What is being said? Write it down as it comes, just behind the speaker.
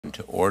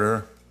come to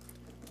order.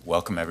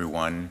 Welcome,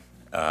 everyone.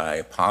 I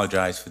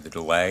apologize for the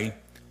delay.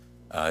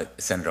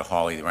 Senator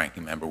Hawley, the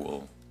ranking member,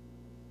 will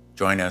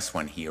join us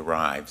when he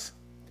arrives.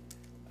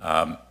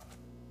 And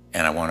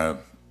I want to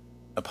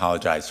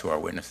apologize to our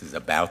witnesses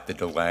about the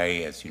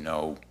delay. As you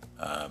know,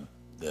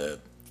 the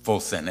full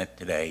Senate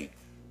today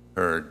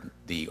heard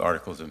the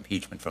articles of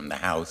impeachment from the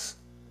House,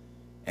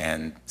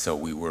 and so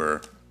we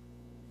were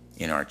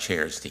in our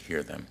chairs to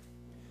hear them.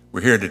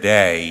 We're here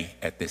today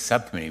at this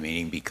subcommittee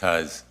meeting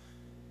because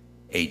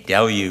a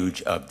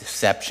deluge of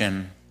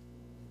deception,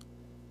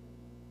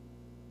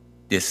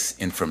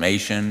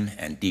 disinformation,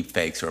 and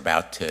deepfakes are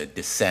about to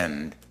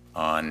descend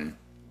on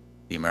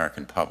the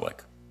American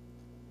public.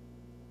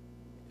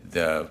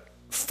 The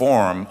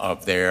form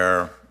of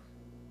their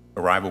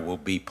arrival will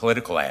be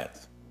political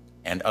ads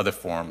and other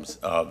forms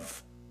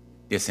of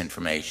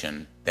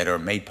disinformation that are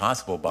made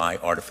possible by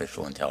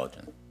artificial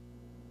intelligence.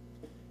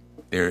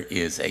 There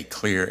is a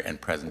clear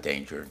and present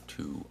danger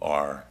to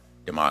our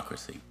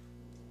democracy.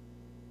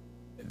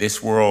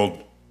 This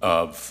world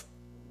of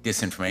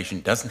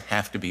disinformation doesn't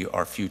have to be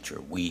our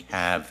future. We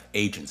have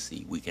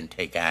agency. We can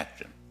take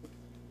action.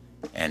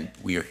 And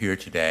we are here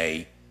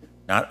today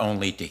not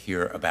only to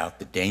hear about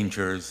the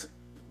dangers,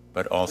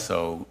 but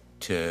also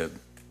to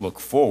look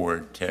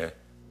forward to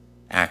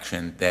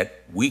action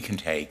that we can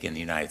take in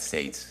the United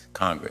States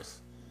Congress.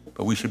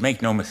 But we should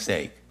make no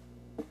mistake.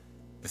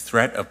 The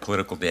threat of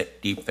political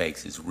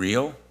deepfakes is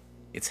real.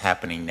 It's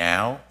happening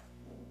now.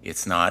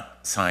 It's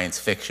not science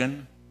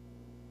fiction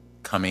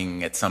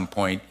coming at some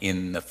point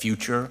in the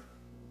future,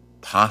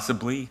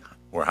 possibly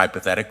or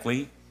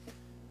hypothetically.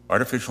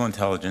 Artificial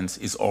intelligence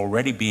is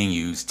already being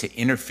used to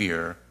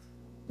interfere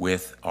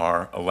with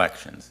our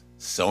elections,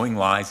 sowing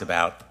lies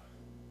about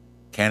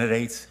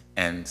candidates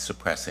and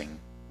suppressing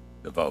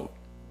the vote.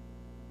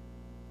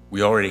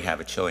 We already have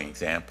a chilling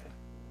example.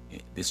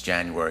 This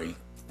January,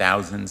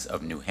 thousands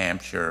of New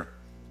Hampshire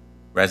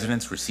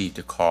residents received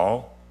a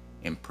call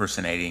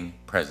impersonating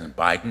President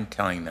Biden,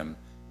 telling them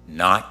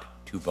not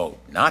to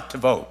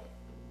vote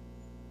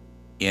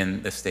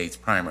in the state's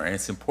primary. And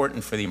it's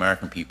important for the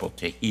American people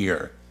to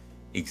hear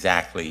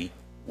exactly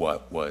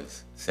what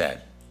was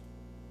said.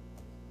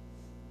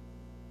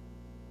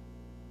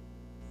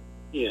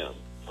 Yeah,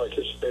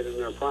 participate in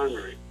their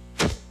primary.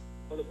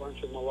 What a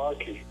bunch of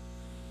malarkey.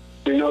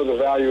 We know the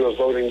value of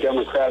voting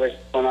Democratic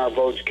when our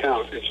votes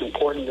count. It's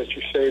important that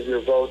you save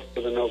your vote for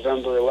the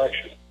November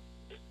election.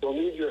 We'll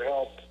need your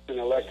help in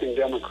electing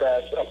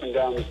Democrats up and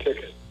down the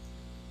ticket.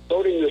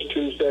 Voting this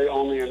Tuesday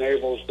only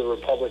enables the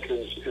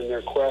Republicans in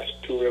their quest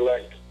to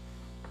elect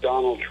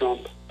Donald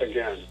Trump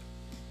again.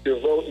 Your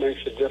vote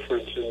makes a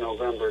difference in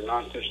November,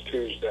 not this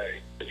Tuesday.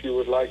 If you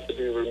would like to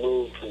be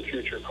removed from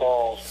future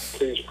calls,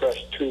 please press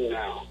 2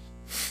 now.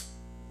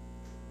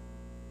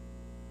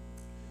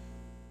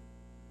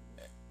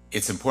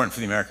 It's important for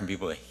the American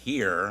people to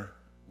hear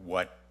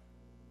what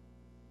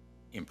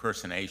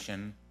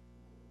impersonation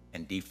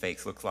and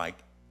deepfakes look like.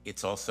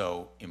 It's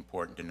also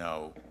important to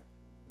know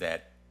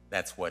that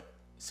that's what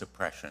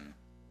suppression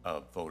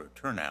of voter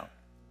turnout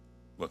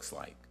looks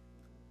like.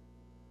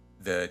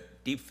 The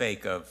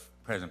deepfake of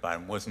President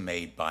Biden wasn't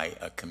made by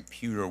a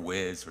computer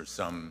whiz or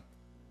some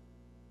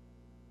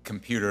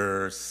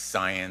computer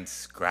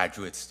science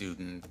graduate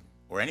student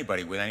or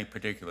anybody with any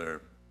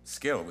particular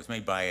skill. It was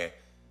made by a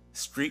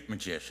street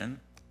magician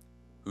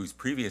whose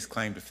previous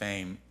claim to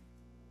fame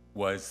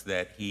was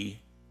that he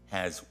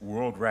has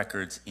world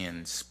records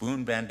in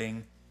spoon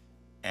bending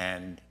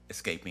and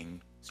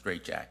escaping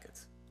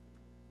straitjackets.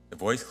 The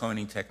voice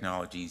cloning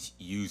technologies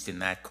used in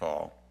that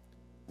call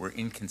were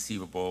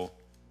inconceivable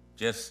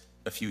just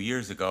a few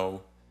years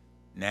ago.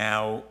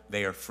 Now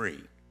they are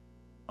free,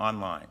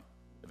 online,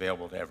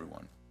 available to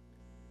everyone.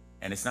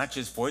 And it's not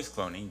just voice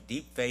cloning.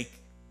 Deepfake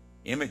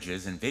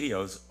images and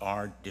videos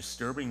are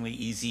disturbingly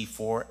easy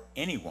for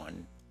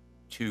anyone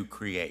to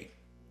create.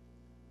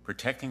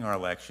 Protecting our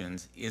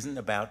elections isn't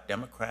about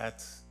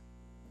Democrats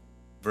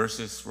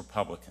versus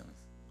Republicans.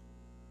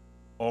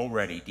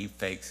 Already,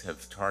 deepfakes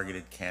have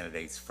targeted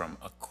candidates from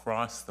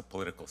across the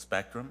political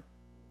spectrum,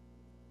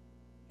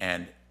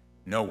 and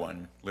no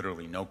one,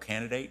 literally no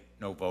candidate,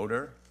 no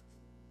voter,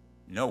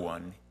 no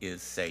one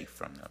is safe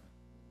from them.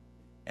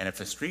 And if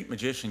a street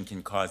magician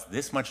can cause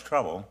this much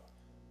trouble,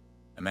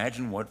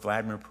 imagine what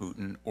Vladimir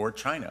Putin or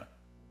China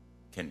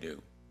can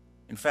do.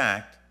 In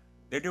fact,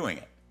 they're doing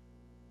it.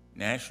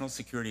 National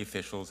security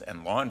officials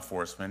and law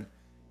enforcement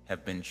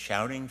have been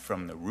shouting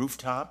from the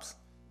rooftops,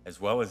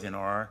 as well as in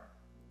our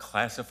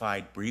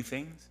classified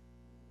briefings,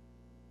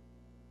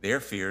 their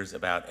fears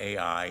about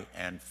AI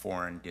and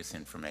foreign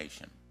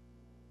disinformation.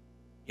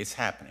 It's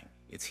happening.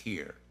 It's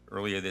here.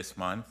 Earlier this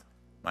month,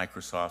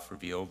 Microsoft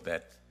revealed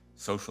that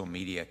social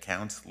media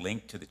accounts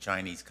linked to the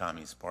Chinese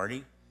Communist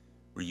Party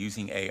were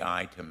using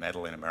AI to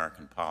meddle in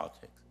American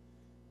politics.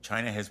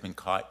 China has been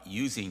caught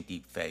using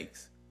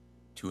deepfakes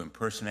to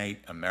impersonate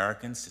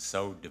Americans to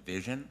sow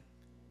division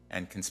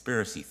and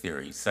conspiracy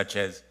theories, such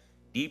as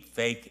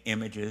deepfake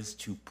images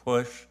to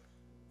push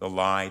the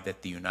lie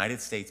that the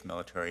United States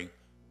military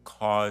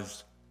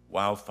caused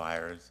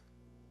wildfires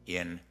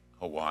in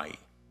Hawaii.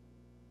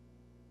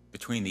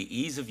 Between the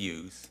ease of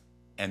use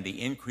and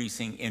the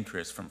increasing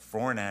interest from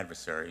foreign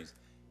adversaries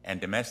and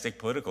domestic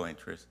political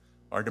interests,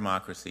 our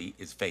democracy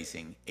is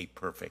facing a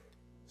perfect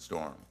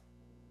storm.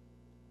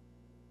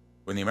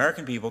 When the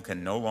American people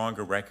can no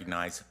longer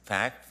recognize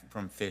fact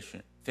from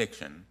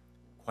fiction,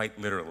 quite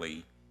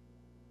literally,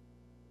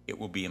 it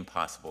will be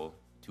impossible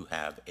to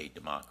have a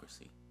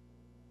democracy.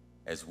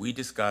 As we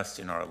discussed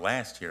in our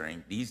last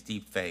hearing, these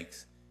deep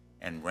fakes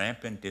and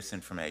rampant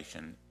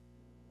disinformation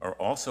are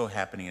also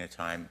happening at a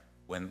time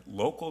when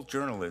local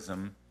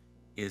journalism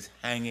is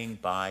hanging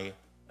by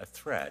a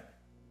thread.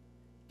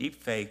 Deep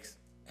fakes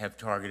have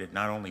targeted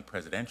not only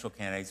presidential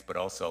candidates, but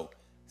also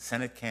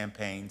Senate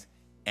campaigns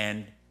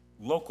and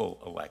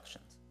local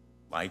elections,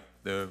 like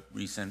the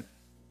recent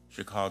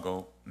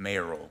Chicago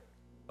mayoral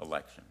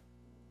election.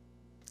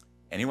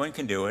 Anyone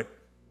can do it,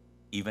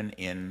 even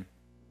in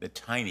the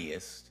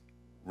tiniest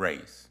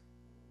race.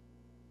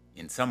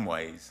 In some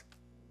ways,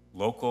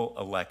 local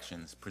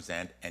elections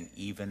present an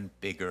even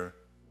bigger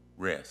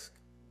risk.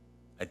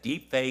 A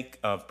deep fake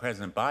of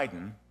President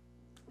Biden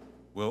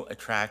will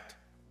attract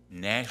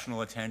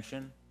national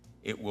attention.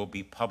 It will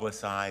be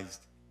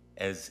publicized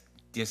as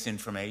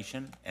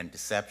disinformation and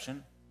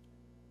deception.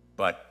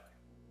 But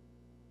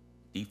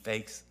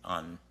deepfakes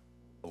on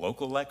a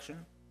local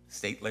election,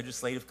 state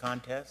legislative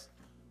contest,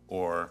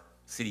 or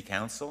city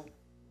council?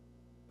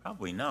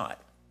 Probably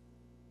not.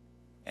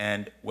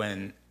 And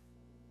when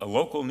a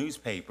local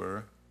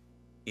newspaper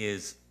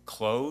is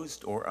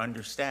closed or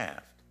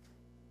understaffed,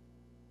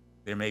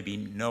 there may be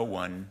no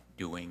one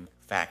doing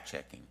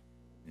fact-checking,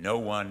 no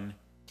one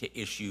to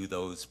issue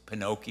those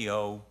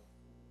Pinocchio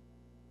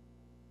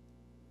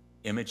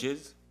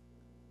images,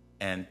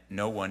 and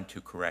no one to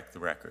correct the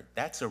record.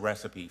 That's a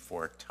recipe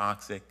for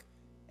toxic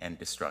and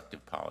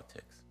destructive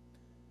politics.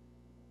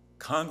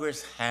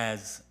 Congress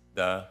has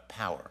the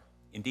power,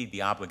 indeed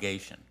the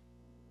obligation,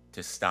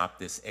 to stop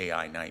this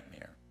AI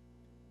nightmare.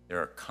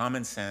 There are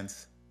common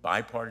sense,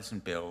 bipartisan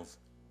bills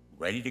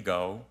ready to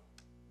go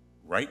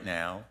right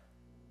now.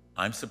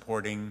 I'm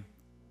supporting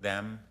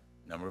them.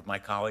 A number of my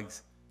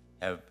colleagues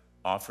have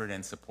offered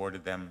and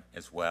supported them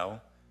as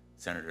well.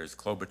 Senators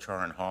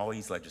Klobuchar and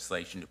Hawley's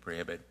legislation to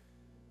prohibit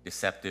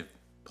deceptive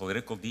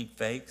political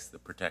deepfakes, the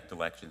Protect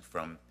Elections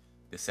from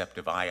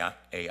Deceptive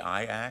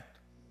AI Act,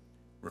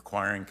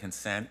 requiring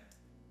consent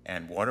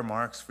and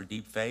watermarks for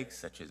deepfakes,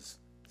 such as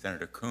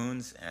Senator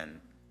Coons and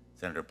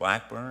Senator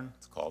Blackburn.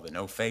 It's called the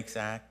No Fakes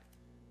Act.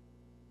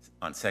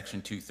 On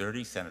Section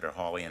 230, Senator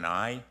Hawley and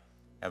I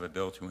have a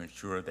bill to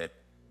ensure that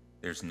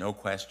there's no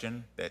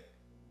question that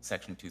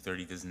Section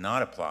 230 does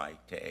not apply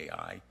to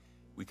AI.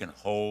 We can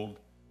hold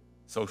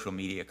social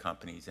media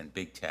companies and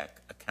big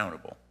tech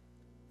accountable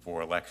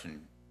for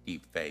election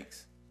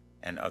deepfakes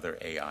and other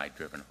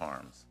AI-driven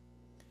harms.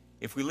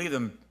 If we leave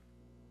them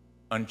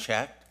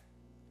unchecked,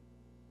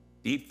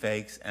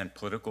 deepfakes and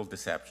political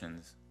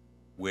deceptions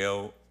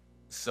will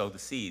sow the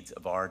seeds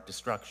of our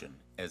destruction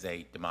as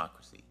a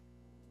democracy.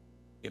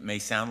 It may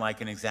sound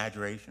like an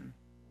exaggeration,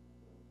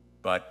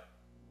 but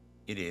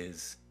it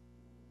is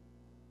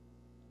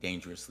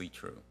dangerously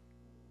true.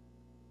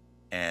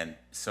 And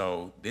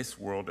so this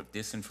world of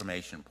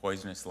disinformation,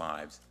 poisonous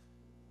lives,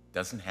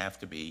 doesn't have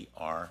to be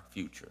our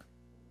future.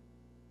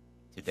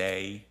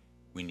 Today,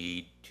 we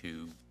need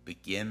to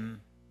begin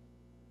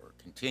or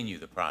continue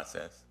the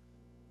process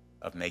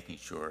of making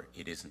sure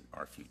it isn't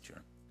our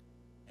future.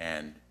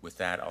 And with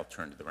that, I'll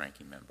turn to the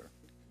ranking member.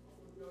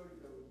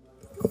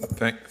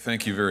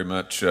 Thank you very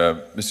much,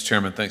 Mr.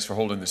 Chairman. Thanks for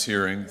holding this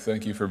hearing.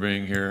 Thank you for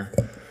being here.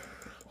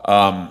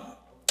 All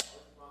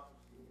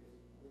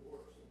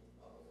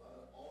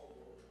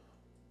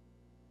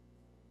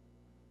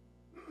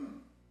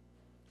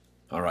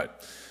right.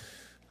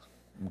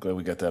 I'm glad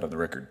we got that on the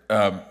record.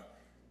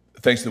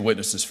 Thanks to the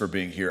witnesses for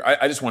being here.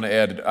 I just want to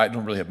add, I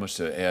don't really have much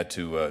to add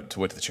to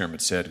what the chairman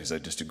said, because I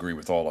just agree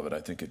with all of it.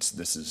 I think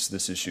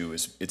this issue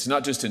is, it's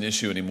not just an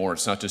issue anymore.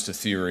 It's not just a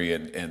theory,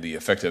 and the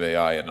effect of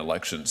AI in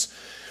elections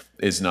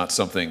is not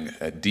something,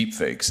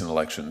 deepfakes in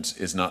elections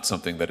is not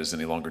something that is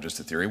any longer just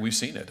a theory. We've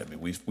seen it. I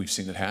mean, we've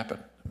seen it happen.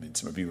 I mean,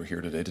 some of you were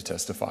here today to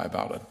testify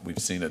about it. We've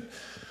seen it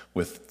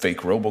with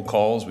fake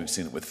robocalls. We've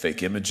seen it with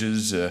fake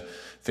images,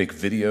 fake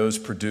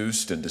videos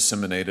produced and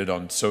disseminated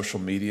on social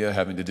media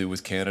having to do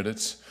with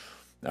candidates.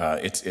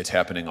 It's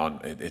happening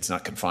it's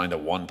not confined to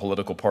one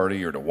political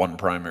party or to one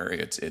primary.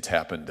 It's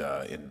happened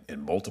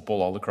in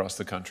multiple all across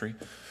the country.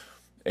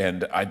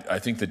 And I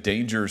think the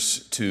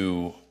dangers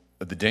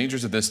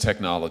of this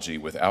technology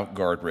without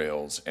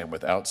guardrails and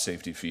without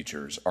safety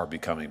features are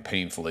becoming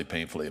painfully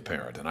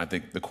apparent. And I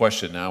think the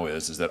question now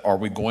is that are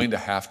we going to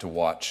have to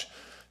watch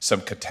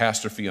some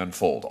catastrophe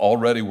unfold?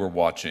 Already we're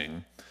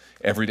watching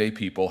everyday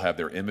people have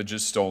their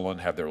images stolen,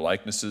 have their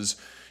likenesses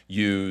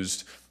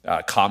used,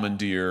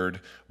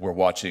 commandeered. We're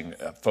watching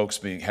folks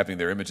having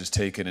their images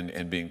taken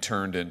and being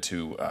turned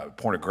into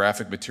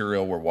pornographic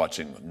material. We're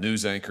watching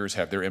news anchors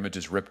have their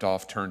images ripped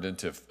off, turned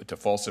into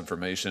false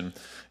information,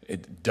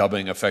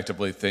 dubbing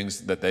effectively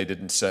things that they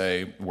didn't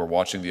say. We're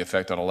watching the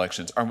effect on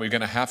elections. Are we going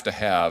to have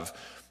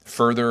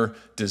further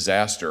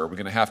disaster. We're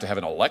going to have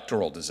an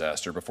electoral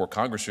disaster before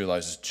Congress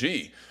realizes,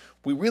 gee,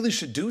 we really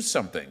should do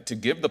something to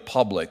give the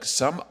public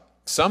some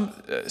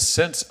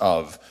sense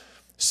of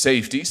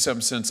safety,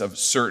 some sense of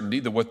certainty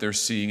that what they're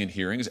seeing and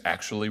hearing is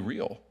actually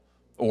real.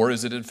 Or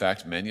is it in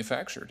fact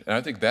manufactured? And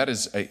I think that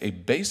is a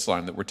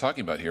baseline that we're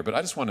talking about here. But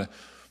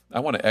I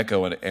want to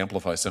echo and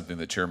amplify something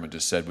the chairman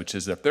just said, which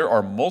is that there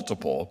are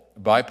multiple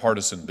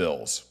bipartisan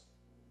bills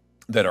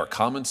that are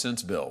common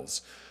sense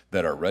bills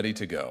that are ready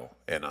to go.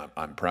 And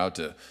I'm proud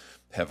to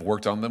have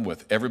worked on them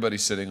with everybody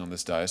sitting on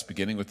this dais,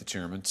 beginning with the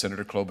chairman,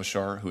 Senator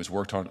Klobuchar, who has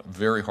worked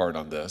very hard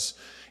on this.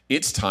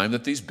 It's time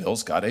that these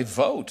bills got a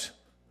vote.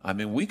 I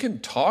mean, we can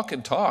talk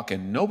and talk,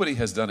 and nobody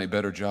has done a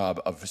better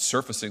job of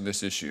surfacing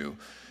this issue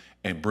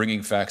and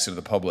bringing facts into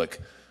the public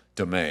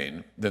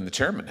domain than the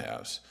chairman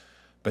has.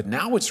 But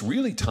now it's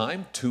really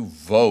time to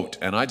vote.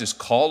 And I just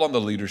call on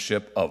the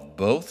leadership of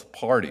both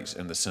parties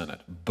in the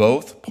Senate.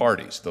 Both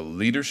parties. The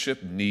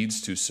leadership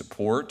needs to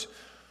support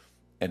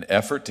an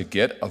effort to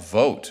get a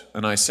vote.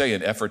 And I say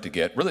an effort to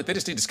get, really, they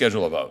just need to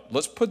schedule a vote.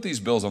 Let's put these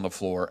bills on the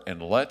floor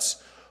and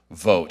let's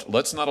vote.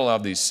 Let's not allow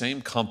these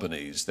same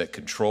companies that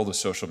control the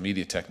social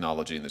media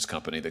technology in this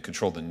country, that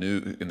control the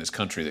news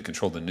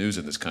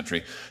in this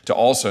country, to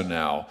also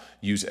now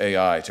use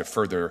AI to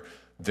further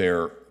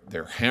their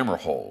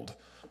hammerhold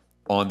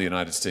on the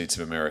United States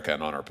of America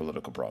and on our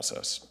political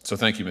process. So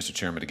thank you, Mr.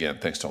 Chairman, again.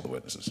 Thanks to all the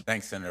witnesses.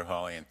 Thanks, Senator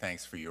Hawley, and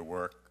thanks for your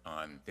work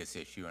on this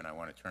issue. And I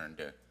want to turn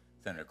to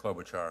Senator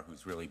Klobuchar,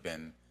 who's really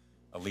been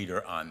a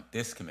leader on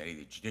this committee,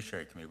 the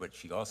Judiciary Committee, but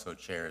she also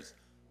chairs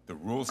the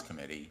Rules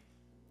Committee,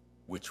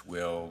 which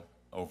will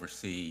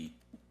oversee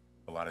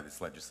a lot of this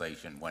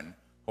legislation when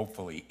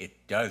hopefully it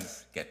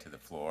does get to the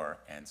floor.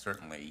 And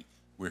certainly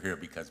we're here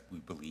because we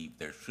believe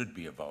there should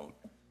be a vote.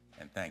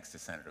 And thanks to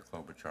Senator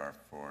Klobuchar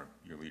for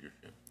your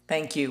leadership.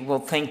 Thank you. Well,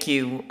 thank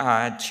you,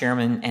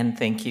 Chairman, and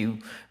thank you,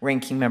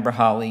 Ranking Member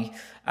Hawley,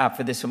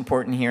 for this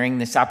important hearing,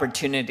 this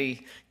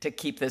opportunity to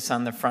keep this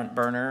on the front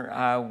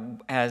burner.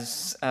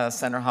 As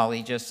Senator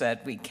Hawley just said,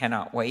 we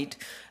cannot wait.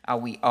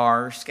 We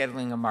are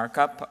scheduling a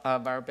markup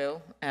of our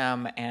bill,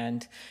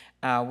 and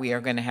we are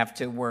going to have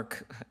to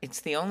work.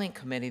 It's the only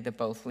committee that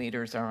both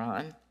leaders are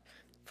on.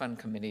 Fun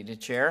committee to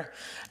chair.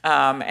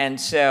 And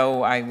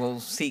so I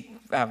will seek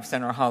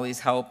Senator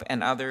Hawley's help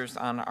and others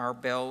on our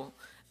bill,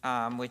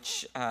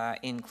 which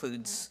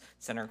includes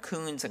Senator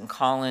Coons and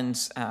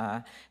Collins,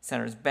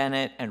 Senators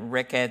Bennett and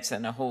Ricketts,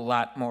 and a whole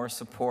lot more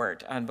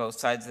support on both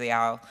sides of the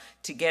aisle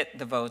to get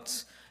the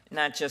votes,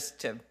 not just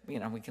to,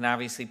 we can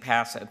obviously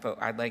pass it, but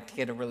I'd like to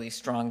get a really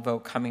strong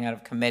vote coming out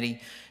of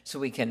committee so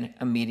we can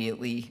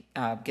immediately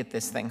get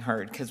this thing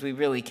heard, because we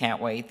really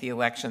can't wait. The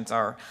elections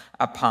are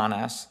upon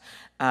us.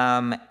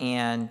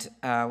 And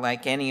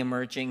like any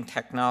emerging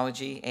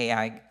technology,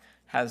 AI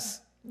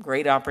has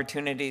great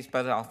opportunities,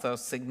 but also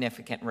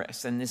significant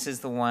risks. And this is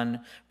the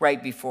one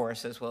right before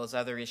us, as well as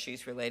other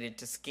issues related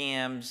to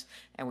scams.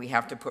 And we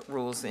have to put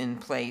rules in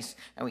place.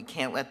 And we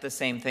can't let the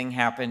same thing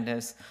happen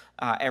as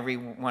every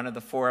one of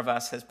the four of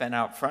us has been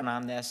out front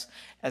on this,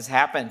 as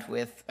happened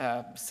with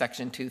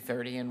Section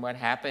 230 and what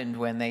happened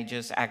when they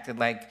just acted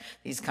like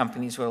these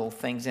companies were little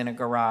things in a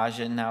garage,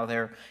 and now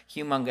they're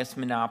humongous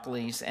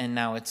monopolies. And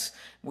now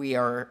we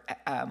are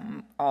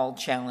all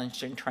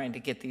challenged in trying to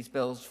get these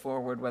bills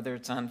forward, whether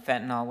it's on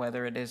fentanyl,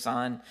 whether it is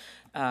on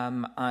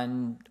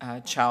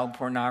child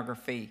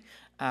pornography,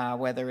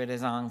 whether it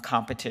is on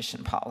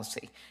competition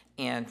policy.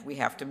 And we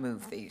have to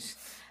move these.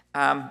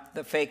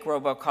 The fake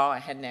robocall, I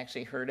hadn't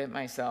actually heard it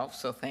myself,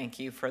 so thank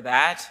you for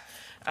that.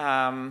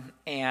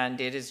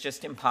 And it is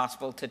just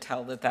impossible to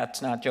tell that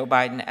that's not Joe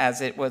Biden,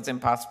 as it was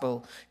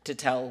impossible to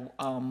tell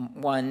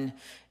one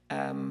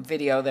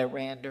video that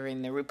ran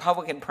during the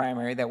Republican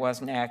primary that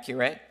wasn't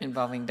accurate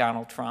involving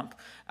Donald Trump.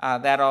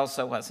 That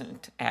also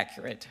wasn't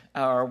accurate.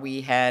 Or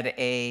we had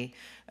a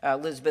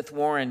Elizabeth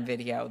Warren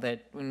video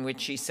in which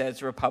she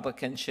says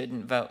Republicans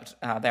shouldn't vote.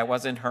 That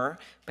wasn't her,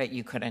 but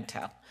you couldn't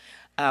tell.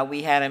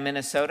 We had in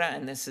Minnesota,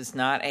 and this is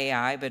not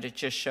AI, but it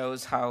just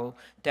shows how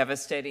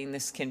devastating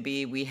this can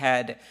be. We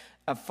had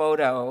a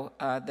photo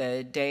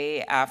the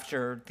day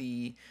after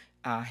the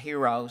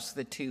heroes,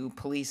 the two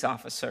police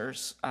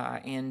officers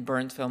in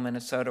Burnsville,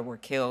 Minnesota, were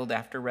killed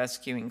after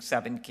rescuing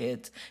 7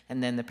 kids,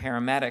 and then the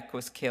paramedic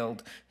was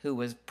killed who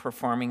was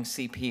performing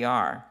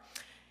CPR.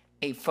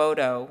 A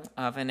photo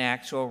of an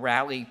actual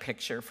rally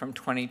picture from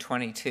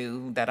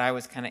 2022 that I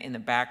was kind of in the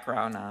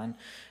background on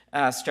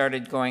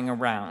started going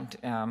around.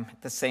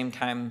 At the same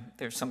time,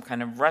 there's some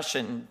kind of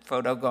Russian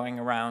photo going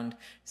around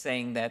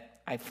saying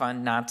that I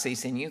fund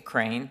Nazis in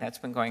Ukraine. That's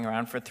been going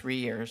around for 3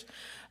 years.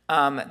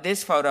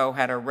 This photo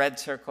had a red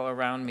circle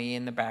around me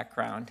in the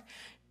background,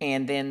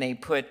 and then they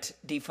put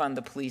defund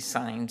the police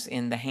signs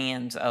in the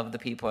hands of the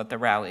people at the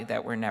rally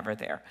that were never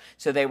there.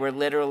 So they were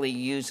literally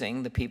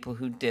using the people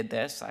who did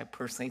this. I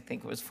personally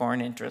think it was foreign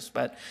interest,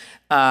 but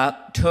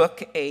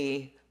took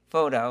a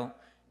photo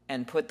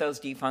and put those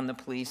defund the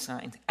police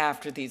signs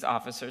after these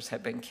officers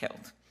had been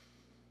killed.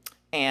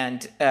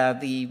 And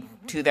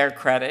to their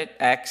credit,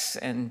 X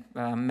and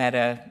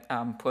Meta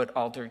put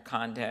altered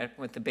content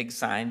with the big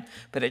sign,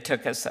 but it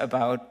took us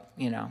about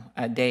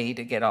a day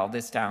to get all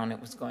this down.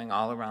 It was going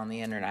all around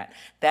the internet.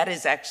 That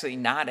is actually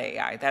not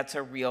AI. That's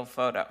a real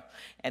photo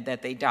and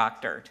that they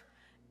doctored.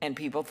 And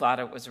people thought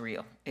it was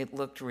real. It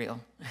looked real.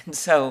 And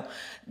so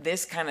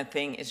this kind of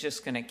thing is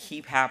just going to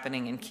keep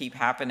happening and keep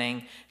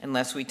happening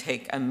unless we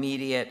take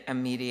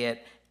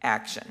immediate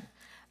action.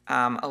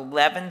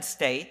 11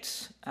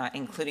 states,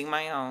 including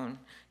my own,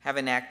 have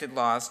enacted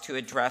laws to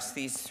address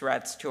these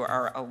threats to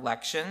our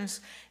elections.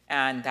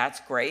 And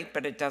that's great,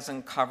 but it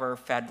doesn't cover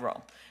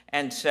federal.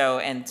 And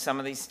some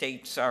of these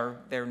states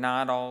they're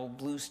not all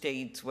blue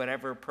states,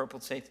 whatever, purple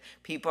states.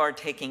 People are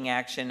taking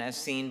action as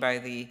seen by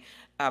the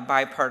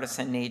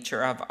bipartisan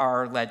nature of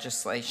our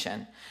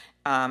legislation.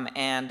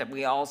 And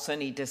we also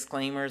need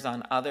disclaimers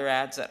on other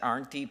ads that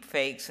aren't deep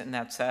fakes, and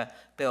that's a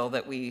bill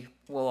that we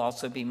will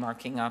also be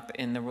marking up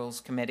in the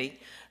Rules Committee.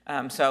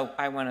 So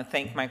I want to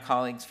thank my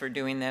colleagues for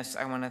doing this.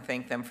 I want to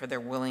thank them for their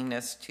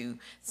willingness to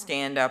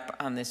stand up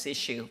on this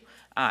issue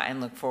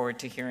and look forward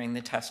to hearing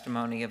the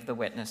testimony of the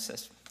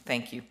witnesses.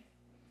 Thank you.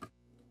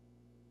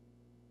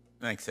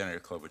 Thanks, Senator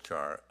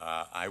Klobuchar.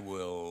 I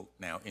will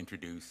now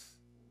introduce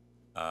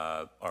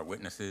our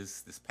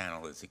witnesses. This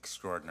panel is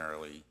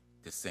extraordinarily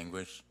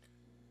distinguished.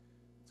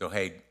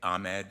 Zohaid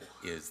Ahmed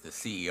is the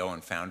CEO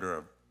and founder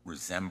of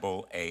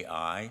Resemble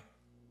AI,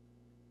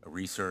 a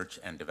research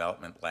and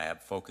development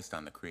lab focused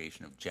on the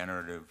creation of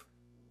generative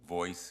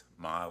voice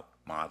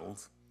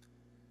models.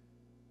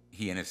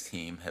 He and his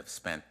team have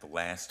spent the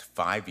last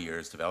 5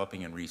 years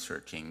developing and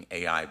researching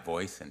AI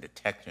voice and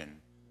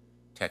detection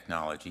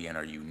technology and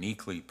are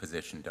uniquely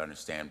positioned to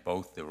understand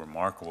both the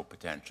remarkable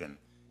potential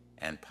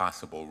and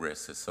possible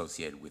risks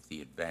associated with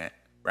the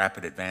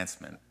rapid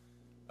advancement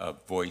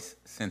of voice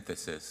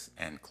synthesis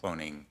and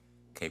cloning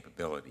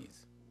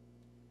capabilities.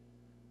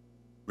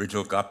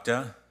 Rijal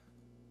Gupta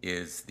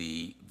is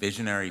the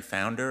visionary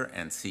founder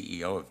and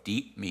CEO of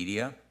Deep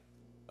Media,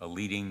 a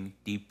leading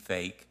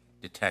deepfake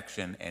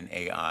detection and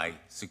AI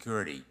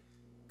security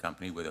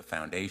company with a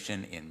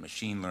foundation in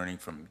machine learning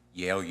from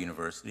Yale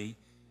University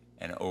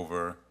and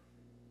over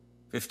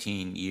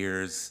 15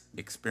 years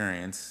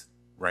experience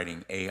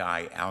writing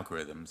AI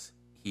algorithms.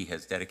 He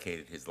has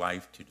dedicated his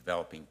life to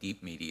developing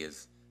Deep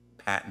Media's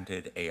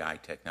patented AI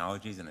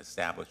technologies and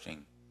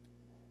establishing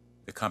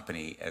the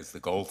company as the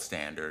gold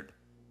standard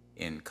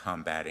in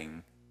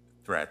combating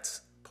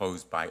threats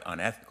posed by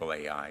unethical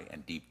AI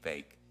and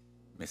deepfake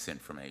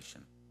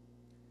misinformation.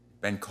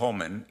 Ben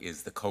Coleman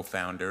is the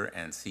co-founder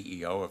and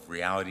CEO of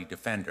Reality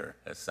Defender,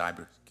 a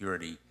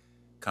cybersecurity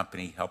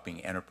company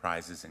helping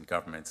enterprises and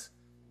governments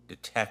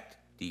detect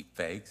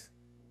deepfakes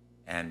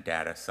and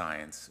data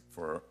science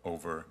for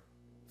over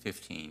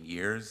 15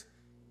 years.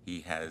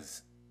 He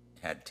has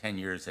had 10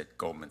 years at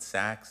Goldman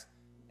Sachs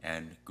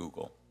and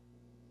Google.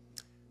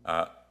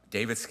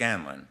 David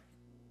Scanlon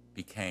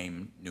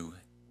became New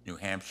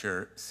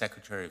Hampshire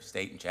Secretary of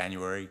State in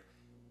January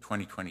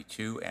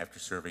 2022 after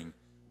serving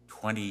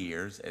 20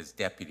 years as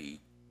Deputy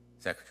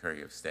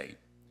Secretary of State.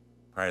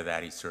 Prior to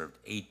that, he served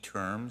 8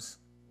 terms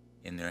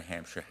in the New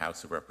Hampshire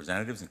House of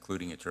Representatives,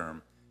 including a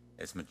term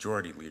as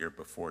Majority Leader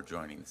before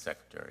joining the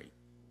Secretary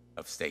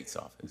of State's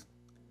office.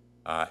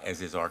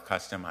 As is our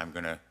custom, I'm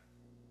going to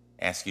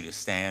ask you to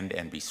stand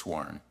and be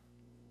sworn.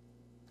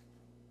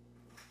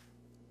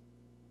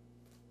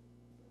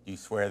 Do you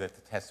swear that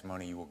the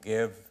testimony you will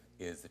give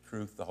is the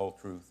truth, the whole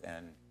truth,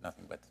 and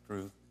nothing but the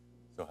truth?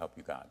 So help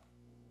you God.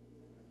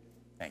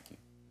 Thank you.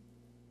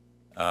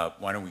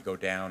 Why don't we go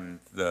down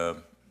the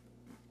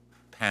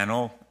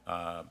panel,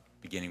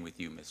 beginning with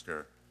you,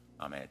 Mr.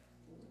 Ahmed.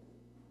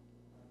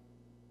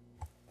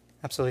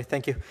 Absolutely,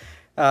 thank you.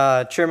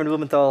 Chairman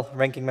Blumenthal,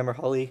 Ranking Member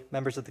Hawley,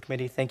 members of the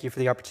committee, thank you for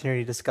the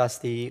opportunity to discuss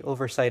the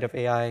oversight of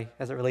AI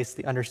as it relates to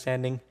the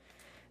understanding,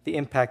 the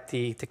impact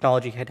the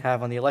technology could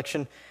have on the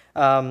election.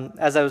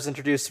 As I was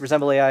introduced,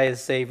 Resemble AI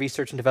is a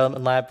research and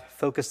development lab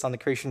focused on the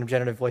creation of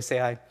generative voice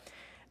AI.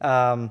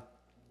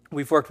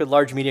 We've worked with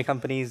large media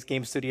companies,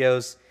 game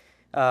studios,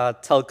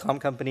 telecom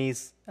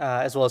companies,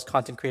 as well as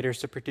content creators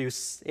to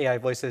produce AI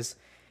voices.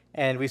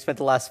 And we've spent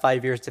the last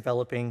 5 years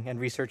developing and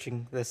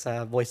researching this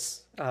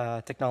voice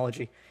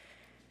technology.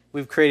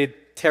 We've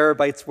created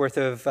terabytes worth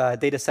of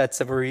data sets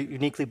that were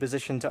uniquely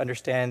positioned to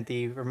understand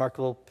the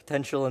remarkable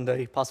potential and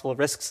the possible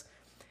risks.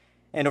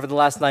 And over the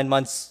last 9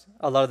 months,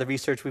 a lot of the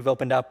research we've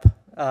opened up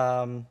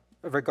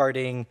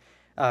regarding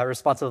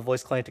responsible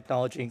voice cloning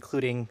technology,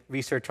 including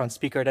research on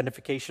speaker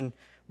identification,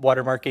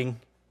 watermarking,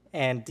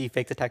 and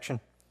deepfake detection.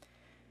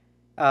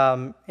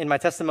 In my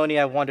testimony,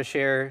 I want to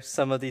share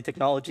some of the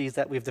technologies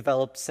that we've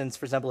developed since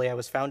Resemble AI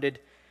was founded,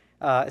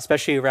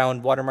 especially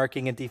around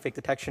watermarking and deepfake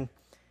detection,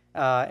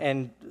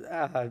 and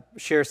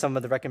share some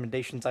of the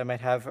recommendations I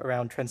might have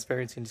around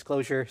transparency and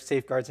disclosure,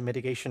 safeguards and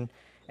mitigation,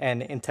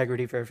 and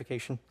integrity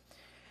verification.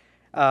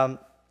 I'd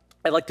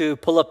like to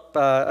pull up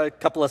a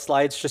couple of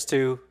slides just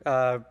to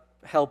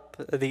help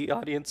the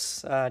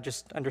audience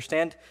just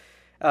understand.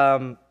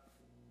 We'll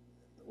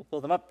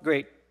pull them up.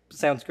 Great.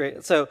 Sounds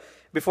great. So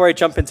before I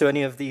jump into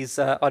any of these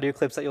audio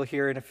clips that you'll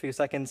hear in a few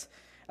seconds,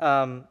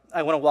 I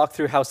want to walk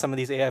through how some of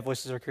these AI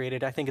voices are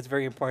created. I think it's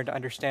very important to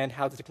understand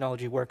how the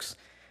technology works.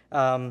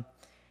 And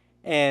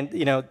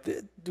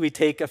we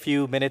take a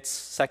few minutes,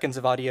 seconds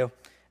of audio,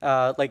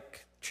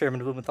 like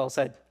Chairman Blumenthal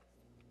said.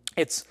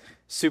 It's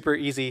super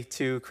easy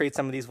to create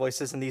some of these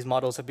voices, and these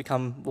models have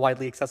become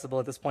widely accessible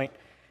at this point.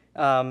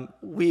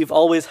 We've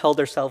always held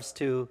ourselves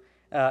to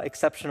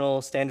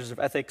exceptional standards of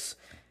ethics,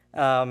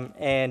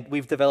 and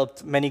we've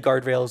developed many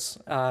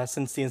guardrails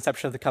since the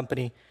inception of the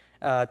company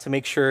to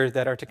make sure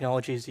that our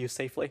technology is used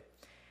safely.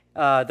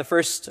 The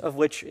first of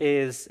which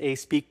is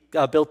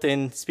a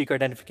built-in speaker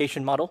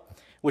identification model,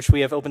 which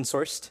we have open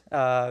sourced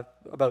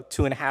about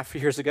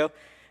 2.5 years ago.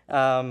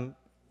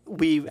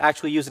 We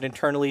actually use it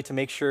internally to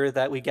make sure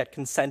that we get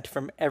consent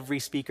from every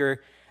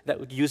speaker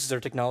that uses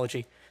our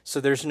technology. So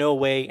there's no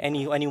way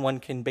anyone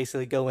can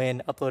basically go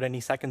in, upload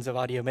any seconds of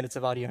audio, minutes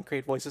of audio, and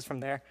create voices from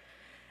there.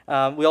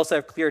 We also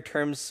have clear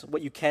terms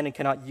what you can and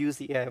cannot use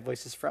the AI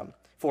voices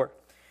for.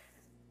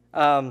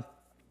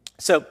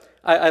 So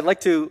I'd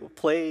like to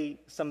play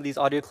some of these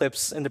audio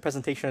clips in the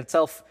presentation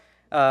itself.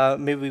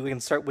 Maybe we can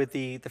start with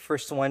the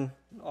first one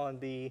on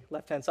the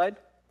left-hand side.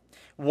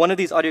 One of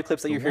these audio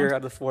clips that you hear out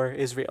of the floor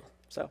is real.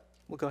 So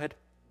we'll go ahead.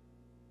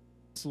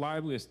 This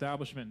lively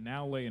establishment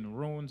now lay in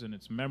ruins, and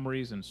its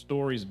memories and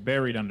stories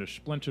buried under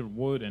splintered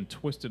wood and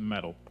twisted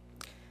metal.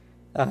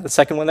 The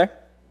second one there.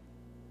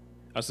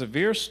 A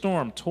severe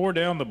storm tore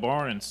down the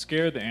barn and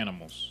scared the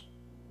animals.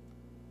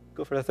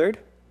 Go for the third.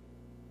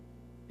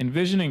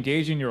 Envision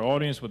engaging your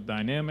audience with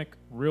dynamic,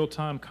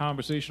 real-time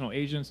conversational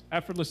agents,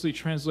 effortlessly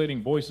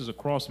translating voices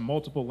across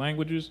multiple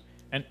languages,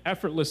 and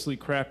effortlessly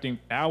crafting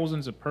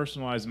thousands of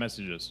personalized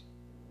messages.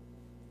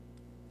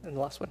 And the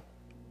last one.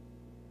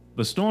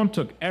 The storm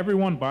took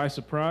everyone by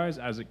surprise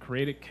as it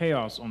created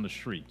chaos on the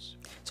streets.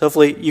 So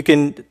hopefully you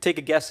can take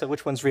a guess at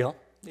which one's real.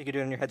 You can do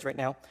it in your heads right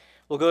now.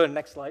 We'll go to the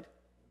next slide.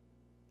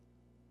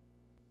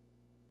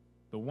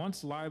 The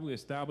once lively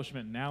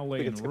establishment now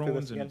lay in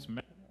ruins, and its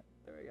there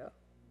we go.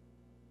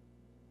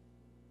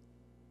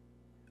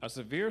 A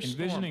severe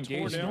storm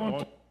tore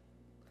down.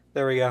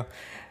 There we go.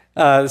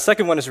 The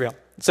second one is real.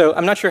 So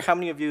I'm not sure how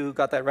many of you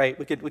got that right.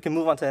 We can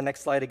move on to the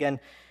next slide again.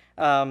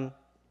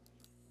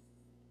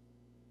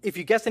 If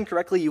you guessed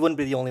incorrectly, you wouldn't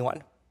be the only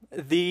one.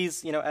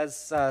 These,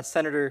 as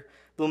Senator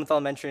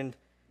Blumenthal mentioned,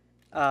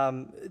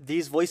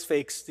 these voice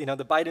fakes, the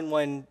Biden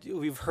one,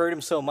 we've heard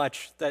him so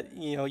much that,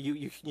 you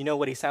know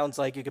what he sounds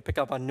like. You could pick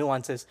up on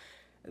nuances.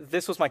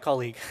 This was my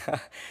colleague.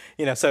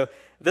 So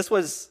this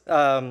was,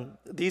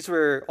 these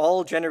were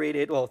all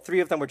generated. Well, 3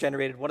 of them were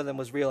generated. One of them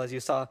was real, as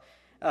you saw.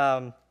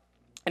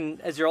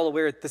 And as you're all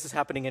aware, this is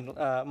happening in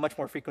much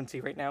more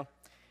frequency right now.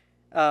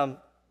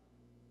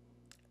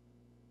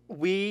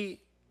 We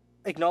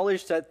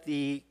acknowledge that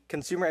the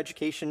consumer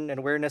education and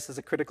awareness is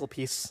a critical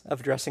piece of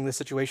addressing this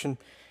situation.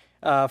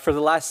 For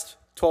the last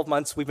 12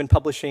 months, we've been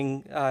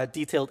publishing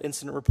detailed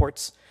incident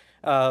reports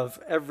of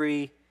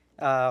every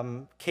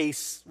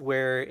case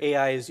where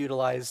AI is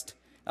utilized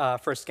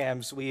for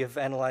scams. We have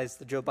analyzed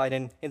the Joe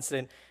Biden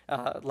incident.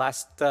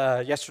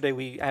 Yesterday,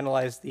 we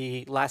analyzed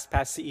the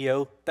LastPass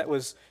CEO that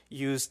was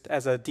used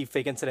as a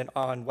deepfake incident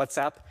on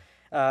WhatsApp.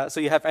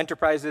 So you have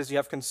enterprises, you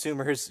have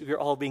consumers, you're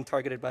all being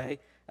targeted by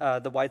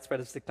the widespread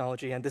of this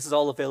technology, and this is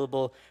all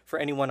available for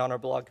anyone on our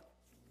blog.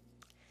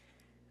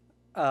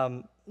 We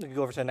can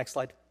go over to the next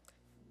slide.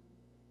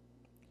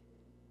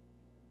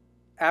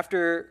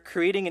 After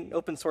creating and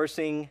open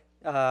sourcing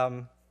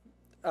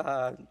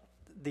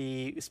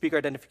the speaker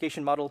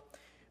identification model,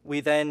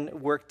 we then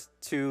worked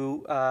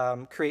to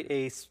create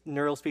a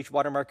neural speech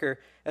watermarker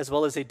as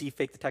well as a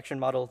deepfake detection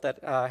model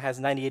that has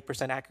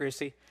 98%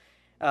 accuracy.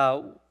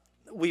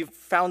 We've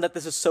found that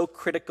this is so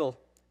critical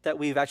that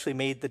we've actually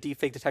made the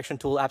deepfake detection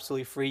tool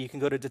absolutely free. You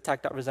can go to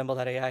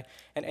detect.resemble.ai,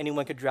 and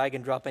anyone could drag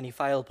and drop any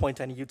file, point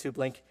to any YouTube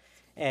link,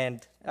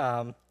 and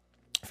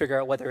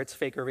figure out whether it's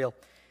fake or real.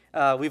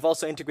 We've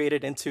also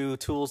integrated into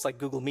tools like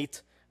Google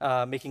Meet,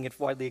 making it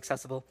widely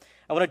accessible.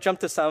 I want to jump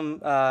to some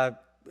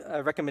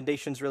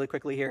recommendations really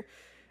quickly here.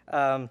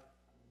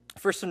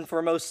 First and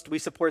foremost, we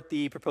support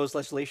the proposed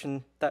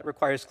legislation that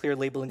requires clear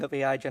labeling of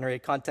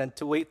AI-generated content.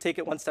 To take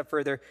it one step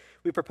further,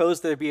 we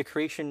propose there be a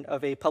creation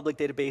of a public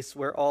database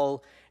where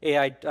all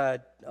AI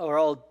or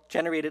all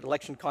generated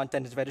election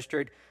content is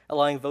registered,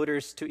 allowing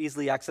voters to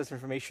easily access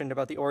information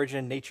about the origin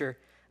and nature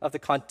of the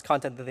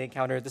content that they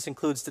encounter. This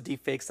includes the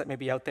deepfakes that may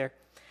be out there.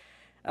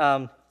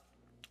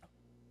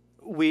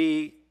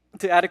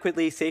 To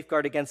adequately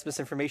safeguard against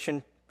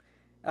misinformation,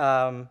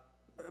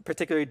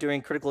 particularly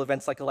during critical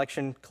events like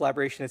election,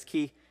 collaboration is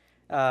key.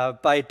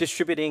 By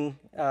distributing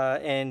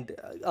and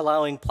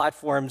allowing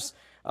platforms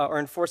or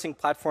enforcing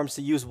platforms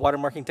to use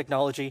watermarking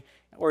technology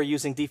or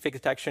using deepfake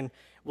detection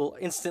will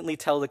instantly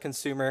tell the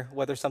consumer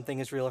whether something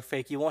is real or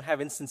fake. You won't have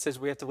instances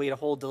where you have to wait a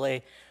whole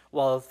delay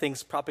while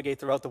things propagate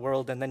throughout the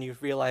world, and then you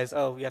realize,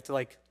 oh, you have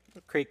to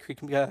create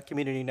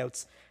community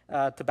notes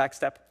to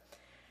backstep.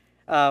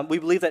 We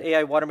believe that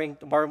AI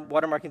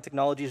watermarking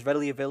technology is a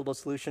readily available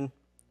solution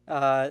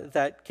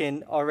that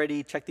can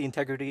already check the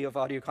integrity of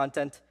audio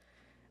content.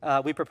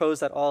 We propose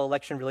that all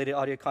election-related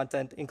audio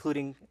content,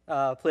 including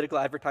political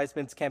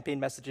advertisements, campaign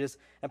messages,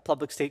 and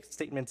public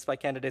statements by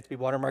candidates, be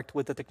watermarked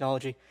with the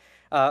technology.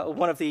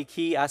 One of the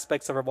key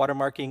aspects of our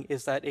watermarking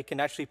is that it can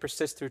actually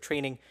persist through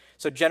training.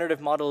 So generative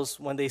models,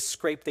 when they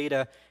scrape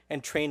data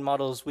and train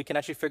models, we can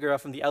actually figure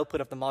out from the output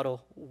of the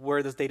model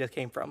where this data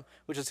came from,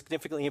 which is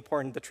significantly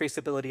important. The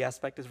traceability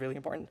aspect is really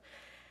important.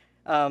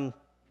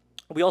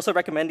 We also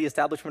recommend the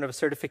establishment of a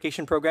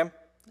certification program.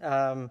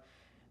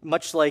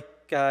 Much like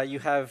you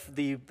have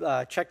the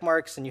check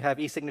marks and you have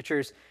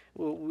e-signatures,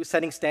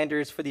 setting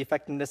standards for the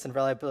effectiveness and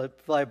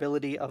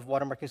reliability of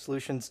watermarking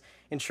solutions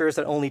ensures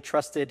that only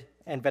trusted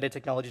and vetted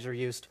technologies are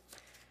used.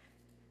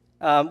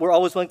 We're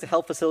always willing to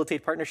help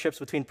facilitate partnerships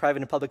between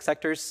private and public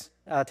sectors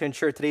to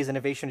ensure today's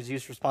innovation is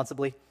used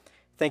responsibly.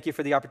 Thank you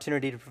for the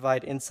opportunity to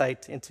provide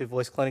insight into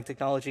voice cloning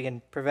technology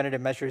and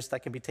preventative measures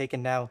that can be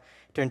taken now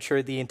to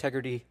ensure the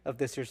integrity of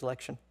this year's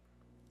election.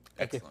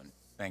 Excellent.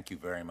 Thank you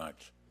very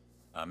much.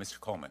 Mr.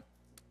 Coleman.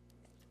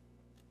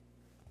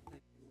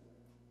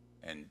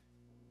 And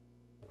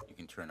you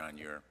can turn on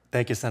your...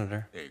 Thank you,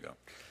 Senator. There you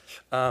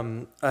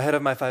go. Ahead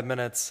of my 5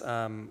 minutes,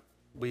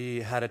 we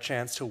had a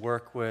chance to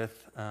work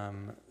with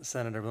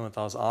Senator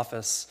Blumenthal's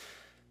office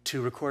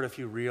to record a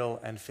few real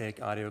and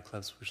fake audio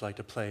clips which I'd like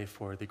to play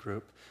for the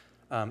group.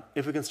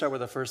 If we can start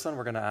with the first one,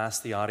 we're going to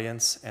ask the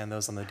audience and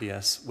those on the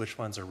DS which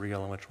ones are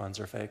real and which ones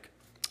are fake.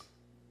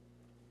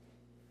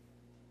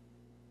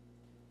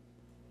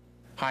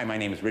 Hi, my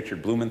name is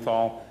Richard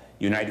Blumenthal,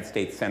 United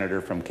States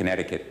Senator from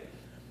Connecticut,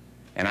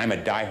 and I'm a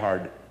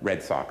diehard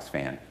Red Sox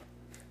fan.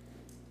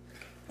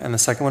 And the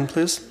second one,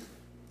 please.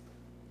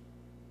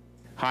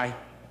 Hi,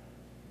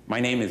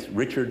 my name is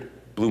Richard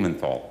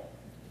Blumenthal,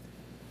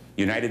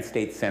 United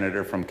States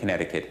Senator from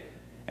Connecticut,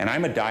 and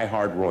I'm a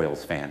diehard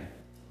Royals fan.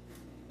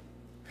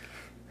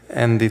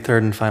 And the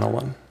third and final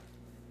one.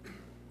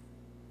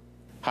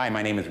 Hi,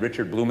 my name is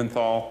Richard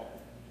Blumenthal,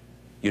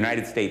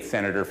 United States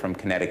Senator from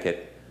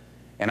Connecticut,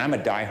 and I'm a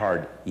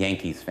diehard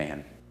Yankees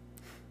fan.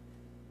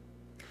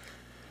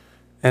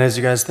 And as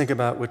you guys think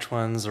about which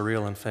ones are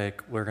real and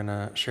fake, we're going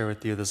to share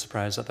with you the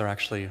surprise that they're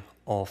actually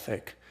all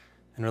fake.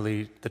 And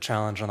really, the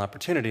challenge and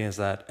opportunity is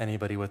that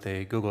anybody with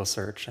a Google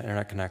search,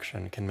 internet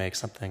connection, can make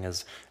something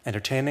as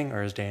entertaining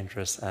or as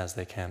dangerous as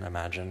they can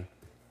imagine.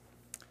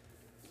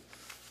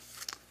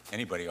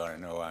 Anybody ought to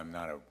know I'm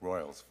not a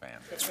Royals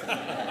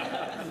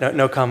fan.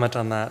 No comment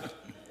on that.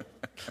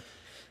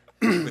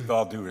 With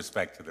all due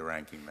respect to the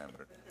ranking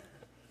member.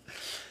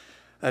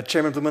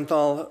 Chairman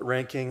Blumenthal,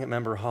 Ranking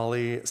Member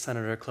Hawley,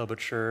 Senator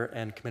Klobuchar,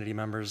 and committee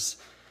members,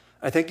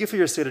 I thank you for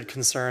your stated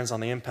concerns on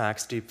the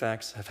impacts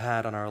deepfakes have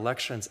had on our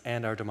elections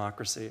and our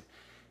democracy.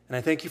 And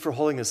I thank you for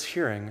holding this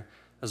hearing,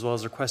 as well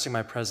as requesting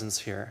my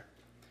presence here.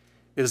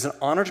 It is an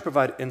honor to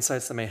provide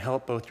insights that may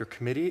help both your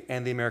committee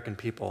and the American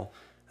people,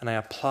 and I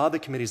applaud the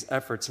committee's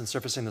efforts in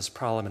surfacing this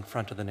problem in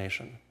front of the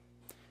nation.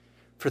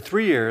 For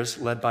 3 years,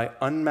 led by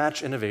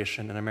unmatched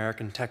innovation in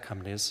American tech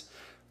companies,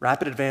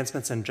 rapid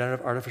advancements in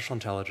generative artificial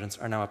intelligence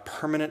are now a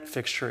permanent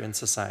fixture in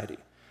society.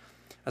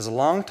 As a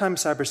longtime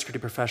cybersecurity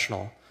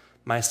professional,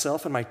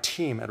 myself and my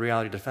team at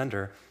Reality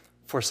Defender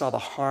foresaw the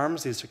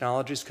harms these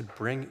technologies could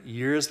bring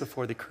years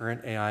before the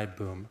current AI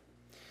boom.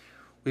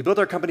 We built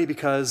our company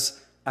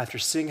because, after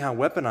seeing how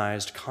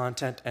weaponized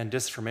content and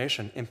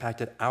disinformation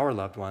impacted our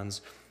loved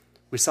ones,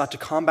 we sought to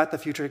combat the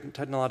future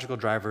technological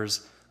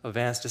drivers of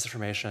advanced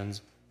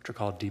disinformations, which are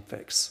called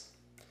deepfakes.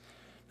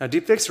 Now,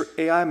 deepfakes are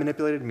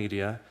AI-manipulated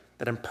media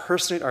that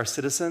impersonate our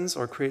citizens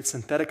or create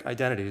synthetic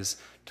identities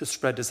to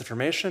spread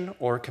disinformation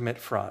or commit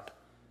fraud.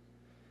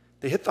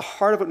 They hit the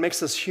heart of what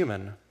makes us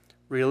human,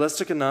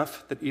 realistic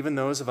enough that even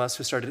those of us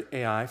who started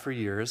AI for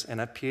years and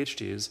have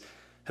PhDs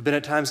have been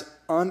at times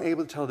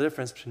unable to tell the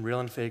difference between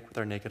real and fake with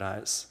our naked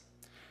eyes.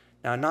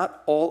 Now,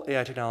 not all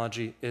AI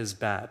technology is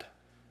bad.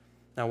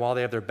 Now, while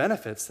they have their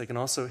benefits, they can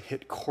also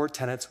hit core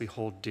tenets we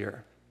hold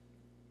dear.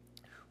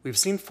 We've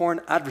seen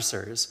foreign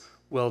adversaries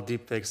wield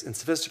deepfakes in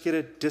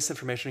sophisticated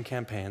disinformation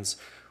campaigns,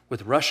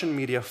 with Russian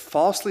media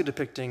falsely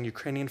depicting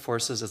Ukrainian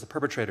forces as the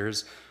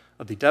perpetrators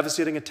of the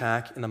devastating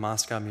attack in the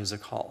Moscow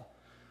Music Hall.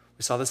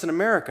 We saw this in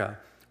America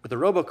with a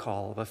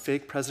robocall of a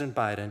fake President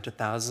Biden to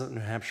thousands of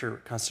New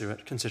Hampshire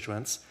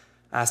constituents,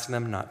 asking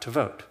them not to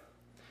vote.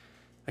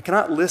 I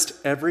cannot list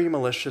every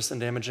malicious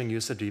and damaging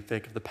use of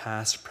deepfake of the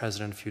past,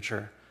 present, and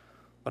future.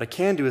 What I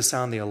can do is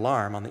sound the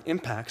alarm on the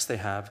impacts they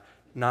have,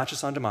 not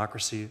just on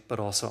democracy, but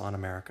also on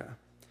America.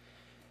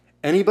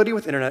 Anybody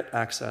with internet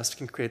access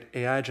can create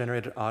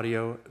AI-generated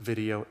audio,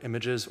 video,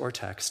 images, or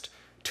text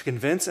to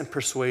convince and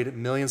persuade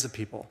millions of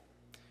people.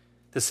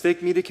 This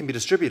fake media can be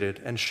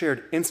distributed and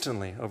shared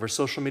instantly over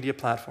social media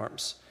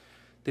platforms.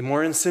 The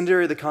more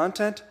incendiary the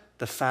content,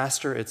 the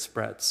faster it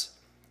spreads.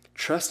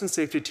 Trust and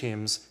safety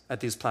teams at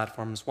these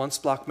platforms once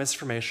blocked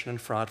misinformation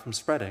and fraud from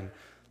spreading,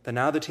 but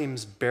now the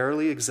teams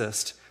barely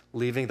exist,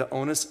 leaving the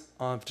onus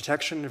of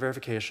detection and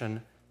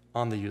verification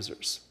on the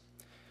users.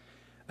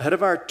 Ahead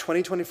of our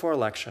 2024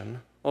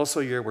 election,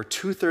 also a year where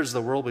 2/3 of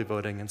the world will be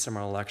voting in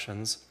similar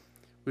elections,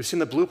 We've seen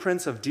the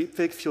blueprints of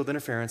deepfake-fueled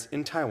interference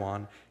in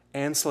Taiwan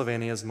and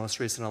Slovenia's most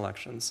recent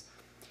elections.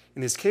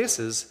 In these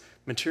cases,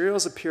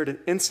 materials appeared and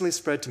instantly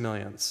spread to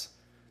millions.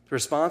 The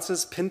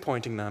responses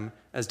pinpointing them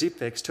as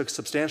deepfakes took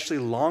substantially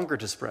longer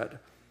to spread.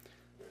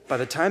 By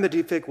the time the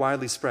deepfake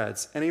widely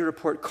spreads, any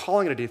report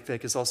calling it a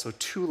deepfake is also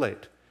too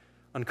late.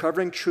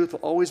 Uncovering truth will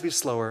always be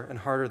slower and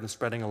harder than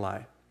spreading a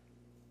lie.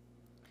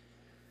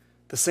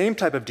 The same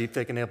type of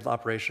deepfake-enabled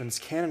operations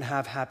can and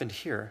have happened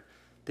here.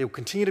 They will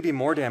continue to be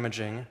more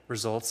damaging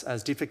results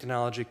as deepfake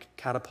technology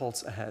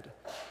catapults ahead.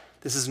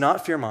 This is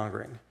not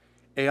fear-mongering,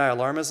 AI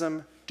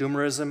alarmism,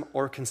 doomerism,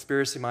 or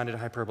conspiracy-minded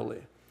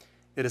hyperbole.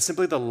 It is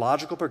simply the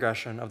logical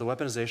progression of the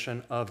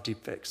weaponization of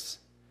deepfakes.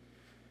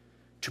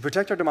 To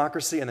protect our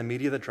democracy and the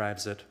media that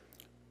drives it,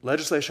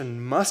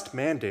 legislation must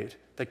mandate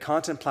that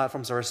content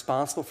platforms are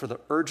responsible for the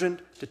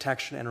urgent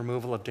detection and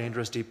removal of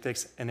dangerous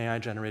deepfakes and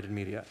AI-generated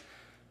media.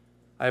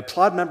 I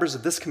applaud members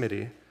of this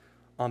committee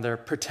on their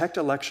Protect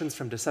Elections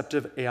from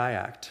Deceptive AI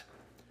Act.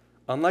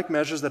 Unlike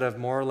measures that have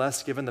more or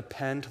less given the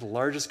pen to the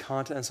largest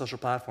content and social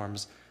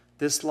platforms,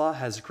 this law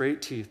has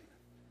great teeth,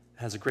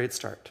 has a great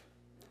start.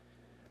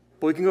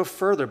 But we can go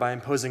further by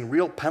imposing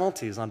real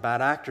penalties on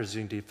bad actors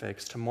using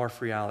deepfakes to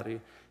morph reality,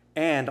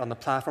 and on the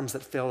platforms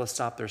that fail to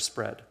stop their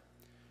spread.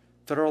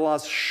 Federal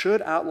laws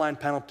should outline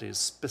penalties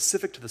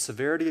specific to the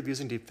severity of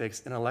using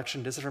deepfakes in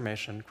election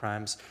disinformation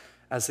crimes,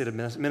 as the state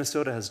of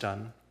Minnesota has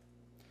done.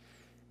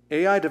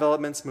 AI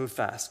developments move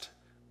fast.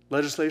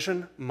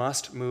 Legislation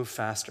must move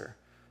faster,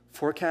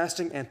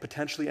 forecasting and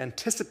potentially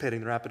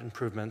anticipating the rapid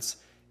improvements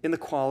in the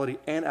quality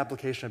and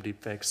application of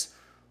deepfakes,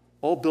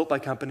 all built by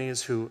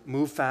companies who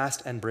move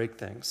fast and break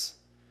things.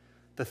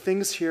 The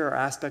things here are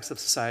aspects of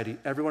society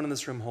everyone in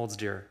this room holds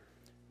dear: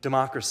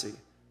 democracy,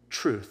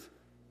 truth,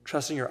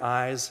 trusting your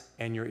eyes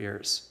and your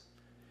ears.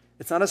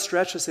 It's not a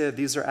stretch to say that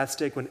these are at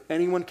stake when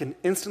anyone can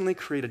instantly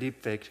create a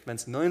deepfake to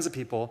convince millions of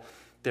people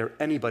they're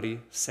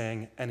anybody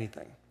saying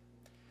anything.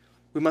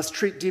 We must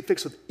treat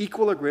deepfakes with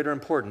equal or greater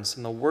importance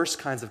than the worst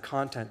kinds of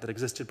content that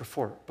existed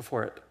before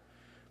it,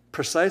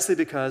 precisely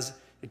because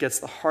it gets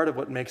the heart of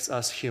what makes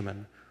us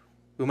human.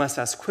 We must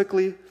act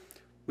quickly,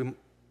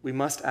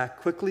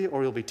 or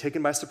we'll be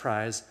taken by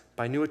surprise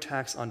by new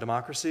attacks on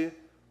democracy,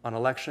 on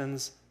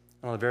elections,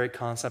 and on the very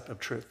concept of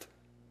truth.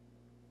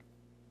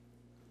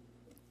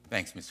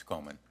 Thanks, Mr.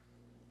 Coleman.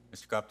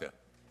 Mr. Gupta.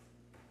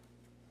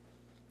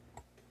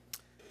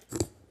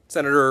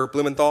 Senator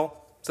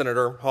Blumenthal,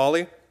 Senator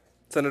Hawley,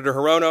 Senator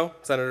Hirono,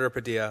 Senator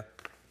Padilla,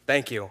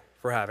 thank you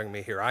for having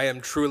me here. I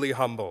am truly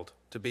humbled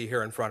to be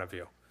here in front of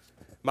you.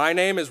 My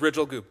name is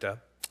Rijal Gupta.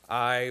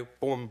 I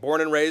was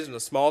born and raised in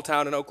a small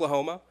town in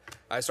Oklahoma.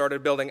 I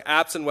started building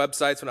apps and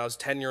websites when I was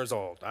 10 years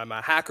old. I'm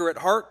a hacker at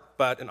heart,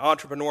 but an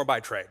entrepreneur by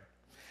trade.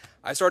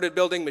 I started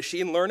building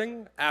machine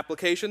learning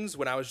applications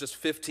when I was just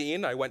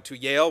 15. I went to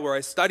Yale, where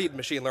I studied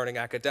machine learning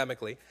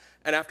academically.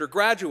 And after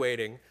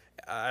graduating,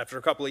 after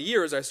a couple of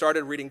years, I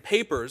started reading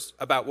papers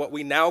about what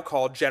we now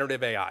call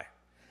generative AI.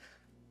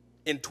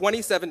 In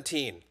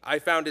 2017, I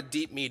founded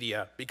Deep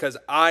Media because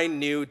I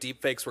knew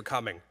deepfakes were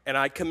coming, and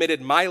I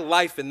committed my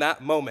life in that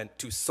moment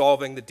to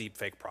solving the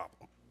deepfake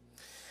problem.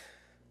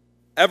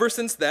 Ever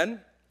since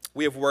then,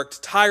 we have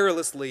worked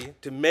tirelessly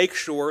to make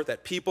sure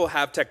that people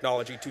have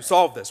technology to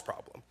solve this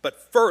problem. But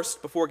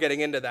first, before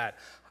getting into that,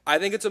 I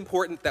think it's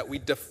important that we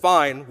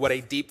define what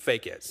a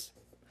deepfake is.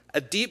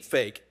 A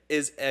deepfake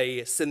is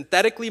a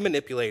synthetically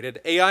manipulated,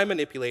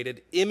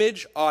 AI-manipulated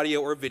image,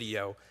 audio, or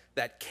video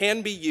that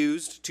can be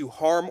used to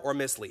harm or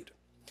mislead.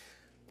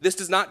 This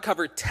does not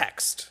cover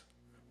text,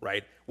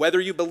 right? Whether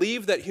you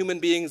believe that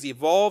human beings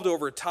evolved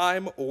over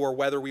time or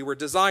whether we were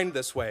designed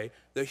this way,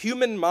 the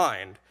human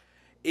mind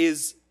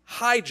is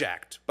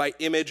hijacked by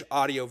image,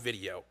 audio,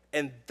 video.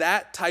 And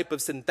that type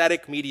of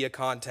synthetic media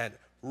content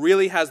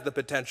really has the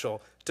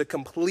potential to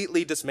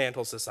completely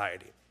dismantle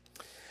society.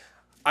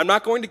 I'm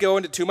not going to go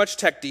into too much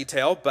tech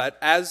detail, but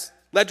as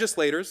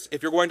legislators,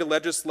 if you're going to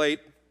legislate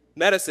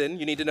medicine,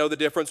 you need to know the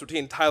difference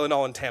between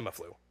Tylenol and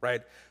Tamiflu,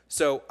 right?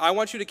 So I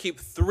want you to keep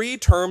 3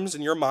 terms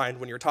in your mind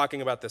when you're talking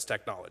about this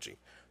technology.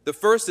 The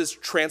first is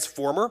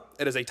transformer.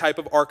 It is a type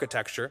of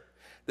architecture.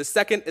 The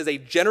second is a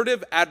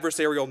generative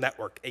adversarial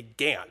network, a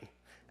GAN.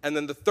 And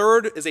then the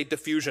third is a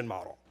diffusion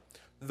model.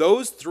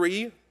 Those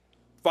 3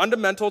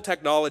 fundamental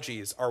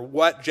technologies are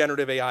what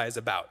generative AI is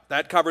about.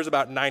 That covers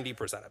about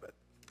 90% of it.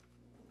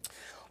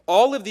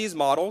 All of these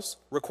models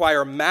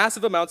require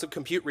massive amounts of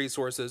compute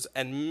resources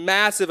and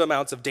massive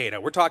amounts of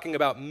data. We're talking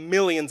about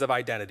millions of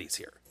identities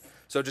here.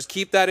 So just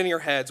keep that in your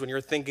heads when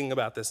you're thinking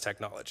about this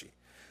technology.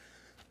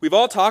 We've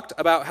all talked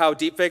about how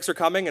deepfakes are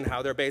coming and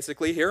how they're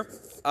basically here.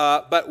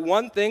 But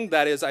one thing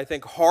that is, I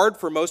think, hard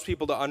for most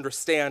people to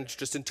understand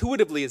just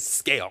intuitively is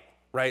scale,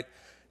 right?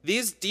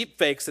 These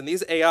deepfakes and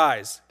these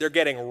AIs, they're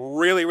getting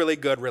really, really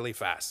good really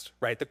fast,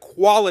 right? The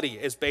quality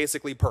is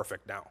basically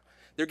perfect now.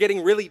 They're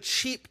getting really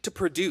cheap to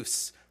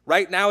produce.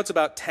 Right now, it's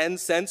about 10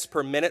 cents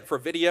per minute for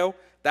video.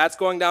 That's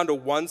going down to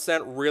 1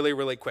 cent really,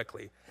 really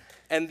quickly.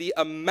 And the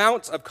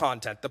amount of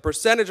content, the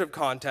percentage of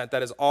content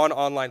that is on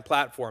online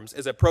platforms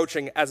is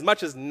approaching as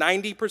much as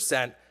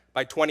 90%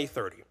 by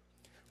 2030,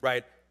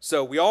 right?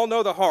 So we all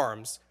know the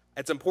harms.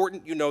 It's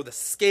important you know the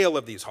scale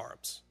of these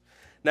harms.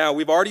 Now,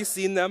 we've already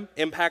seen them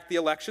impact the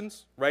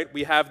elections, right?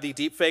 We have the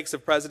deepfakes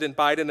of President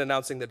Biden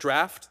announcing the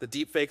draft, the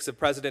deepfakes of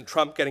President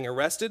Trump getting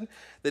arrested,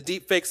 the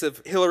deepfakes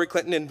of Hillary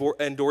Clinton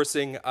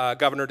endorsing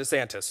Governor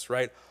DeSantis,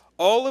 right?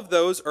 All of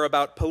those are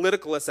about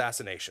political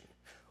assassination.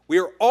 We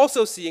are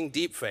also seeing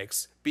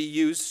deepfakes be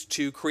used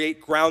to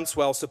create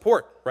groundswell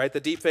support, right? The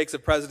deepfakes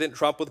of President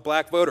Trump with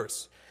black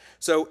voters.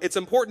 So it's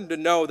important to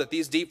know that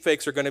these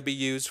deepfakes are going to be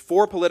used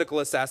for political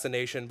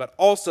assassination, but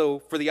also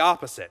for the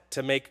opposite,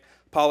 to make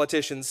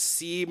politicians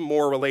seem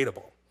more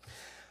relatable.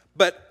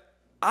 But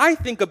I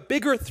think a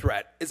bigger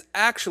threat is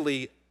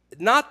actually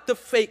not the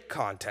fake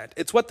content.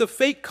 It's what the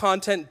fake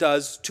content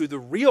does to the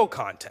real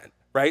content,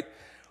 right?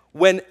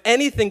 When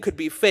anything could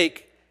be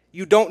fake,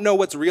 you don't know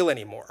what's real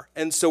anymore.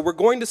 And so we're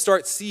going to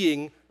start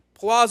seeing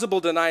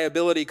plausible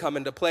deniability come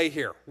into play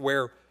here,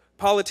 where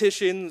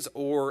politicians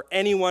or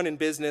anyone in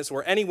business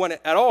or anyone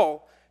at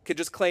all could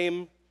just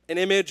claim an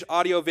image,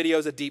 audio, video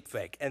is a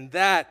deepfake. And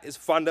that is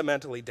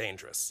fundamentally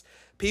dangerous.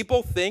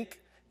 People think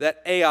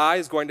that AI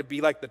is going to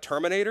be like the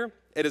Terminator.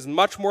 It is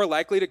much more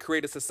likely to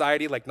create a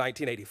society like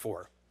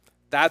 1984.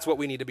 That's what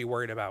we need to be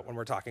worried about when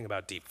we're talking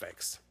about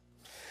deepfakes.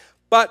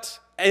 But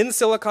in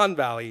Silicon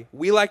Valley,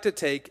 we like to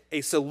take a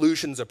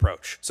solutions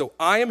approach. So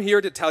I am here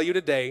to tell you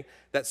today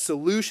that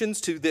solutions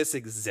to this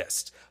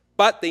exist,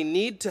 but they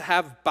need to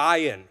have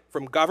buy-in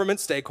from government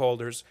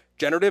stakeholders,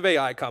 generative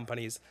AI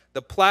companies,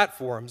 the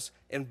platforms,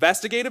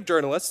 investigative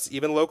journalists,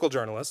 even local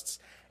journalists,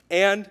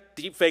 and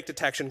deepfake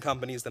detection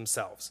companies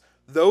themselves.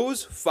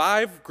 Those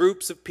 5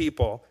 groups of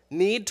people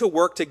need to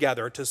work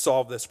together to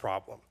solve this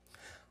problem.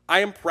 I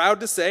am proud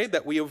to say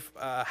that we have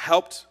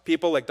helped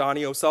people like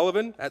Donnie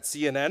O'Sullivan at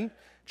CNN,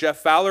 Jeff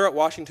Fowler at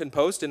Washington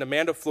Post, and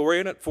Amanda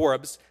Florian at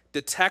Forbes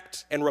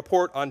detect and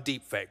report on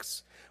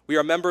deepfakes. We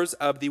are members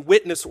of the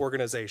Witness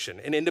Organization,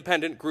 an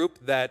independent group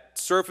that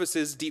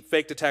surfaces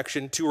deepfake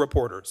detection to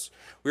reporters.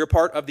 We are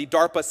part of the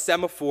DARPA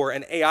Semaphore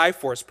and AI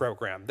Force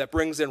program that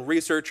brings in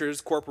researchers,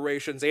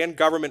 corporations, and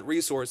government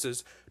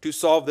resources to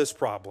solve this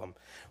problem.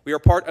 We are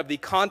part of the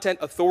Content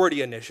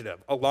Authority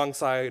Initiative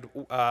alongside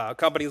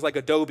companies like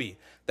Adobe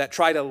that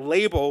try to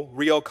label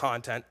real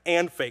content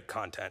and fake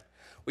content.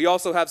 We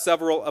also have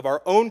several of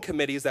our own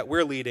committees that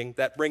we're leading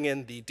that bring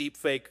in the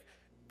deepfake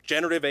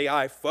generative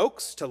AI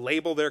folks to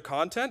label their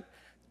content,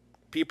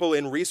 people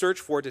in research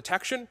for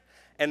detection,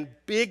 and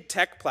big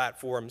tech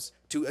platforms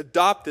to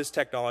adopt this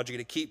technology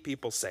to keep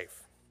people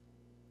safe.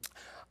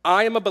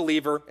 I am a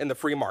believer in the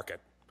free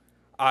market.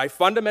 I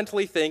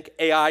fundamentally think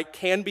AI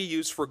can be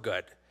used for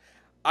good.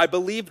 I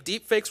believe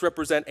deepfakes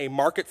represent a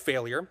market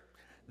failure.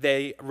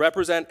 They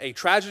represent a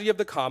tragedy of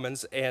the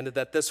commons, and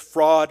that this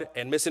fraud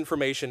and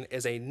misinformation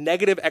is a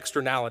negative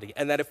externality,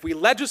 and that if we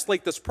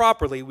legislate this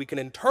properly, we can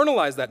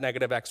internalize that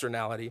negative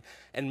externality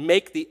and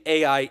make the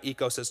AI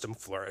ecosystem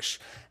flourish.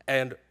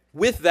 And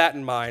with that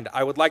in mind,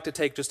 I would like to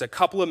take just a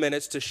couple of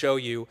minutes to show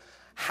you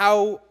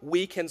how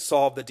we can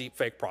solve the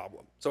deepfake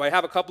problem. So I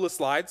have a couple of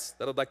slides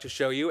that I'd like to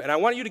show you, and I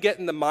want you to get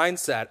in the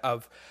mindset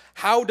of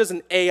how does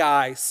an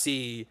AI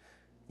see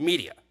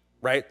media?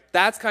 Right?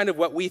 That's kind of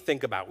what we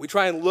think about. We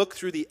try and look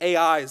through the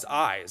AI's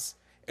eyes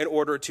in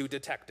order to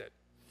detect it.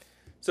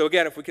 So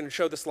again, if we can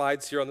show the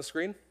slides here on the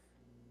screen.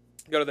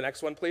 Go to the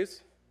next one,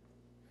 please.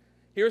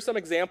 Here are some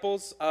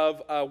examples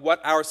of what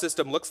our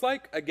system looks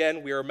like.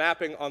 Again, we are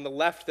mapping on the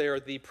left there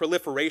the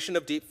proliferation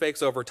of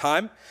deepfakes over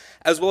time,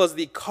 as well as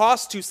the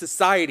cost to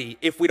society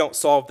if we don't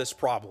solve this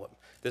problem.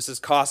 This is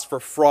cost for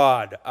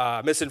fraud,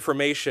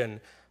 misinformation,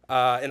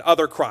 and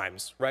other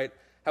crimes, right?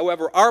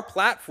 However, our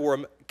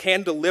platform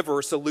can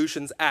deliver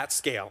solutions at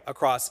scale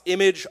across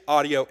image,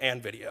 audio,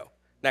 and video.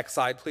 Next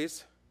slide,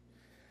 please.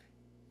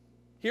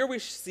 Here we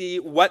see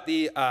what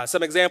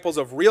some examples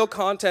of real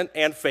content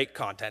and fake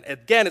content.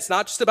 Again, it's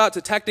not just about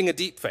detecting a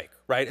deepfake,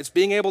 right? It's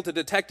being able to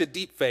detect a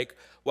deepfake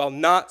while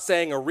not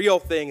saying a real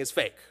thing is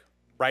fake,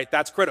 right?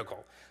 That's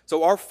critical.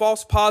 So our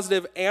false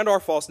positive and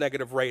our false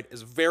negative rate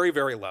is very,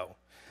 very low.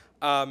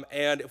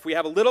 And if we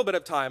have a little bit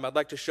of time, I'd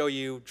like to show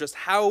you just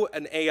how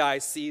an AI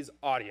sees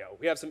audio.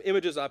 We have some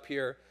images up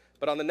here,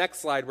 but on the next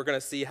slide, we're going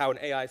to see how an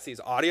AI sees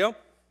audio.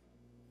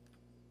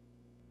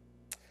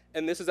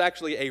 And this is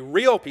actually a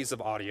real piece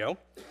of audio.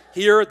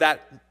 Here,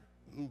 that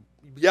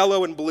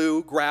yellow and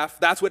blue graph,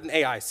 that's what an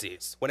AI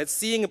sees. When it's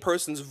seeing a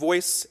person's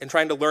voice and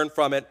trying to learn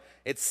from it,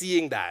 it's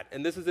seeing that.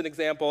 And this is an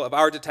example of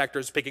our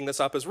detectors picking this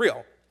up as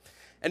real.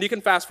 And you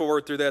can fast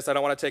forward through this. I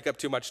don't want to take up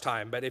too much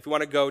time. But if you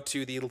want to go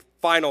to the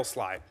final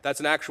slide, that's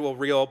an actual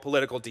real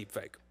political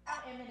deepfake.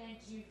 How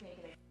imminent do you think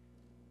it is?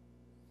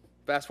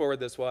 Fast forward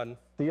this one.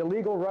 The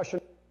illegal Russian...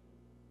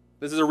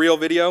 This is a real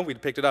video. We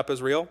picked it up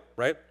as real,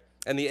 right?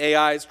 And the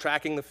AI is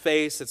tracking the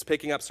face. It's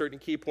picking up certain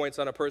key points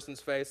on a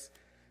person's face.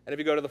 And if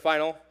you go to the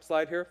final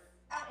slide here.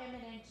 How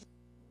imminent?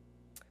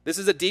 This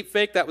is a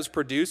deepfake that was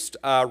produced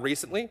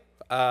recently.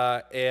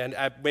 And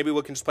maybe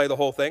we can just play the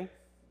whole thing.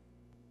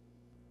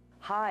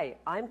 Hi,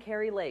 I'm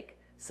Carrie Lake.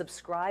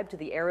 Subscribe to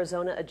the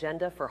Arizona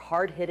Agenda for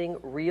hard-hitting,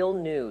 real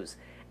news.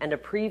 and a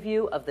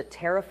preview of the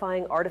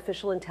terrifying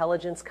artificial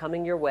intelligence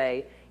coming your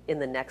way in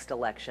the next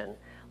election.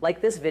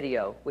 Like this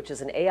video, which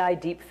is an AI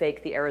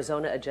deepfake the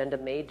Arizona agenda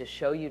made to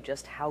show you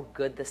just how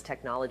good this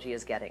technology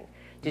is getting.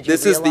 Did you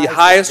This is the realize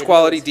highest this video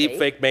quality is fake?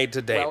 deepfake made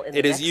to date. Well, in the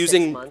It is next 6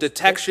 using months,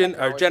 detection this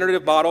or technology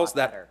generative will be a lot models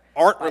that better.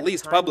 aren't By the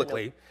released time the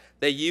publicly.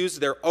 They use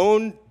their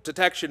own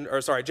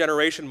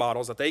generation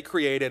models that they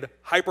created,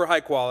 hyper high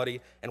quality,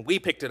 and we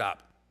picked it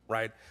up,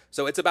 right?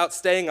 So it's about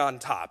staying on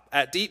top.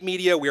 At Deep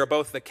Media, we are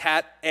both the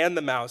cat and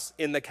the mouse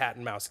in the cat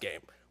and mouse game.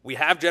 We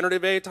have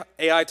generative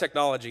AI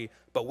technology,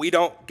 but we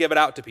don't give it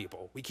out to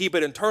people. We keep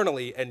it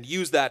internally and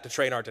use that to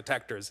train our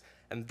detectors,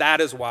 and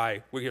that is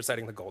why we're here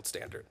setting the gold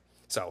standard.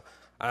 So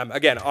I'm,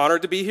 again,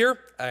 honored to be here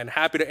and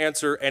happy to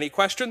answer any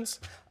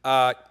questions.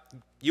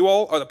 You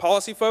all are the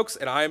policy folks,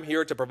 and I am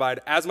here to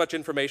provide as much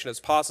information as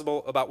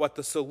possible about what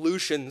the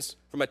solutions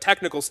from a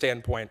technical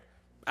standpoint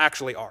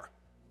actually are.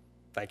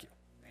 Thank you.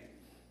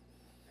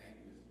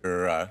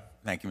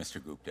 Thank you,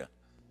 Mr. Gupta.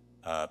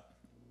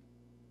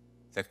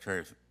 Secretary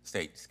of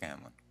State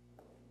Scanlon.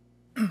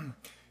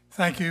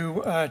 Thank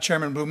you,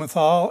 Chairman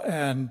Blumenthal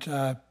and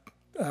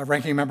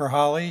Ranking Member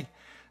Hawley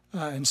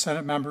and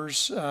Senate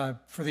members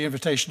for the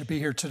invitation to be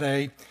here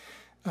today.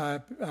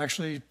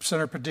 Actually,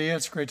 Senator Padilla,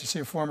 it's great to see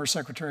a former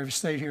Secretary of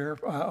State here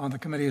on the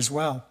committee as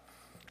well.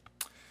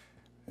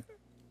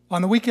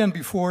 On the weekend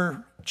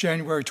before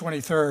January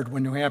 23rd,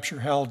 when New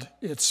Hampshire held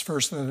its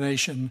first of the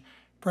nation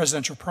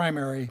presidential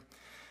primary,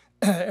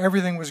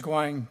 everything was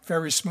going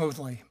very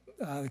smoothly.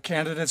 The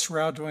candidates were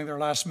out doing their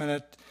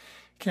last-minute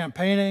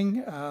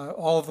campaigning.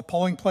 All of the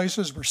polling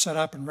places were set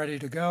up and ready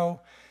to go.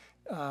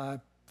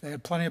 They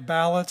had plenty of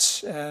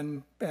ballots,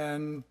 and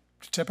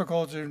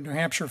typical to New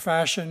Hampshire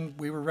fashion,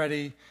 we were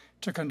ready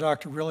to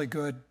conduct a really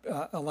good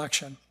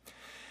election.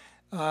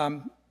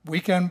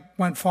 Weekend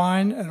went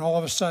fine, and all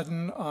of a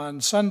sudden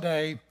on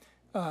Sunday,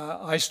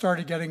 I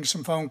started getting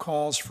some phone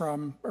calls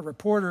from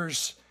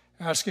reporters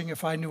asking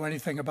if I knew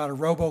anything about a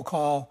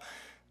robocall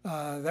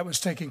that was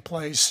taking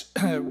place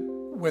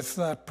with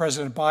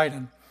President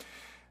Biden.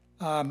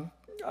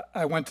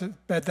 I went to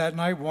bed that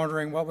night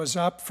wondering what was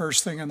up.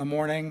 First thing in the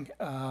morning,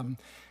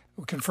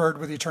 we conferred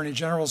with the Attorney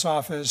General's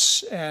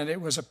office, and it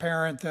was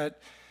apparent that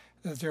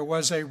there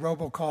was a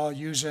robocall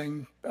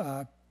using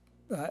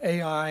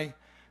AI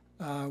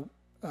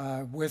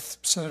with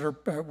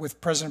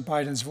President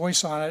Biden's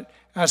voice on it,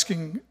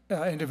 asking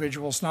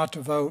individuals not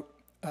to vote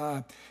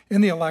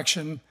in the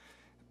election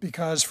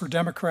because for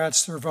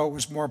Democrats, their vote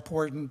was more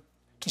important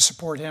to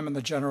support him in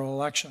the general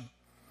election.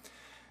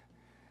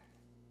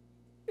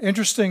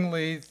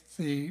 Interestingly,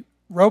 the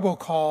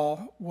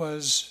robocall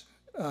was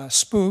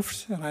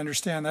spoofed, and I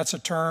understand that's a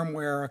term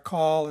where a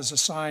call is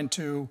assigned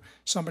to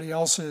somebody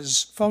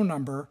else's phone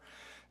number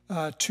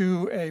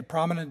to a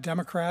prominent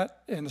Democrat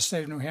in the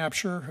state of New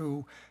Hampshire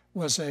who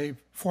was a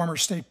former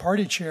state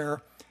party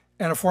chair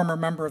and a former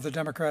member of the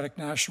Democratic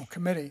National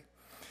Committee.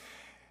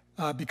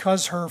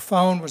 Because her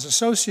phone was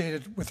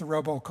associated with the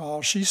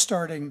robocall, she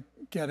started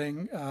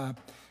getting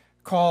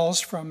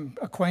calls from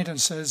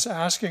acquaintances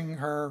asking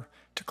her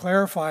to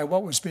clarify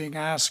what was being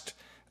asked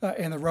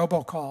in the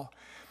robocall.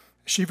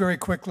 She very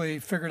quickly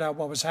figured out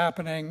what was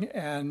happening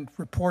and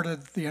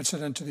reported the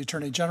incident to the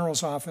Attorney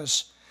General's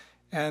office,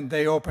 and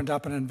they opened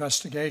up an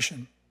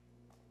investigation.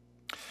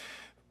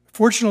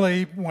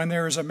 Fortunately, when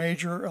there is a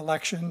major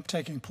election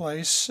taking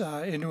place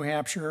in New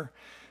Hampshire,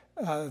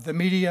 the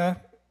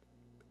media,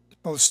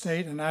 both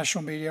state and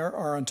national media,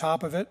 are on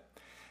top of it.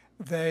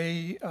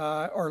 They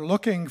are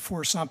looking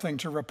for something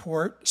to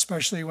report,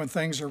 especially when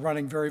things are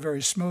running very,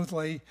 very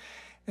smoothly.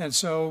 And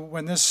so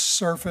when this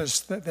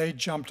surfaced, they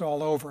jumped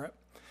all over it,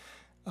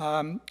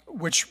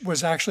 which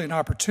was actually an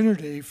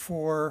opportunity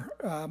for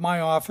my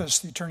office,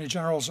 the Attorney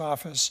General's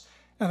office,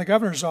 and the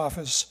Governor's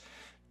office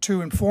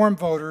to inform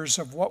voters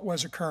of what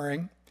was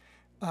occurring,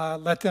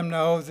 let them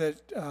know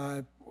that,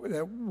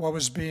 that what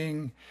was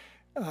being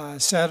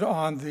said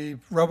on the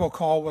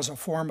robocall was a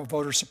form of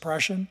voter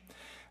suppression,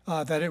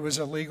 that it was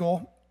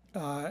illegal,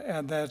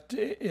 and that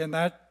in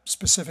that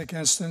specific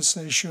instance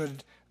they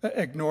should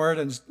ignore it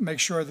and make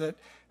sure that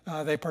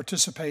they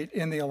participate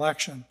in the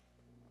election.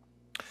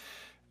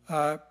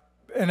 And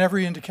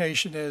every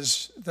indication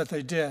is that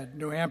they did.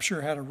 New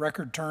Hampshire had a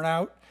record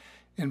turnout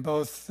in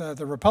both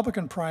the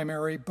Republican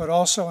primary, but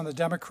also in the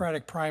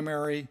Democratic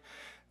primary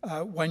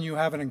when you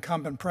have an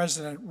incumbent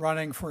president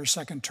running for a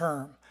second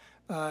term.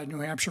 New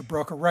Hampshire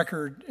broke a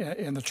record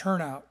in the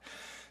turnout.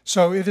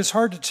 So it is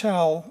hard to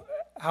tell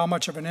how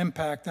much of an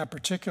impact that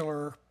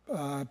particular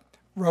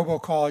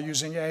robocall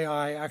using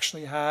AI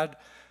actually had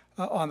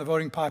on the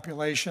voting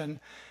population.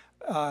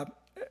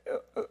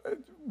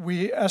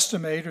 We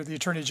estimate, or the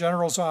Attorney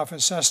General's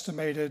office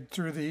estimated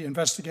through the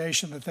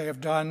investigation that they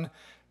have done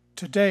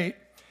to date,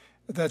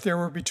 that there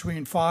were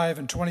between 5,000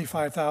 and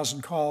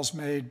 25,000 calls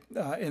made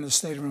in the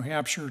state of New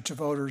Hampshire to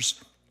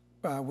voters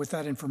with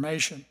that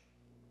information.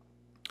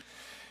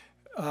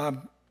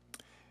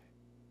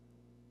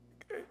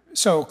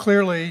 So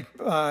clearly,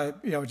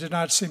 it did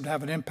not seem to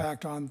have an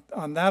impact on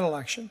that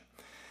election.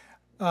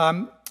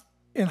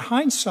 In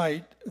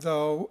hindsight,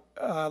 though,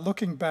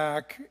 looking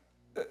back,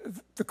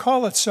 the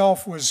call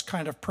itself was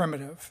kind of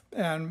primitive,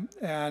 and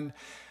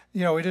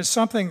it is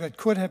something that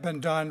could have been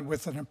done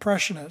with an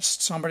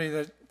impressionist, somebody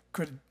that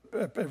could,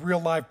 a real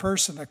live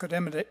person that could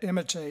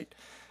imitate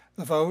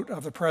the vote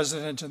of the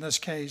president in this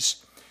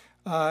case,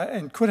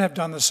 and could have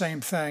done the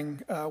same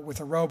thing with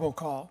a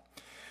robocall.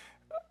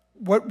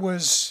 What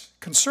was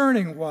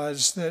concerning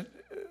was that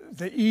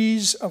the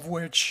ease of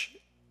which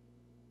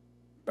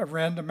a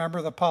random member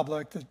of the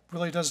public that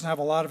really doesn't have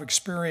a lot of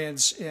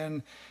experience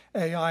in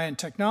AI and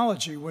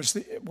technology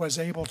was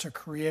able to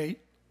create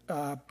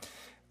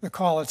the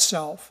call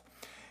itself.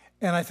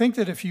 And I think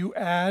that if you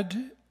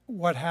add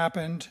what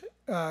happened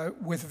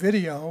with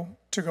video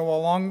to go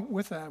along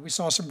with that, we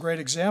saw some great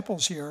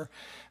examples here.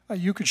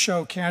 You could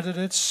show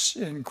candidates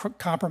in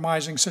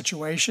compromising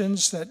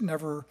situations that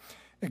never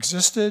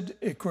existed.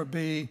 It could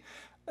be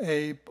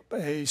a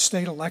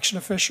state election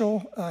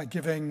official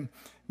giving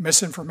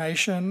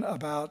misinformation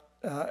about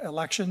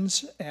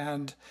elections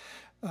and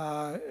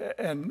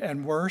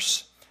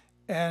worse.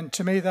 And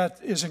to me, that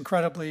is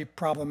incredibly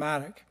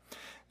problematic.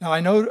 Now, I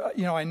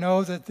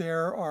know that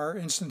there are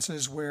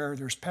instances where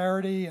there's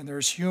parody and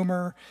there's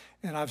humor,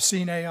 and I've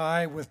seen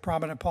AI with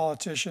prominent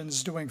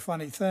politicians doing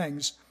funny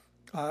things,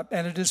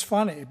 and it is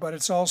funny, but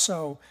it's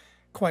also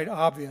quite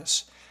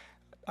obvious.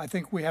 I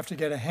think we have to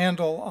get a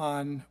handle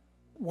on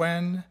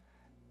when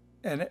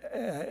an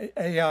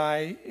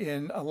AI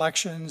in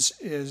elections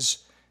is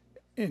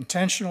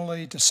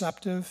intentionally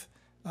deceptive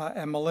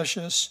and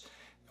malicious.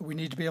 We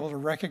need to be able to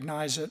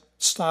recognize it,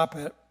 stop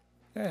it,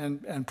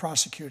 and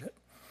prosecute it.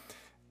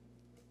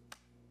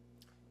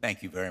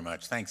 Thank you very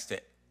much. Thanks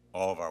to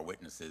all of our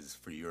witnesses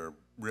for your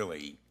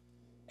really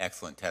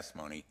excellent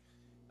testimony.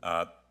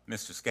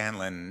 Mr.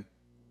 Scanlon,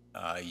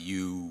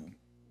 you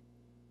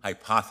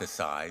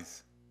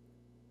hypothesize,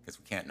 because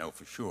we can't know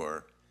for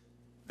sure,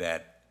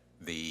 that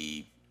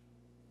the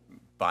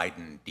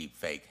Biden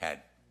deepfake had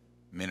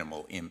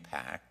minimal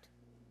impact,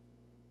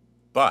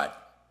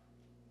 but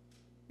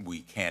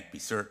we can't be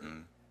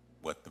certain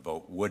what the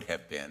vote would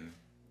have been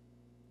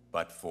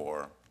but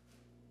for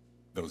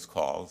those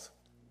calls.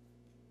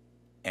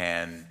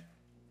 And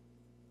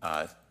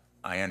I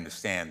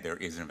understand there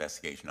is an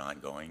investigation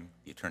ongoing.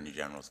 The Attorney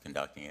General is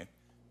conducting it.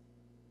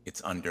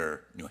 It's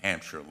under New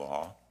Hampshire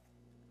law.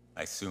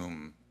 I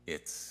assume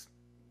it's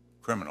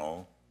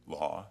criminal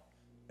law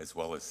as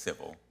well as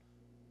civil,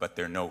 but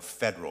there are no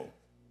federal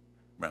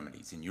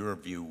remedies. In your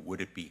view,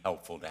 would it be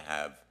helpful to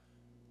have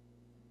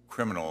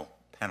criminal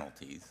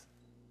penalties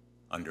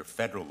under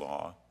federal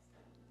law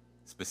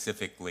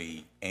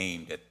specifically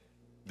aimed at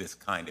this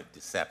kind of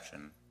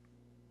deception?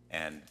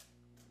 And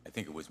I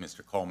think it was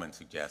Mr. Coleman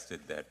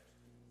suggested that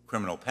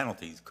criminal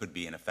penalties could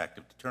be an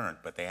effective deterrent,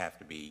 but they have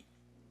to be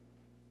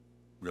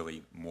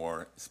really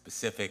more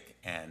specific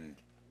and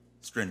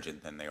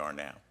stringent than they are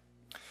now.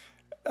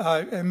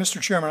 And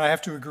Mr. Chairman, I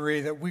have to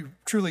agree that we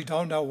truly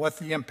don't know what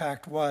the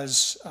impact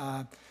was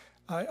on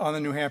the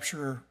New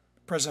Hampshire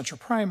presidential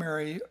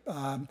primary.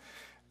 We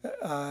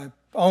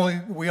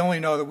only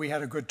know that we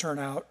had a good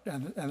turnout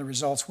and the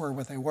results were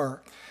what they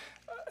were.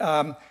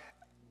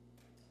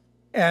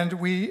 And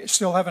we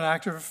still have an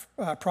active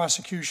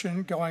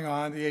prosecution going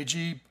on. The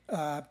AG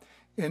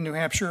in New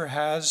Hampshire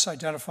has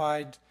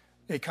identified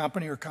a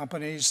company or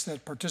companies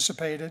that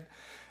participated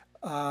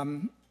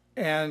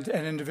and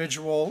an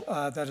individual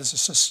that is a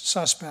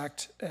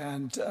suspect,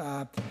 and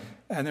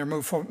they're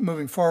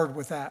moving forward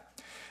with that.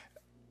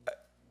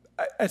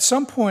 At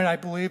some point, I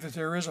believe that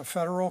there is a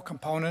federal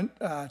component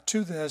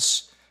to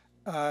this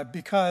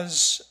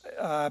because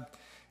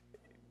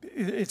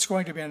it's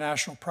going to be a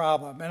national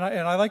problem. And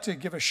I'd like to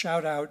give a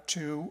shout out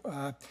to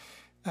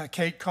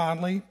Kate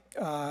Conley,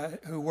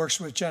 who works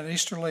with Jen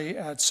Easterly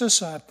at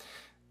CISA.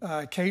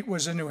 Kate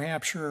was in New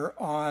Hampshire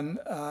on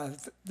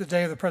the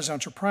day of the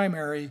presidential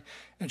primary,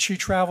 and she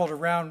traveled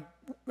around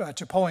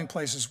to polling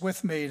places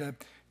with me to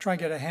try and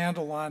get a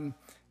handle on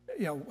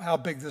how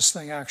big this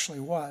thing actually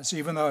was,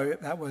 even though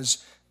that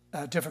was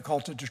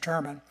difficult to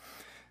determine.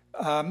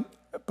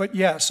 But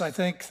yes, I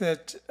think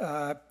that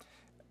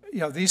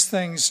these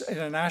things in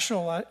a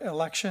national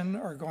election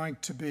are going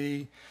to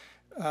be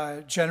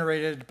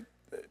generated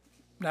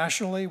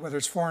nationally, whether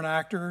it's foreign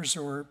actors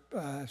or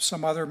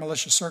some other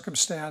malicious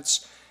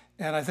circumstance.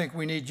 And I think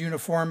we need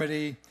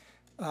uniformity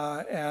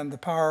and the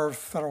power of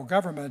federal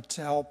government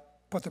to help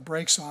put the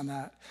brakes on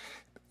that.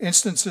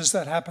 Instances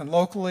that happen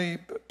locally,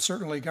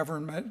 certainly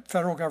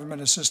federal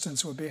government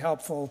assistance would be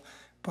helpful,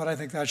 but I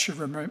think that should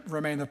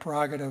remain the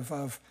prerogative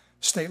of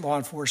state law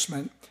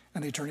enforcement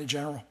and the Attorney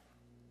General.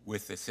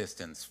 With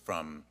assistance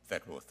from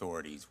federal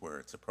authorities where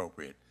it's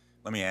appropriate.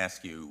 Let me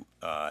ask you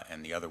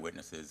and the other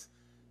witnesses,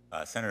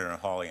 Senator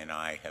Hawley and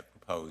I have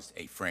proposed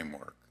a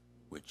framework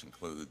which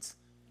includes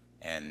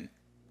an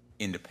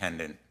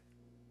independent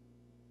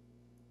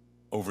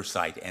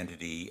oversight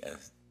entity, a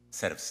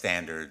set of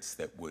standards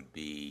that would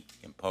be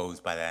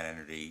imposed by that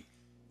entity,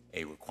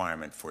 a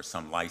requirement for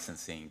some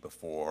licensing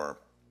before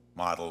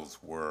models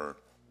were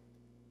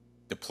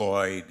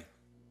deployed,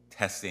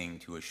 testing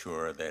to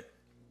assure that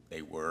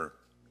they were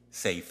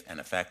safe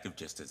and effective,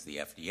 just as the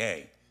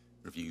FDA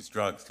reviews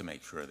drugs to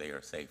make sure they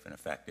are safe and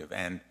effective,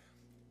 and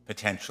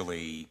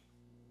potentially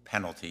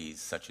penalties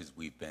such as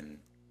we've been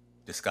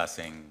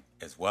discussing,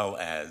 as well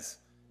as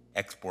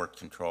export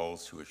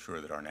controls to assure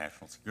that our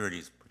national security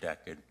is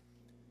protected.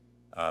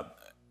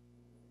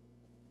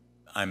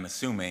 I'm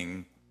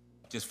assuming,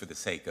 just for the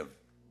sake of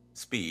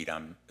speed,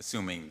 I'm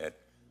assuming that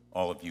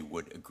all of you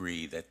would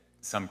agree that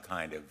some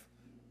kind of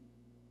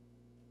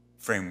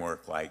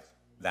framework like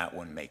that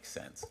one makes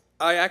sense.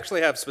 I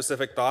actually have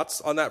specific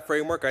thoughts on that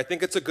framework. I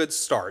think it's a good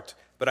start,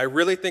 but I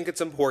really think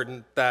it's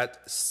important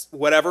that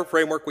whatever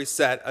framework we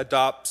set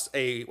adopts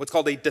what's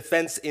called a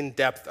defense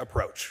in-depth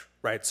approach,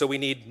 right? So we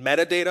need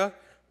metadata,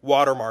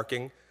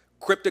 watermarking,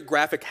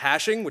 cryptographic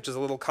hashing, which is a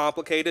little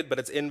complicated, but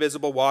it's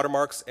invisible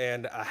watermarks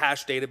and a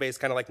hash database,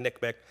 kind of like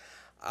NCMEC,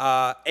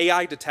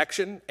 AI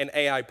detection, and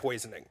AI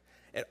poisoning.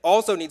 It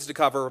also needs to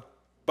cover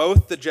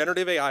both the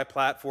generative AI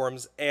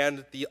platforms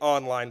and the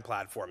online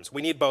platforms.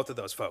 We need both of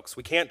those folks.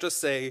 We can't just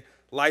say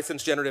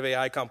license generative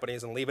AI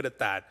companies and leave it at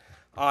that.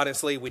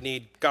 Honestly, we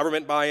need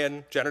government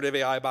buy-in, generative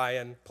AI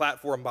buy-in,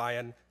 platform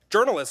buy-in,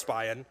 journalist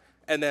buy-in,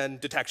 and then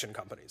detection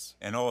companies.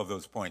 And all of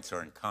those points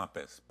are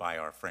encompassed by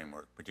our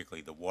framework,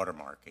 particularly the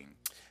watermarking.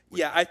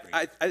 Yeah,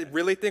 I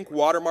really think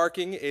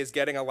watermarking is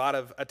getting a lot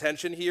of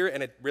attention here,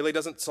 and it really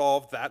doesn't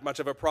solve that much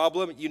of a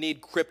problem. You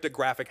need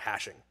cryptographic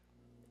hashing,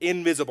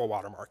 invisible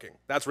watermarking.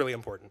 That's really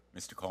important.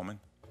 Mr. Coleman?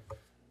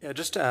 Yeah,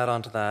 just to add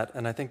on to that,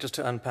 and I think just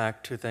to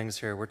unpack two things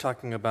here, we're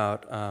talking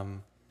about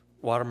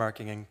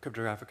watermarking and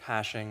cryptographic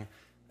hashing,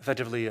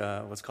 effectively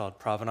what's called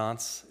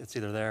provenance. It's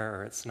either there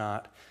or it's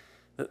not.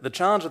 The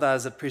challenge with that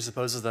is it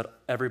presupposes that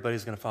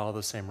everybody's going to follow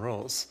the same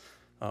rules.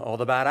 All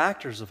the bad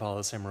actors will follow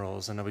the same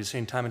rules, and we've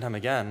seen time and time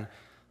again,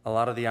 a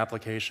lot of the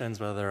applications,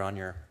 whether they're on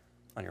your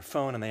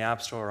phone in the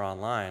App Store or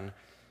online,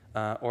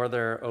 or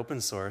they're open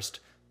sourced,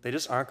 they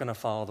just aren't going to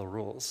follow the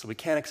rules. So we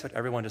can't expect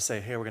everyone to say,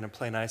 hey, we're going to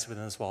play nice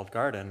within this walled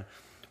garden,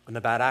 when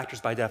the bad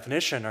actors, by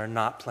definition, are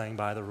not playing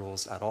by the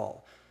rules at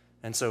all.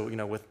 And so,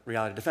 with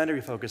Reality Defender,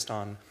 we focused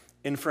on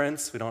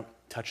inference. We don't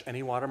touch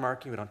any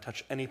watermarking. We don't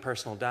touch any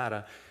personal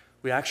data.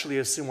 We actually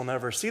assume we'll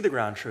never see the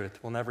ground truth.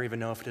 We'll never even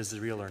know if it is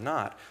real or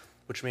not,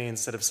 which means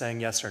instead of saying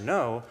yes or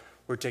no,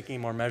 we're taking a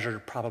more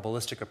measured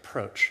probabilistic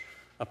approach.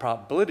 A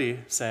probability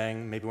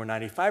saying maybe we're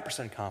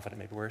 95% confident,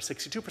 maybe we're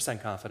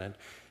 62% confident.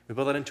 We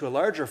build that into a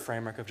larger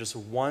framework of just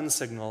one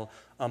signal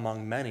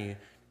among many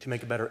to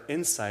make a better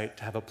insight,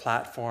 to have a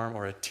platform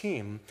or a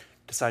team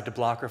decide to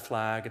block or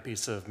flag a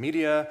piece of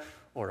media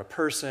or a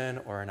person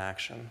or an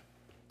action.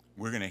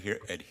 We're going to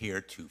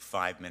adhere to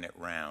 5-minute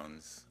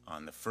rounds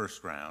on the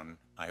first round.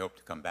 I hope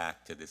to come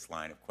back to this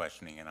line of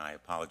questioning, and I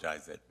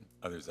apologize that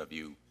others of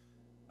you,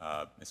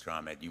 Mr.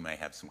 Ahmed, you may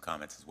have some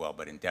comments as well,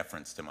 but in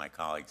deference to my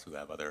colleagues who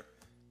have other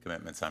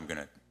commitments, I'm going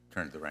to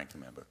turn to the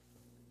ranking member.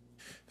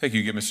 Thank you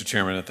again, Mr.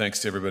 Chairman, and thanks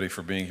to everybody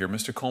for being here.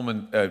 Mr.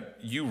 Coleman,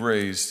 you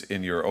raised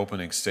in your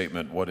opening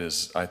statement what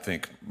is, I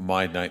think,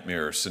 my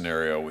nightmare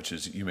scenario, which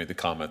is you made the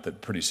comment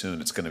that pretty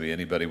soon it's going to be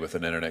anybody with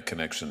an internet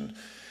connection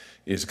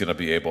is going to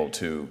be able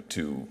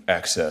to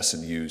access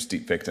and use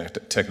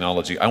deepfake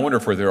technology. I wonder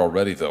if we're there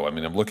already, though. I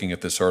mean, I'm looking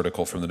at this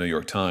article from the New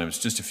York Times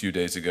just a few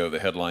days ago. The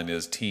headline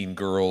is, "Teen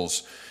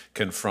Girls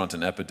Confront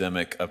an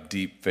Epidemic of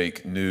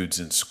Deepfake Nudes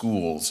in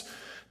Schools."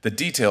 The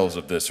details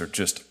of this are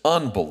just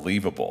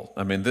unbelievable.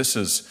 I mean, this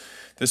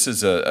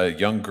is a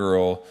young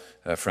girl,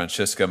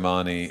 Francesca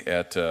Mani,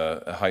 at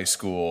a high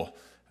school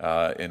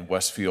in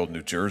Westfield,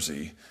 New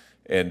Jersey,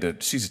 and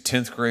she's a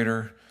 10th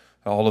grader.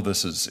 All of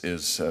this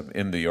is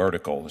in the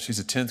article. She's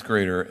a 10th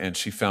grader, and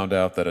she found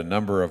out that a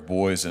number of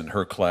boys in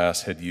her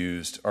class had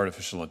used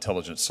artificial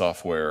intelligence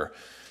software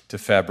to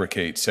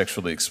fabricate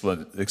sexually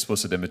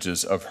explicit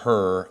images of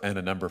her and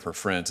a number of her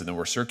friends, and then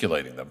were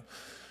circulating them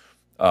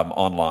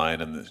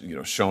online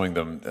and showing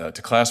them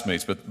to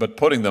classmates, but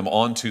putting them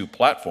onto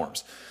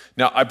platforms.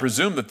 Now, I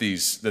presume that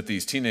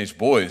these teenage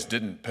boys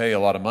didn't pay a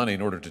lot of money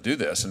in order to do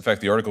this. In fact,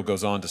 the article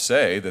goes on to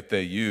say that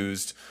they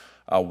used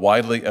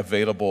widely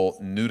available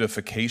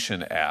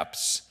nudification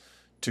apps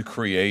to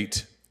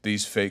create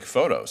these fake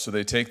photos. So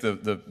they take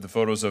the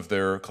photos of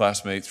their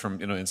classmates from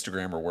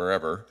Instagram or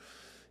wherever,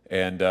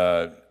 and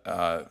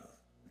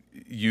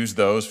use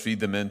those,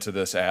 feed them into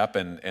this app,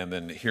 and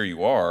then here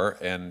you are,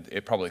 and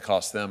it probably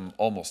costs them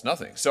almost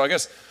nothing. So I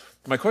guess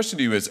my question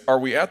to you is, are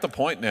we at the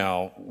point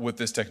now with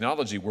this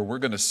technology where we're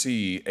going to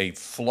see a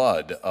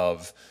flood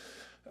of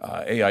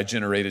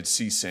AI-generated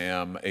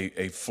CSAM,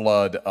 a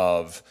flood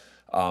of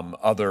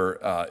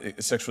other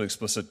sexually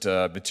explicit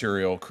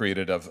material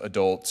created of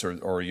adults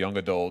or young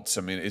adults?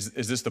 I mean, is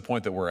this the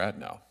point that we're at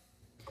now?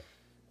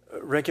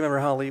 Ranking Member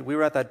Hawley, we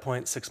were at that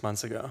point 6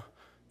 months ago.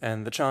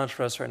 And the challenge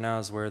for us right now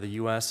is where the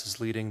U.S. is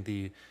leading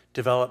the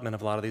development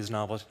of a lot of these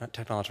novel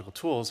technological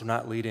tools. We're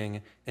not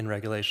leading in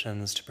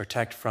regulations to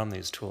protect from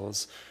these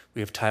tools.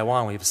 We have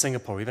Taiwan, we have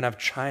Singapore, we even have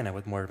China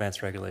with more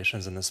advanced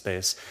regulations in this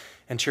space.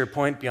 And to your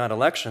point, beyond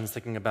elections,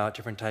 thinking about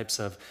different types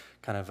of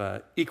kind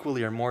of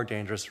equally or more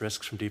dangerous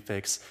risks from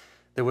deepfakes,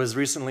 there was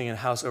recently a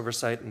House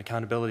Oversight and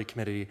Accountability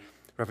Committee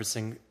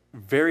referencing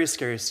very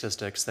scary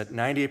statistics that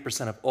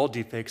 98% of all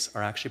deepfakes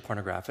are actually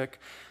pornographic.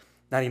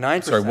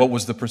 99%. Sorry, what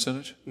was the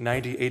percentage?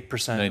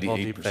 98% of all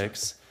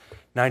deepfakes.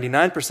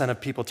 99% of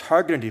people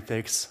targeting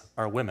deepfakes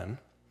are women.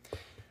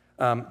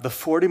 The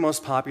 40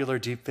 most popular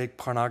deepfake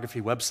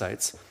pornography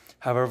websites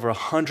have over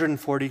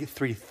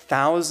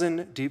 143,000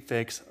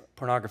 deepfakes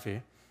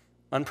pornography,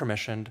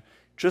 unpermissioned,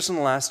 just in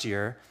the last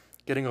year,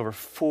 getting over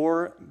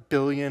 4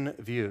 billion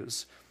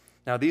views.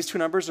 Now, these two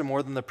numbers are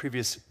more than the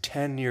previous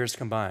 10 years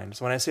combined.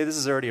 So when I say this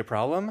is already a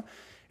problem,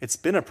 it's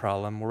been a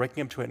problem. We're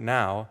waking up to it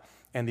now,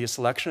 and the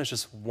selection is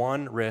just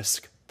one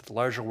risk that the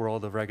larger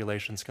world of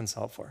regulations can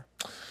solve for.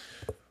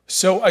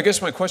 So I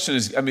guess my question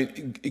is, I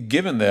mean,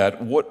 given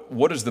that,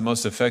 what is the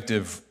most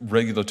effective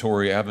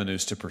regulatory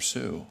avenues to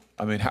pursue?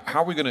 I mean,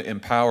 how are we going to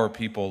empower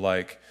people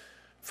like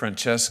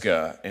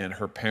Francesca and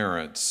her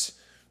parents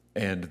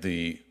and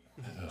the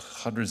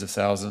hundreds of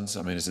thousands,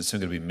 I mean, is it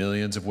soon going to be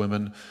millions of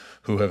women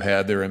who have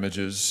had their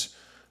images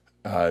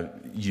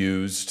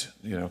used,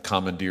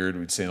 commandeered,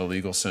 we'd say in a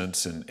legal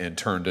sense, and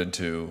turned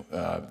into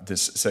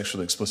this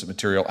sexually explicit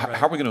material?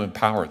 How are we going to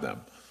empower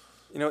them?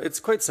 It's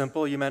quite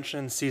simple. You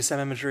mentioned CSAM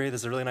imagery.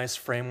 There's a really nice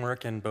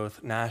framework in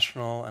both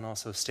national and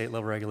also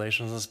state-level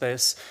regulations in the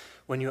space.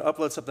 When you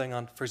upload something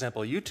on, for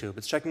example, YouTube,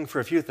 it's checking for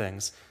a few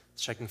things.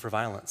 It's checking for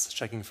violence. It's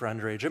checking for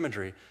underage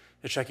imagery.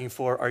 It's checking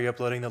for, are you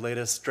uploading the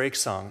latest Drake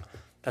song?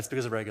 That's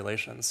because of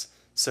regulations.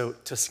 So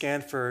to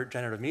scan for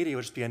generative media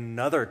would just be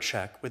another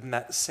check within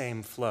that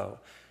same flow.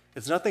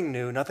 It's nothing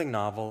new, nothing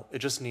novel. It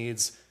just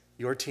needs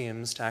your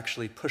teams to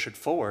actually push it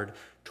forward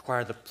to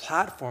require the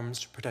platforms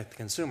to protect the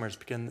consumers.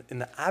 Because in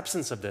the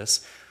absence of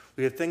this,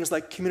 we have things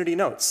like community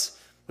notes,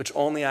 which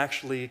only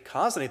actually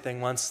cause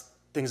anything once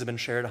things have been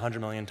shared 100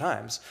 million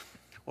times.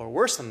 Or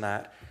worse than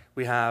that,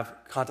 we have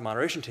content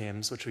moderation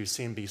teams, which we've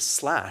seen be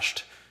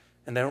slashed,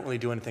 and they don't really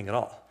do anything at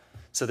all.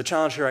 So the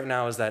challenge here right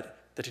now is that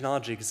the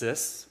technology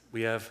exists.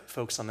 We have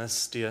folks on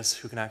this DS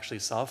who can actually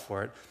solve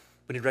for it.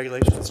 We need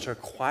regulations to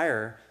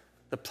require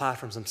the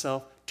platforms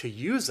themselves to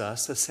use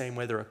us the same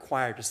way they're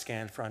required to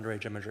scan for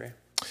underage imagery.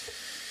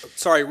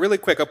 Sorry, really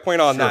quick, a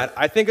point on that.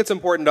 I think it's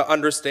important to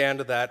understand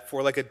that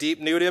for like a deep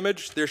nude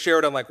image, they're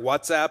shared on like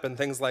WhatsApp and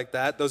things like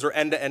that. Those are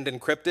end-to-end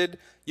encrypted.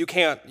 You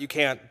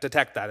can't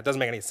detect that. It doesn't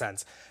make any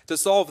sense. To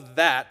solve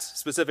that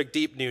specific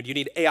deep nude, you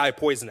need AI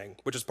poisoning,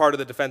 which is part of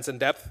the defense in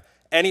depth.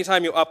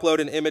 Anytime you upload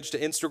an image to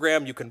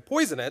Instagram, you can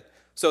poison it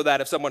so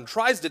that if someone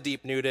tries to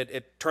deep nude it,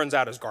 it turns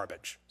out as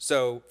garbage.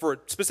 So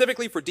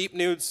specifically for deep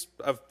nudes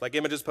of like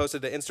images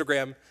posted to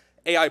Instagram,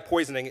 AI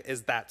poisoning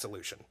is that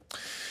solution.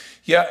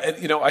 Yeah,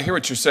 and I hear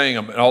what you're saying,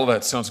 and all of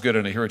that sounds good,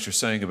 and I hear what you're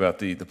saying about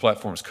the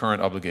platform's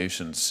current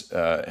obligations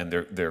and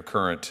their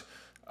current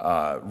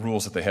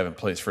rules that they have in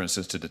place, for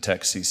instance, to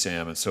detect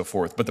CSAM and so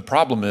forth. But the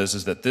problem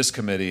is that this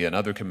committee and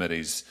other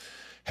committees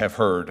have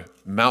heard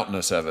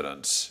mountainous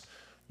evidence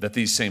that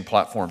these same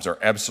platforms are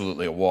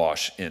absolutely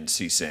awash in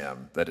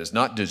CSAM that is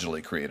not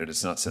digitally created,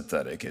 it's not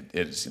synthetic, it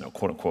is,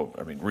 quote unquote,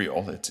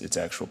 real, it's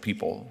actual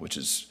people, which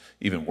is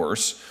even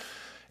worse.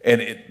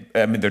 And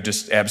they're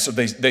just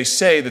absolutely, they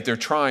say that they're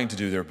trying to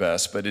do their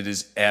best, but it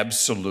is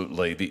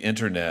absolutely the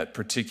internet,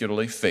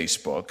 particularly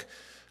Facebook,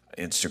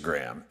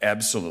 Instagram,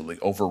 absolutely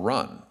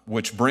overrun,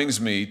 which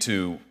brings me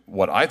to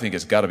what I think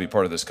has got to be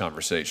part of this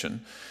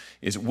conversation,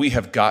 is we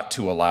have got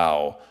to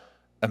allow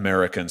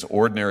Americans,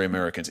 ordinary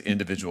Americans,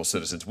 individual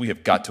citizens, we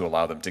have got to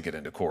allow them to get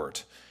into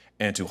court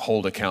and to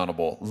hold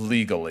accountable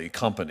legally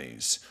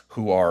companies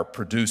who are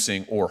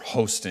producing or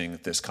hosting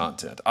this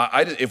content.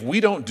 If we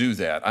don't do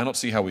that, I don't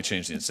see how we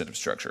change the incentive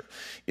structure.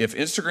 If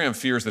Instagram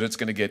fears that it's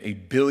going to get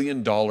 $1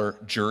 billion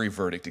jury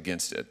verdict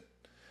against it,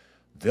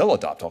 they'll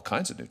adopt all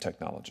kinds of new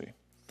technology.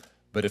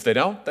 But if they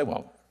don't, they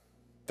won't.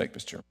 Thank you,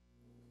 Mr. Chairman.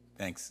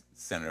 Thanks,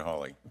 Senator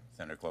Hawley.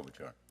 Senator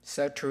Klobuchar.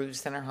 So true,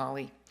 Senator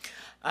Hawley.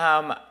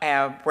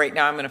 Right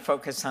now I'm going to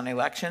focus on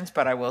elections,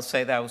 but I will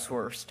say those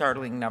were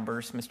startling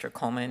numbers, Mr.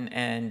 Coleman,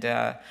 and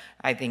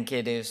I think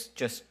it is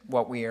just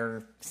what we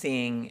are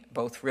seeing,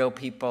 both real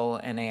people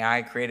and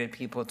AI-created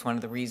people. It's one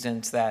of the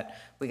reasons that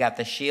we got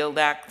the SHIELD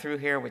Act through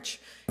here, which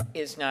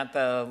is not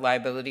the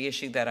liability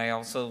issue that I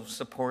also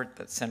support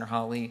that Senator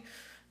Hawley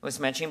was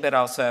mentioning, but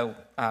also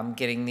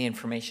getting the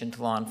information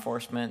to law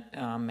enforcement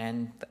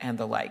and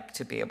the like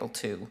to be able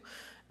to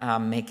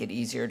make it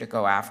easier to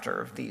go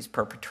after these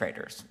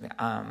perpetrators.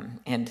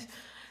 And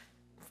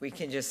we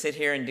can just sit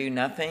here and do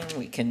nothing.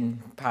 We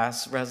can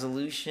pass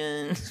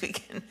resolutions,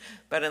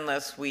 but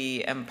unless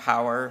we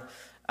empower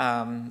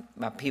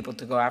people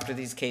to go after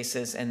these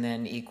cases and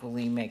then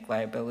equally make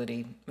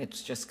liability,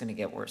 it's just going to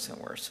get worse and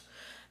worse.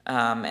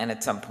 And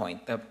at some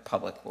point, the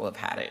public will have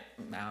had it.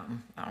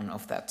 I don't know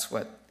if that's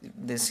what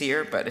this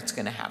year, but it's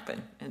going to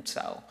happen. And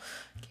so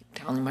I keep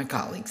telling my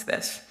colleagues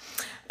this.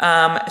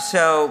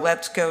 So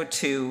let's go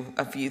to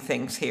a few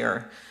things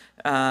here.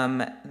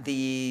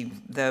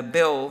 The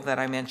bill that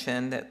I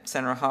mentioned that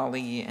Senator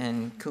Hawley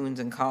and Coons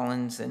and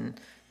Collins and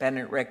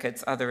Bennett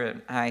Ricketts,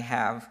 I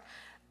have.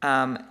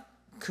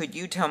 Could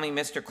you tell me,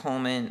 Mr.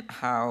 Coleman,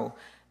 how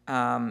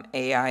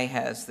AI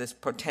has this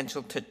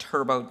potential to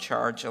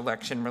turbocharge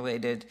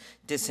election-related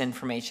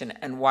disinformation,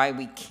 and why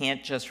we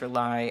can't just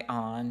rely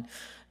on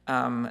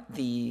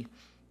the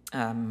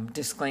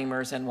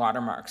disclaimers and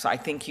watermarks. I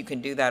think you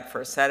can do that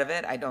for a set of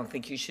it. I don't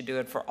think you should do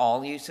it for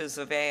all uses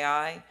of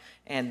AI.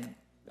 And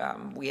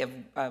we have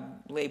a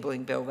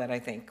labeling bill that I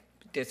think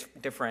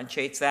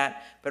differentiates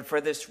that. But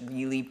for this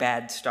really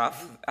bad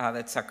stuff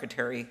that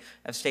Secretary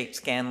of State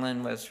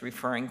Scanlon was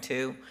referring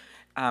to,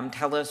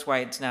 tell us why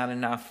it's not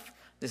enough.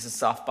 This is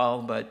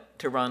softball, but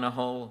to run a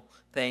whole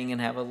thing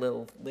and have a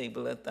little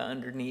label at the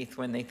underneath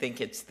when they think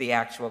it's the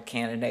actual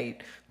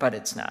candidate, but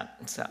it's not.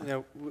 So.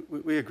 Yeah,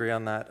 we agree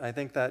on that. I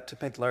think that to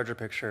paint the larger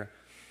picture,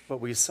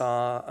 what we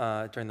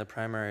saw during the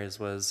primaries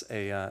was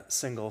a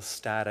single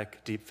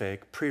static deepfake,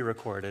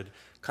 pre-recorded,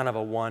 kind of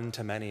a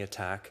one-to-many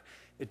attack.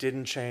 It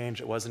didn't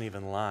change. It wasn't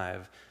even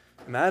live.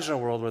 Imagine a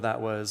world where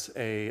that was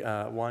a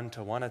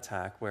one-to-one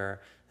attack, where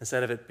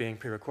instead of it being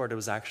pre-recorded, it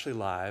was actually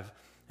live.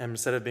 And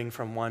instead of being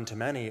from one to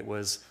many, it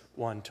was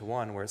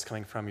one-to-one, where it's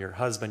coming from your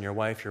husband, your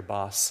wife, your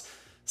boss,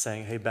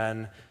 saying, hey,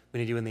 Ben,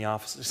 we need you in the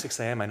office at 6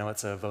 a.m. I know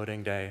it's a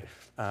voting day.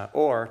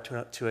 Or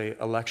to an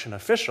election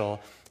official,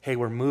 hey,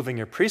 we're moving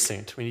your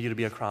precinct. We need you to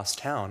be across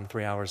town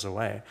 3 hours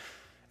away.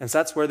 And so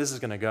that's where this is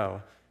going to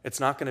go. It's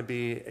not going to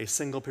be a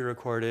single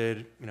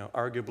pre-recorded,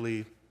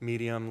 arguably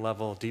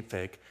medium-level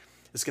deepfake.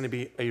 It's going to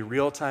be a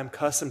real-time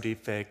custom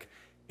deepfake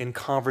in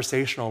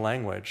conversational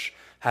language,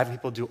 having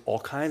people do all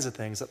kinds of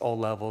things at all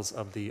levels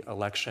of the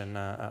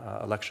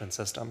election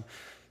system.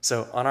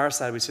 So on our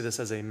side, we see this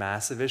as a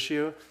massive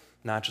issue,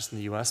 not just in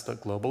the US,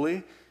 but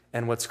globally.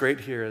 And what's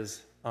great here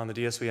is on the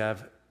DS, we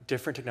have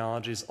different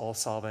technologies all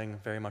solving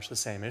very much the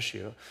same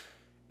issue.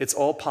 It's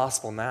all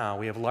possible now.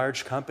 We have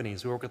large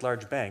companies. We work with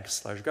large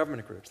banks, large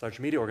government groups, large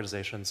media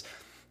organizations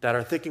that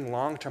are thinking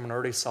long-term and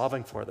already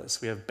solving for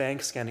this. We have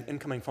banks scanning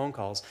incoming phone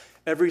calls,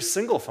 every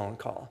single phone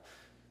call.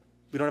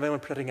 We don't have anyone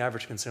protecting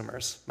average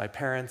consumers. My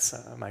parents,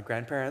 my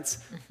grandparents,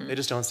 they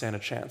just don't stand a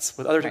chance.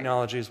 With other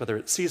technologies, whether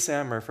it's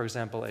CSAM or, for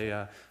example,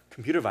 a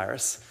computer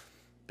virus,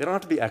 they don't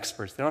have to be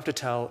experts. They don't have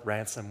to tell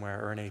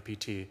ransomware or an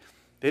APT.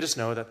 They just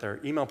know that their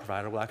email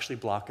provider will actually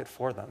block it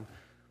for them.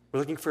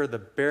 We're looking for the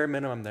bare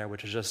minimum there,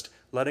 which is just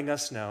letting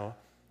us know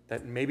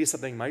that maybe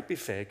something might be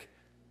fake,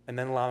 and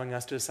then allowing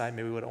us to decide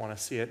maybe we don't want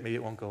to see it, maybe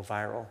it won't go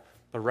viral.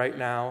 But right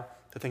now,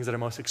 the things that are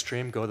most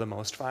extreme go the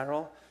most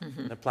viral.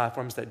 The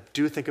platforms that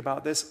do think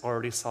about this are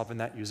already solving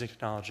that using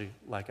technology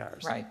like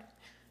ours. Right.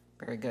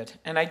 Very good.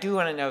 And I do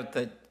want to note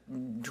that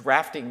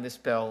drafting this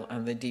bill,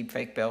 the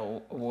deepfake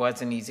bill,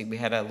 wasn't easy. We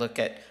had to look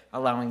at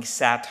allowing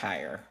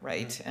satire,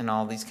 right, and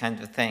all these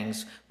kinds of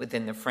things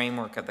within the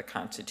framework of the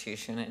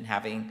Constitution, and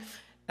having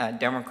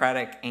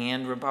Democratic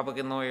and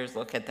Republican lawyers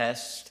look at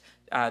this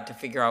to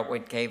figure out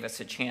what gave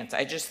us a chance.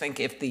 I just think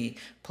if the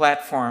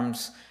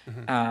platforms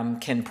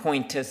can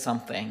point to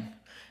something,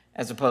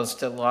 as opposed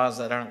to laws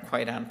that aren't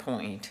quite on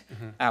point,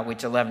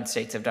 which 11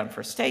 states have done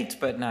for states,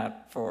 but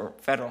not for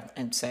federal,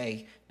 and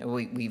say, no,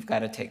 we've got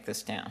to take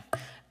this down.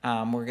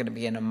 We're going to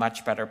be in a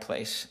much better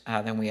place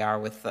than we are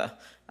with a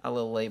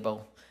little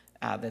label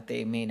that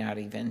they may not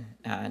even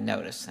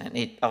notice. And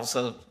it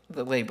also,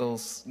 the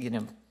labels,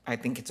 I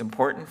think it's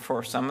important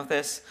for some of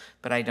this,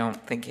 but I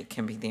don't think it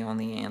can be the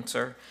only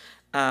answer.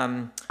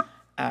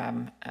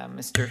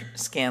 Mr.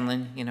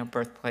 Scanlon,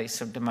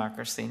 birthplace of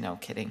democracy, no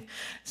kidding.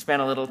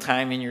 Spent a little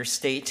time in your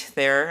state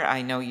there.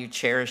 I know you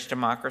cherish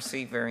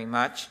democracy very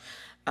much.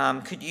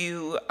 Could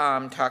you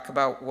talk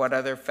about what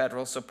other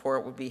federal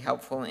support would be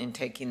helpful in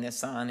taking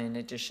this on in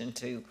addition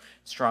to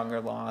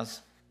stronger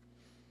laws?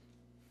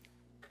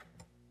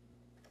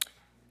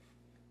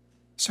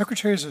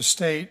 Secretaries of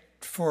State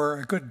for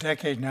a good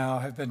decade now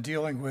have been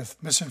dealing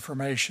with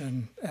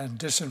misinformation and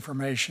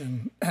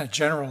disinformation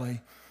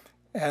generally.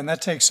 And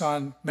that takes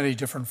on many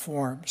different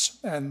forms.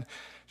 And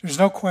there's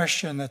no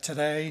question that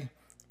today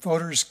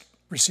voters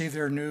receive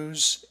their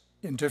news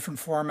in different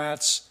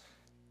formats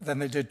than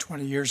they did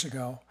 20 years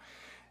ago.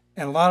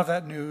 And a lot of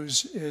that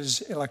news is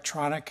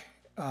electronic.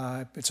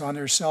 It's on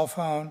their cell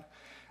phone.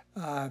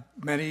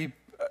 Many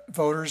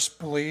voters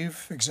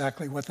believe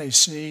exactly what they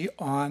see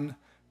on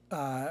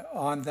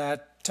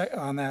that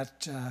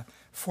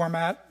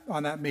format,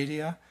 on that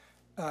media,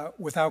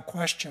 without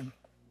question.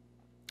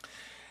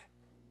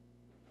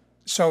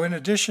 So in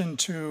addition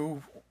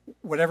to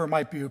whatever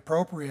might be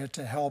appropriate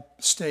to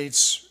help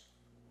states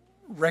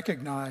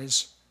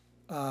recognize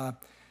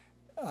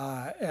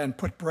and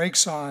put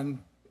brakes on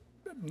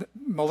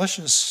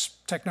malicious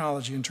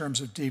technology in terms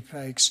of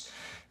deepfakes,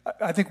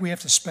 I think we have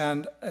to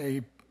spend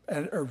a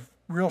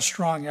real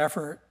strong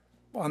effort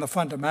on the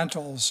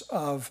fundamentals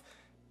of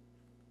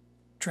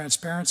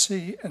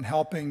transparency and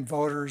helping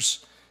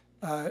voters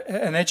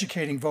and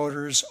educating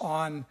voters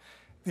on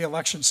the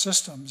election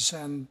systems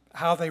and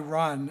how they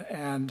run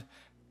and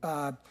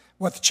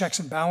what the checks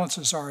and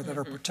balances are that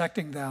are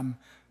protecting them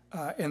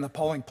in the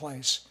polling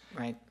place.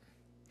 Right.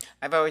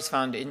 I've always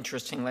found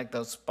interesting, like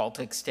those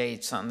Baltic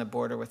states on the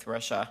border with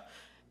Russia,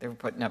 they were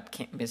putting up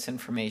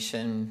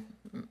misinformation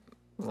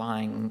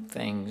lying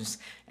things.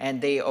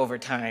 And they, over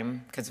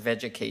time, because of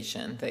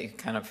education, they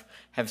kind of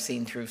have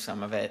seen through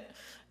some of it.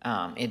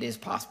 It is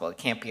possible. It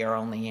can't be our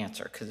only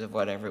answer because of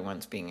what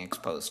everyone's being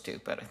exposed to.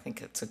 But I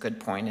think it's a good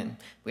point. And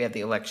we have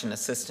the election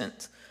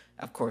assistance,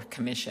 of course,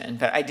 commission.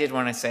 But I did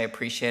want to say I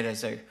appreciate,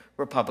 as a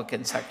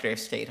Republican Secretary of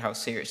State, how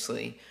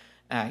seriously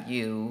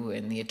you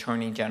and the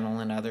Attorney General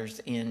and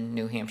others in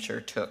New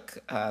Hampshire took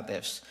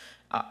this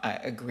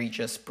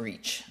egregious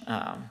breach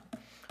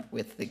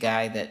with the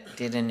guy that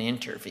did an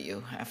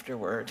interview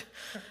afterward.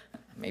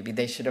 Maybe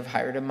they should have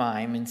hired a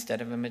mime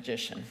instead of a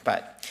magician.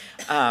 But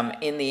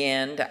in the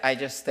end, I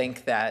just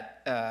think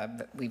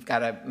that we've got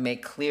to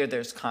make clear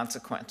there's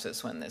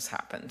consequences when this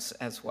happens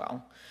as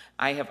well.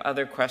 I have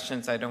other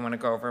questions. I don't want to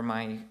go over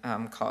my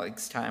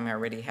colleagues' time. I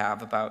already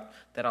have about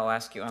that. I'll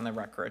ask you on the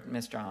record,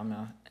 Mr.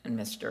 Amna and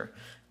Mr.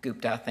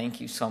 Gupta. Thank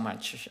you so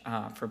much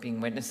for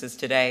being witnesses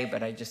today.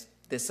 But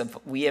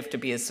we have to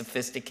be as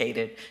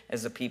sophisticated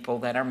as the people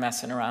that are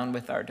messing around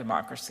with our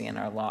democracy and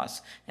our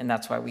laws. And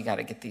that's why we got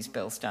to get these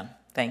bills done.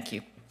 Thank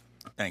you.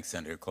 Thanks,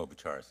 Senator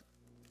Klobuchar.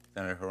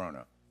 Senator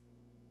Hirono.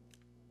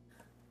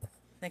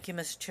 Thank you,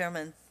 Mr.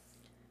 Chairman.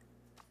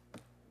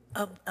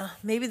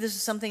 Maybe this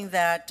is something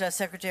that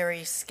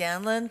Secretary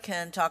Scanlon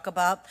can talk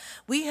about.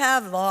 We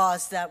have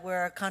laws that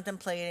we're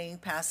contemplating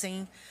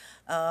passing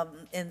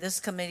in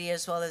this committee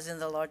as well as in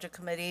the larger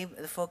committee,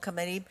 the full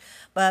committee.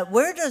 But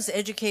where does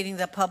educating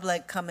the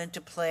public come into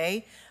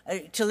play?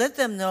 To let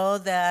them know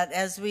that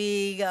as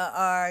we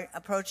are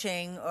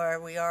approaching, or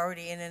we are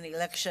already in an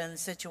election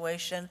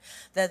situation,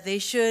 that they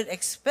should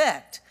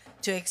expect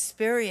to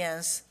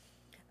experience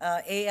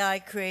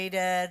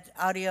AI-created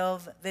audio,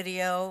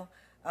 video,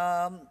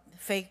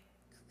 fake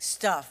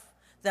stuff.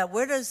 That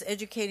where does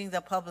educating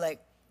the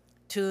public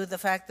to the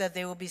fact that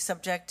they will be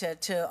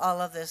subjected to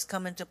all of this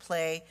come into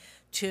play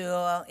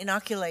to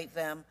inoculate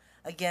them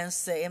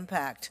against the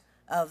impact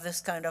of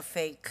this kind of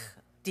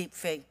deep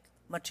fake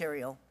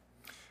material?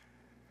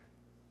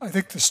 I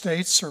think the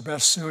states are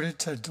best suited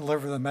to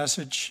deliver the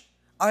message.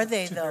 Are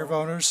they, to though? Their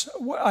voters.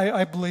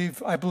 I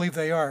believe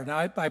they are. And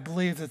I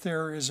believe that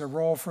there is a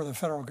role for the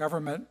federal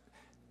government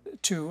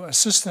to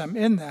assist them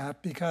in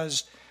that,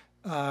 because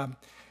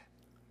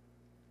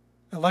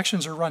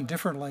elections are run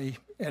differently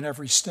in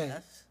every state.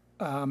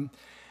 Yes.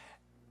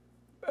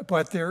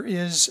 But there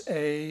is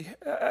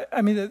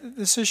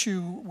this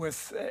issue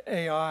with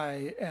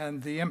AI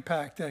and the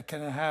impact that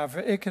can have,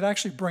 it could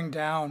actually bring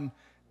down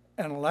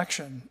an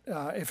election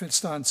if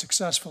it's done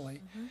successfully.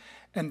 Mm-hmm.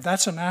 And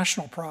that's a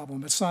national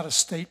problem. It's not a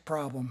state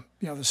problem.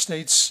 The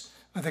states,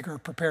 I think, are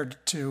prepared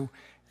to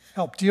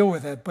help deal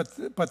with it,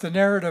 but the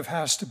narrative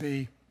has to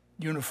be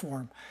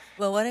uniform.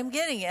 Well, what I'm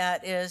getting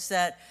at is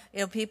that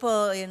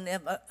people in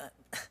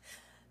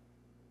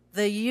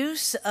the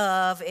use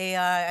of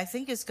AI, I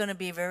think, is going to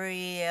be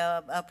very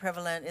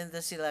prevalent in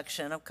this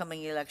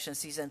upcoming election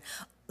season.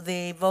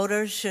 The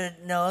voters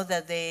should know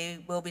that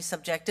they will be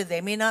subjected.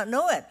 They may not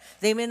know it.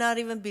 They may not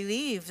even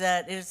believe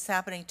that it's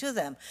happening to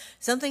them.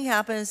 Something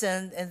happens,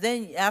 and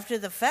then after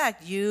the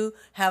fact, you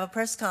have a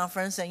press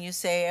conference and you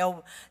say,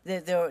 oh,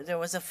 there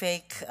was a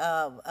fake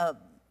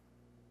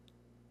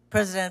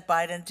President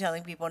Biden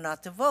telling people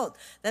not to vote.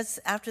 That's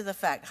after the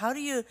fact. How do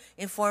you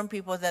inform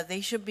people that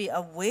they should be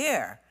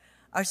aware?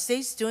 Are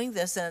states doing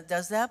this, and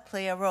does that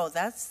play a role?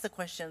 That's the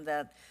question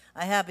that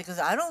I have, because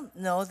I don't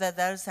know that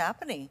that is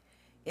happening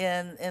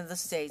in the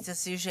states.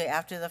 It's usually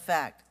after the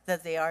fact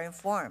that they are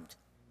informed.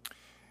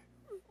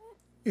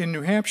 In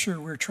New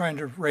Hampshire, we're trying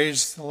to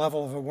raise the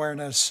level of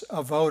awareness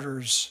of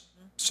voters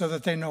so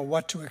that they know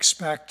what to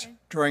expect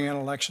during an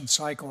election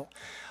cycle.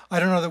 I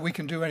don't know that we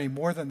can do any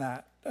more than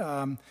that.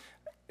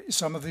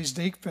 Some of these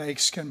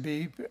deepfakes can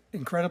be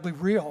incredibly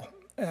real,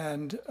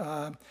 and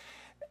I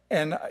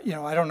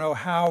don't know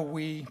how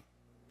we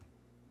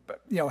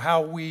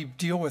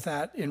deal with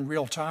that in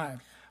real time.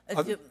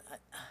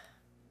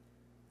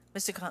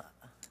 Mr.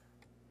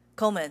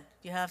 Coleman,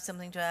 do you have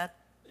something to add?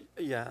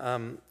 Yeah,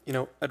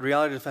 at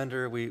Reality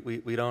Defender,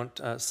 we don't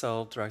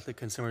sell directly to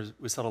consumers.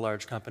 We sell to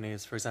large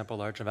companies, for example,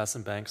 large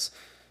investment banks.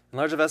 And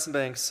large investment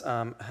banks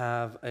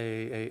have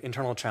a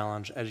internal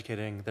challenge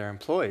educating their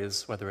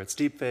employees, whether it's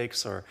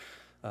deepfakes or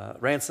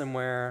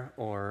ransomware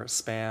or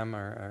spam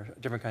or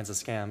different kinds of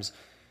scams.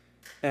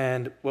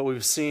 And what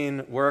we've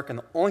seen work, and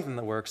the only thing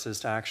that works, is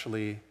to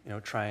actually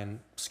try and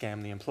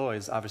scam the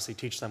employees, obviously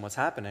teach them what's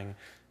happening,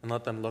 and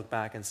let them look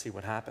back and see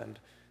what happened.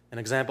 An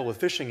example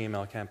with phishing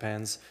email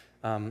campaigns,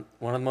 one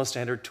of the most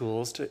standard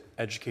tools to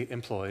educate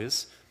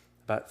employees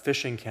about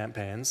phishing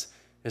campaigns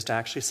is to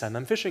actually send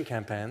them phishing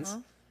campaigns,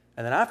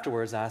 and then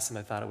afterwards ask them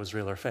if they thought it was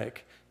real or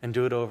fake, and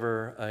do it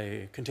over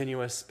a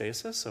continuous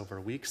basis,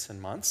 over weeks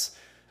and months.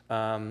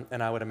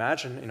 And I would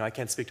imagine, I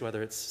can't speak to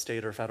whether it's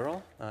state or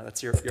federal,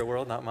 that's your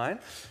world, not mine,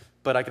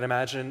 but I can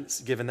imagine,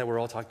 given that we're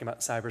all talking about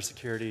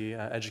cybersecurity,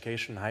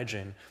 education, and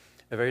hygiene,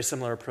 a very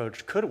similar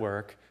approach could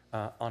work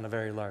on a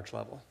very large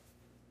level.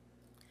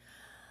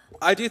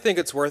 I do think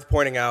it's worth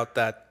pointing out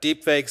that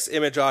deepfakes,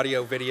 image,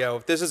 audio, video,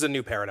 this is a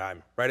new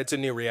paradigm, right? It's a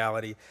new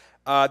reality.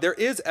 There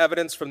is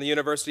evidence from the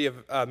University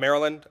of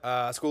Maryland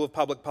School of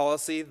Public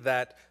Policy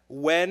that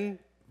when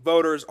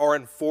voters are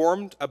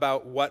informed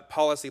about what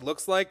policy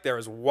looks like, there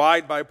is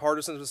wide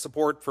bipartisan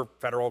support for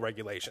federal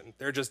regulation.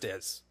 There just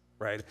is,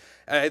 right?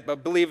 I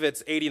believe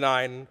it's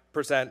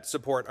 89%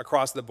 support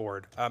across the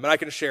board. And I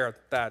can share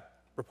that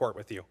report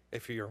with you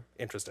if you're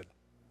interested.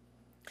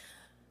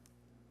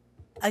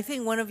 I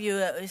think one of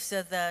you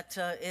said that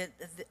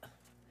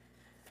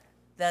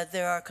that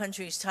there are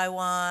countries,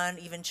 Taiwan,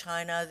 even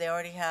China, they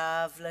already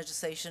have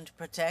legislation to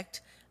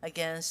protect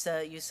against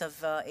use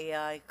of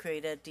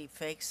AI-created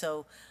deepfakes.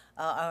 So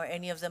are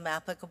any of them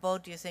applicable,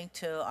 do you think,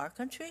 to our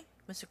country?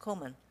 Mr.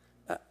 Coleman.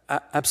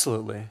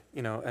 Absolutely.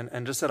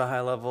 And just at a high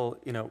level,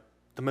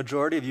 the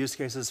majority of use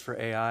cases for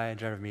AI and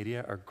generative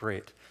media are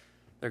great.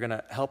 They're going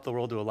to help the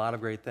world do a lot of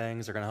great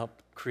things. They're going to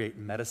help create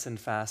medicine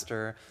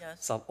faster,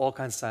 Yes. solve all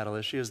kinds of societal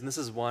issues. And this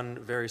is one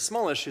very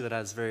small issue that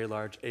has very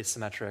large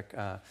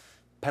asymmetric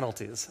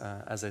penalties,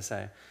 as they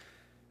say.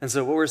 And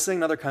so what we're seeing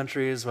in other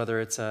countries, whether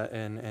it's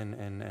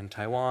in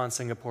Taiwan,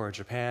 Singapore,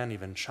 Japan,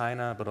 even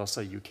China, but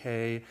also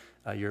UK,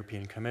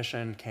 European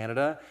Commission,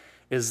 Canada,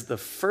 is the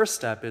first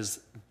step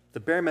is the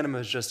bare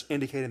minimum is just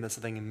indicating that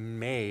something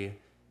may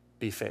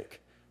be fake.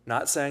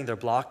 Not saying they're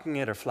blocking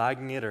it or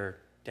flagging it or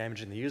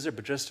damaging the user,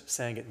 but just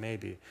saying it may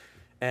be.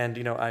 And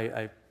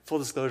full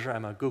disclosure,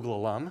 I'm a Google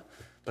alum,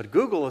 but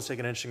Google has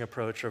taken an interesting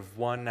approach of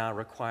now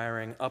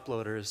requiring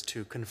uploaders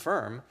to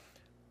confirm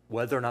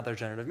whether or not they're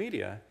generative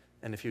media.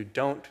 And if you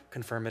don't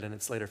confirm it and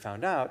it's later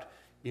found out,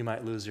 you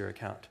might lose your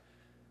account.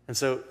 And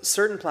so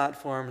certain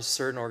platforms,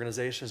 certain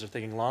organizations are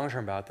thinking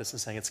long-term about this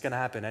and saying it's going to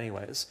happen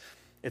anyways.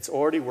 It's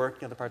already working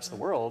in other parts of the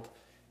world.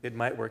 It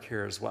might work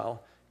here as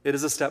well. It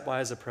is a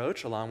stepwise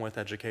approach along with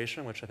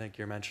education, which I think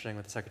you're mentioning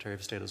with the Secretary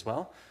of State as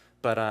well.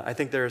 But I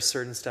think there are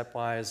certain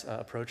stepwise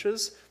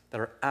approaches that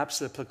are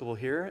absolutely applicable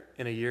here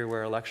in a year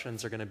where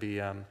elections are going to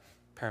be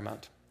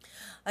paramount.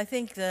 I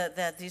think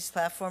that these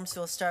platforms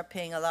will start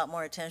paying a lot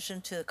more attention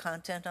to the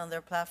content on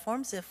their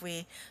platforms if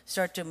we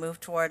start to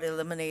move toward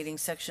eliminating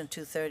Section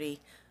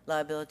 230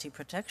 liability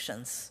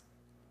protections.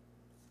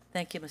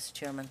 Thank you, Mr.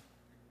 Chairman.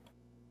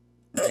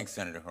 Thanks,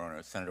 Senator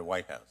Hirono. Senator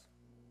Whitehouse.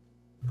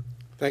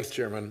 Thanks,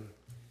 Chairman.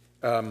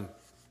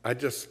 I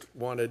just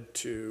wanted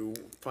to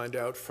find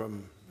out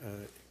from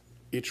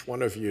each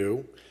one of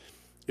you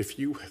if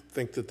you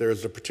think that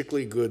there's a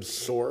particularly good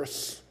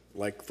source,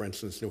 like, for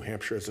instance, New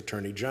Hampshire's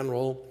Attorney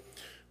General,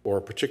 or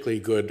a particularly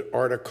good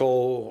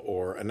article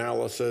or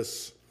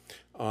analysis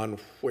on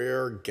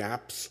where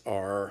gaps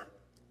are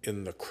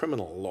in the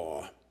criminal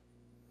law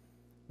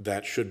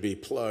that should be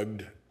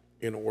plugged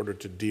in order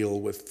to deal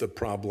with the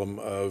problem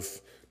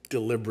of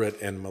deliberate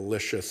and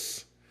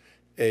malicious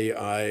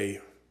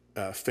AI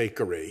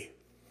fakery.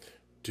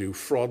 Do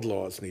fraud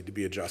laws need to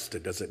be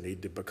adjusted? Does it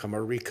need to become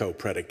a RICO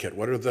predicate?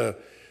 What are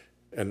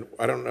and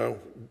I don't know,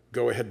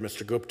 go ahead,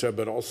 Mr. Gupta,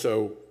 but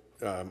also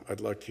I'd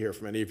like to hear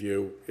from any of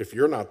you, if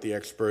you're not the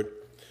expert,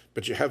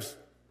 but you have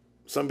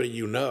somebody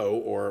you know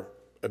or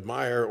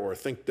admire or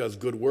think does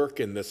good work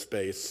in this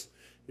space,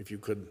 if you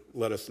could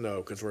let us know,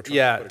 because we're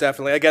trying to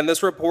definitely. Again,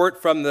 this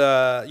report from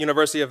the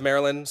University of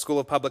Maryland School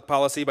of Public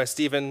Policy by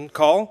Stephen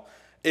Call,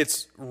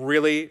 it's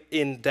really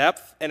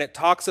in-depth, and it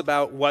talks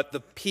about what the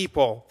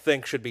people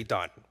think should be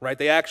done, right?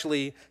 They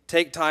actually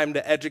take time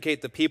to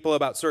educate the people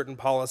about certain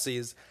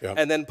policies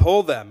and then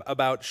poll them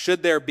about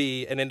should there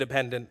be an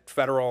independent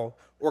federal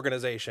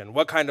organization?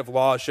 What kind of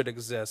laws should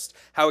exist?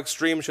 How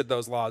extreme should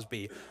those laws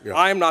be?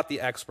 I'm not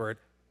the expert.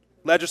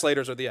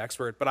 Legislators are the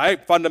expert, but I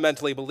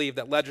fundamentally believe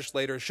that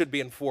legislators should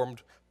be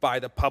informed by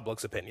the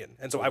public's opinion.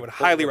 And so I would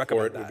highly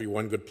recommend that. Would be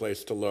one good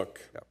place to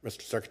look.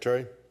 Mr.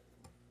 Secretary?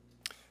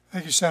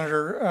 Thank you,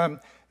 Senator.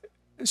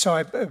 So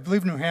I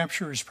believe New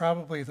Hampshire is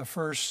probably the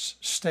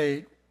first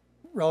state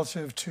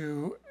relative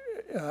to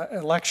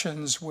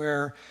elections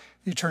where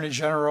the Attorney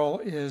General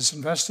is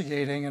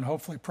investigating and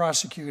hopefully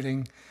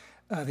prosecuting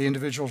the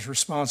individuals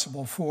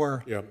responsible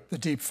for the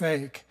deep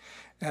fake.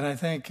 And I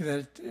think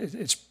that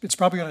it's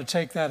probably going to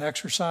take that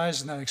exercise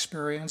and that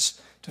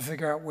experience to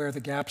figure out where the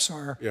gaps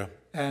are.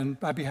 And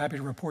I'd be happy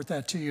to report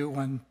that to you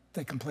when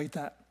they complete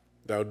that.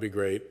 That would be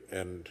great.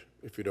 And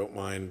if you don't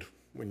mind,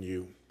 when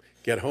you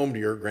get home to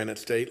your Granite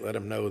State, let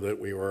them know that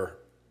we were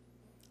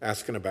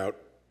asking about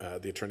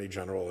the Attorney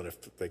General and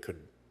if they could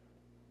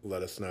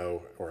let us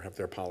know or have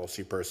their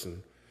policy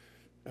person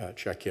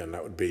check in.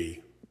 That would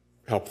be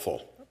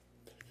helpful.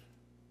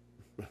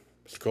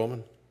 Mr.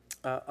 Coleman?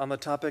 On the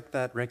topic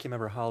that Ranking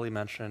Member Hawley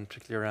mentioned,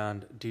 particularly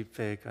around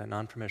deepfake,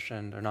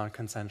 non-permissioned or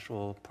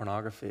non-consensual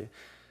pornography,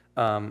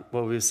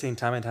 what we've seen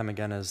time and time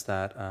again is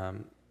that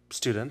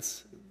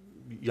students,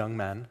 young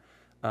men,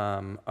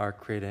 are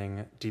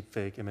creating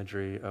deepfake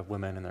imagery of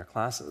women in their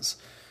classes.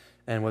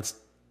 And what's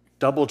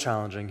double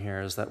challenging here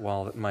is that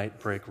while it might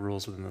break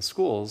rules within the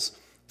schools,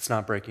 it's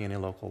not breaking any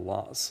local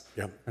laws.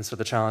 And so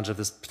the challenge of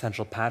this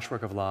potential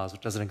patchwork of laws,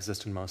 which doesn't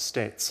exist in most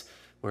states,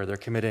 where they're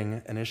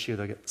committing an issue,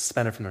 they'll get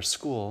suspended from their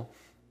school,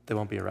 they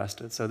won't be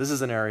arrested. So this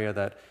is an area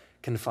that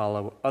can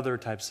follow other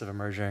types of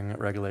emerging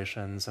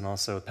regulations and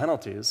also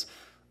penalties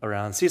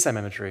around CSAM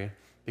imagery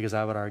because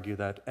I would argue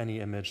that any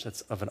image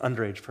that's of an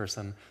underage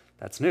person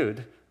that's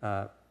nude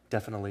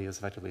definitely is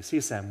effectively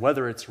CSAM,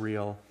 whether it's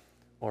real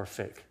or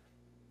fake.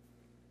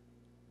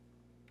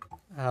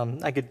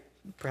 I could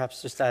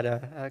perhaps just add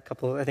a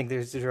couple. I think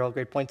these are all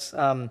great points.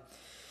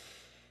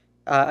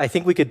 I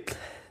think we could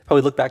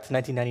probably look back to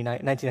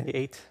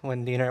 1998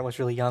 when the internet was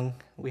really young.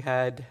 We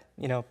had,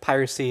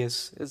 piracy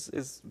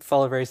is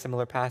follow a very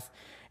similar path.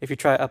 If you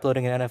try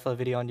uploading an NFL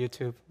video on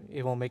YouTube,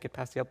 it won't make it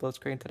past the upload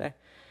screen today.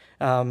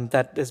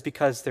 That is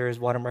because there is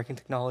watermarking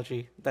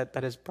technology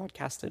that is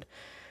broadcasted.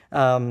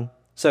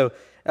 So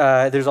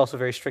there's also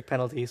very strict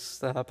penalties.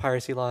 The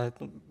piracy law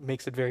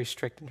makes it very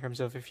strict in terms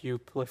of if you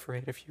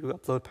proliferate, if you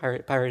upload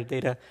pirated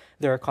data,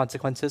 there are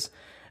consequences.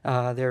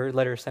 There are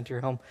letters sent to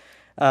your home.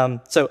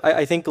 So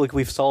I think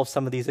we've solved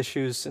some of these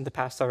issues in the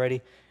past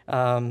already.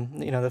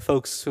 The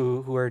folks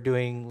who are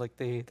doing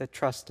the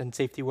trust and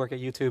safety work at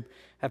YouTube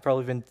have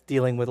probably been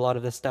dealing with a lot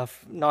of this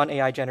stuff,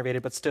 non-AI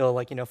generated, but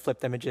still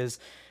flipped images,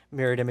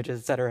 mirrored images,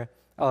 etc.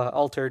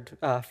 Altered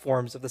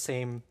forms of the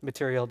same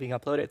material being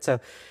uploaded. So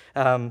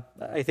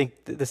I think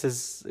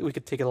we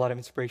could take a lot of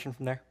inspiration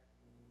from there.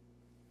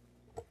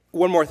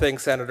 One more thing,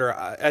 Senator.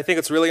 I think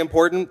it's really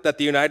important that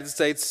the United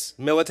States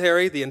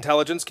military, the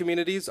intelligence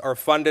communities, are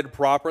funded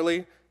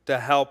properly to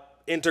help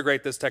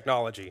integrate this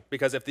technology.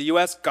 Because if the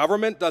U.S.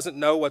 government doesn't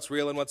know what's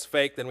real and what's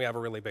fake, then we have a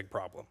really big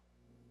problem.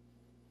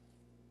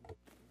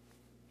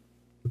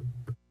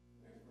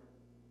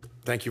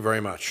 Thank you very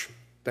much.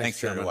 Thanks,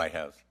 Senator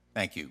Whitehouse.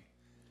 Thank you.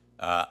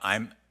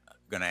 I'm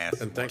going to ask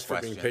And thanks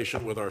for being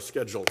patient with our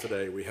schedule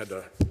today. We had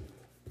a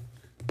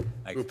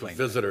group of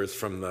visitors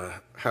from the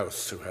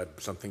House who had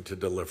something to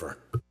deliver.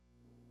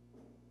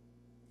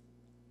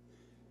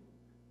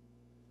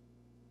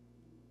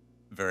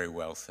 Very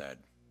well said.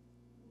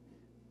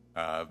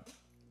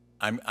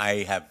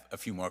 I have a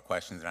few more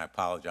questions, and I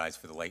apologize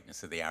for the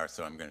lateness of the hour,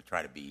 so I'm going to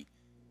try to be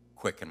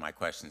quick in my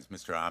questions.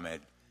 Mr.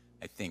 Ahmed,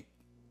 I think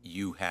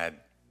you had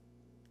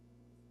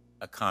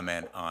a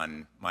comment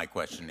on my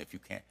question. If you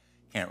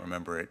can't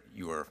remember it,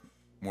 you are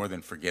more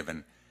than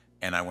forgiven,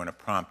 and I want to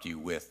prompt you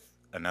with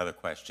another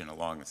question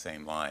along the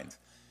same lines.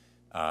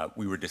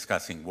 We were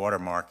discussing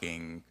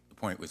watermarking. The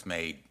point was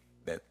made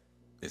that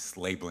this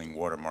labeling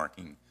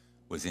watermarking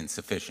was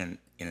insufficient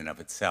in and of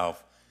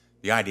itself.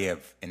 The idea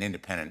of an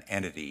independent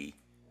entity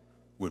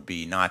would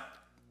be not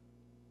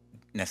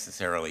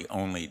necessarily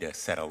only to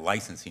set a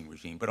licensing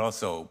regime, but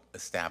also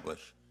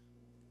establish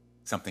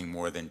something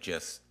more than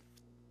just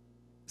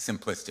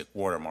simplistic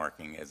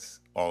watermarking, as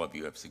all of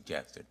you have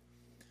suggested.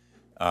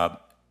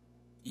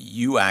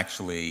 You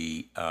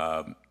actually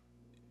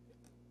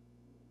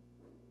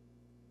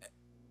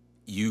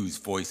use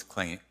voice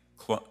cloning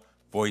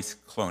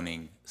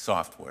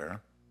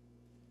software.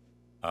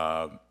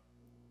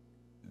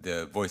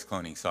 The voice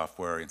cloning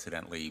software,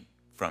 incidentally,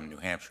 from New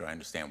Hampshire, I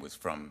understand, was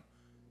from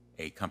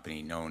a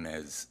company known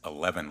as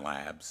 11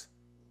 Labs,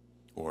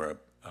 or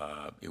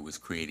it was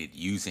created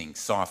using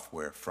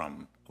software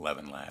from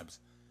 11 Labs.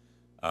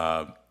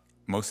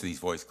 Most of these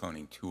voice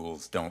cloning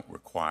tools don't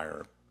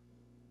require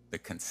the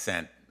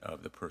consent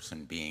of the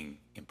person being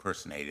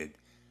impersonated.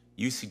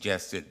 You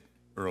suggested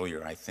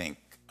earlier, I think,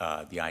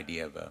 the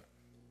idea of a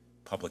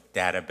public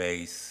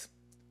database,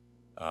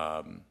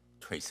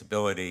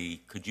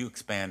 traceability. Could you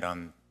expand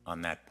on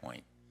that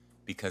point?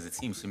 Because it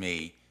seems to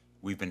me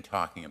we've been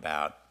talking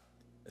about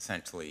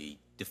essentially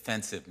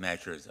defensive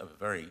measures of a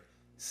very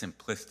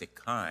simplistic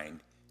kind.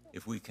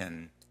 If we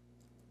can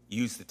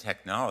use the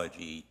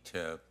technology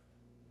to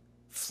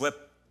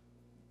flip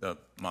the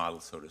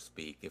model, so to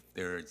speak, if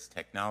there is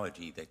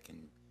technology that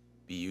can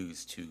be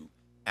used to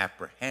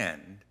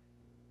apprehend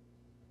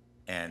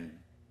and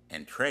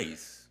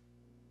trace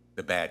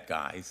the bad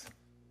guys,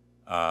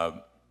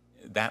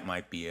 that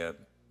might be a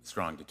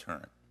strong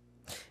deterrent.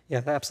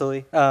 Yeah,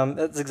 absolutely.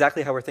 That's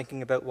exactly how we're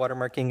thinking about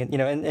watermarking.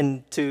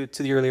 And to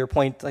the earlier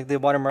point, the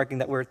watermarking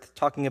that we're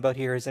talking about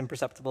here is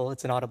imperceptible.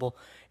 It's inaudible.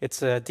 It's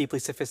deeply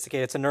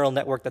sophisticated. It's a neural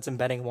network that's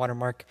embedding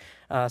watermark.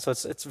 So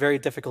it's very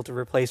difficult to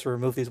replace or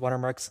remove these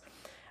watermarks.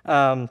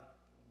 I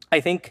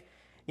think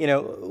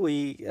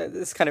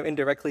this kind of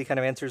indirectly kind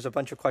of answers a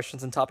bunch of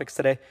questions and topics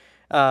today.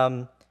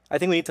 I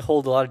think we need to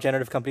hold a lot of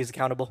generative companies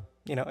accountable.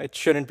 It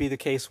shouldn't be the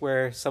case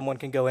where someone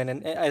can go in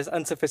and, as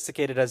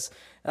unsophisticated as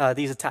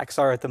these attacks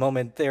are at the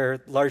moment,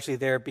 they're largely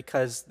there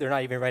because they're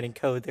not even writing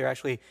code. They're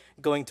actually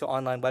going to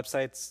online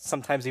websites,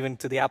 sometimes even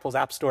to the Apple's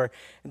App Store,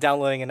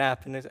 downloading an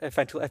app and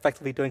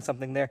effectively doing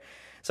something there.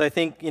 So I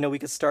think we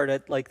could start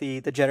at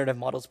the generative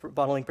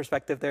modeling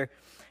perspective there.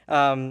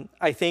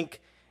 I think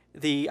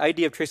the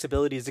idea of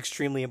traceability is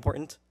extremely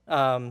important.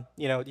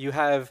 You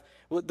have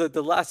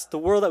the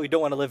world that we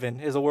don't want to live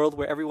in is a world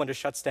where everyone just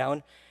shuts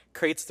down,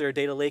 creates their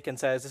data lake and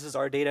says, this is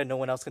our data, no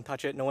one else can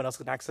touch it, no one else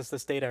can access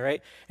this data,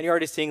 right? And you're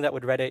already seeing that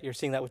with Reddit, you're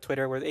seeing that with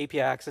Twitter, where the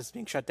API access is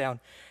being shut down.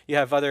 You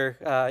have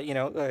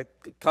other,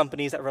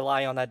 companies that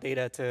rely on that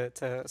data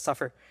to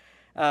suffer.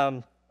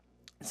 I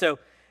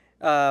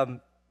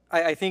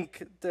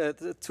think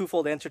the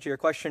twofold answer to your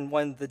question,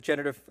 one, the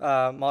generative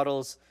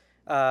models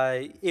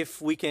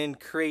if we can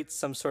create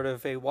some sort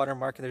of a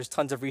watermark, and there's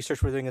tons of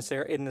research we're doing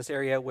in this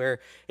area where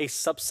a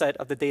subset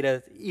of the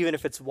data, even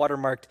if it's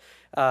watermarked,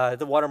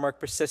 the watermark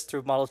persists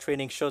through model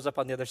training, shows up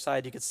on the other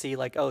side. You can see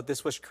like, oh,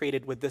 this was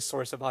created with this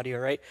source of audio,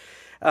 right?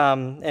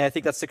 And I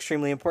think that's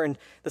extremely important.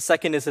 The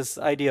second is this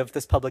idea of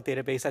this public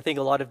database. I think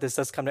a lot of this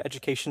does come to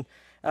education.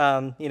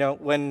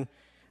 When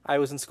I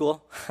was in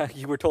school,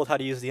 you were told how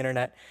to use the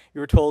internet.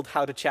 You were told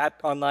how to chat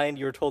online.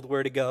 You were told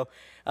where to go.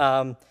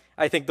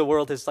 I think the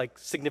world has like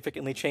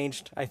significantly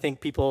changed. I think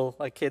people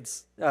like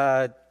kids,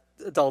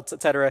 adults,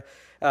 etc.,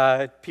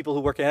 people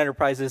who work in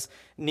enterprises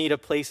need a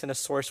place and a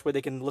source where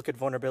they can look at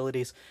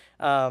vulnerabilities.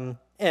 And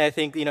I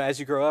think, as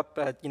you grow up,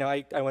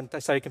 I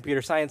studied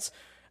computer science.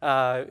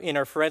 In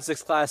our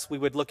forensics class, we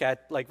would look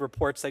at like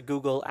reports that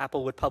Google,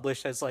 Apple would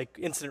publish as like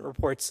incident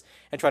reports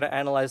and try to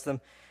analyze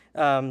them.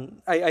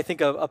 I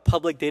think a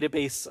public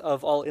database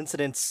of all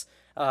incidents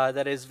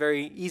that is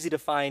very easy to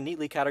find,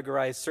 neatly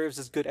categorized, serves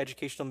as good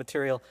educational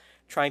material,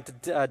 trying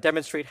to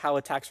demonstrate how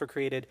attacks were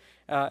created,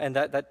 and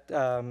that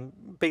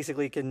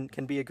basically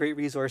can be a great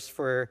resource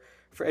for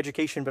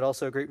education, but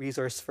also a great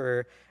resource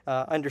for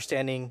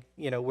understanding,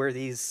 where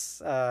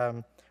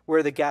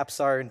the gaps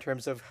are in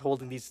terms of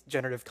holding these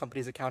generative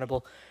companies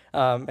accountable,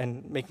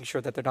 and making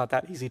sure that they're not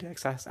that easy to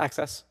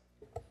access.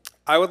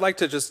 I would like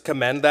to just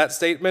commend that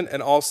statement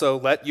and also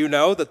let you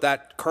know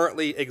that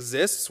currently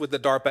exists with the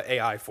DARPA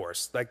AI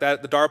force. Like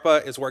that, the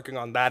DARPA is working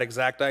on that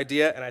exact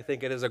idea, and I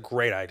think it is a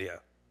great idea.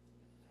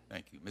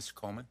 Thank you. Mr.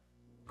 Coleman?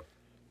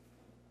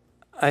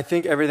 I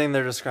think everything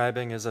they're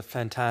describing is a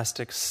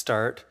fantastic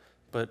start,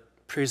 but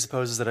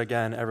presupposes that,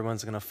 again,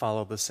 everyone's going to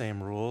follow the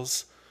same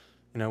rules.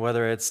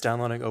 Whether it's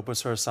downloading open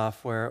source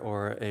software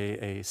or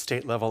a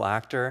state-level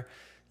actor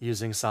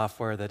using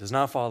software that does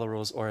not follow the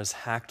rules or has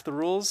hacked the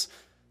rules.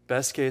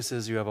 Best case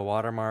is you have a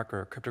watermark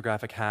or a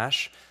cryptographic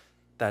hash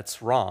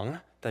that's wrong,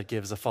 that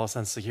gives a false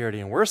sense of security.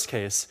 In worst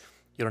case,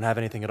 you don't have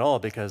anything at all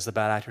because the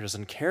bad actor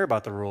doesn't care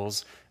about the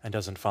rules and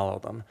doesn't follow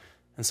them.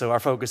 And so our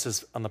focus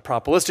is on the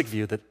probabilistic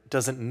view that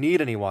doesn't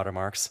need any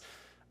watermarks.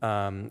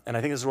 And I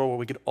think this is where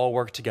we could all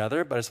work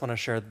together, but I just want to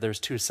share that there's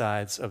two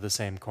sides of the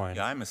same coin.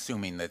 Yeah, I'm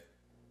assuming that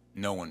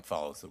no one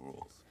follows the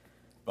rules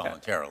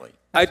voluntarily.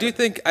 I do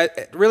think,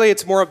 really,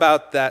 it's more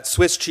about that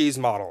Swiss cheese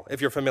model, if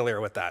you're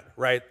familiar with that,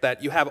 right?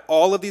 That you have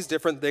all of these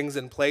different things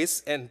in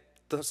place, and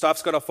the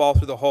stuff's going to fall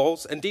through the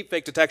holes. And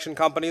deepfake detection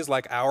companies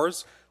like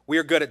ours, we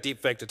are good at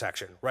deepfake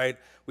detection, right?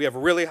 We have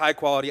really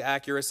high-quality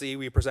accuracy.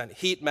 We present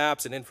heat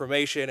maps and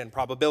information and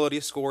probability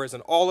scores,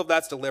 and all of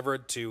that's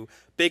delivered to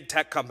big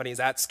tech companies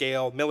at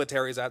scale,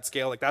 militaries at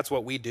scale. Like, that's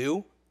what we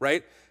do,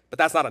 right? But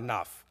that's not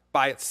enough.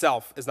 By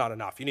itself is not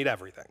enough. You need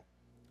everything.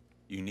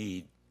 You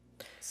need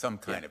some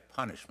kind of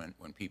punishment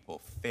when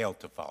people fail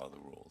to follow the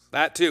rules.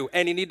 That too.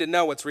 And you need to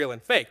know what's real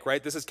and fake,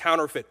 right? This is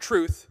counterfeit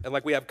truth, and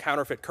like we have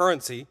counterfeit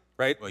currency,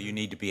 right? Well, you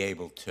need to be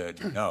able to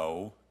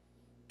know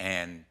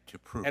and to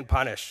prove. And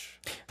punish.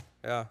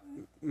 Yeah.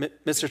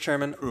 Mr.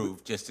 Chairman.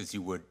 Prove just as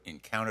you would in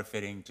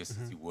counterfeiting, just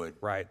as you would.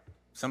 Right.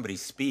 Somebody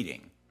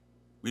speeding.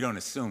 We don't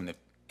assume that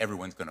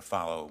everyone's going to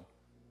follow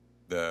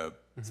the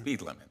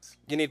speed limits.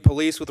 You need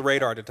police with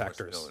radar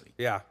detectors.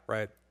 Yeah,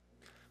 right.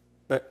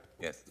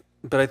 Yes.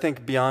 But I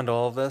think beyond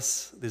all of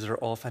this, these are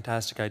all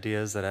fantastic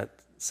ideas that at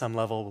some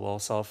level we'll all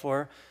solve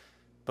for.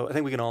 But I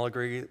think we can all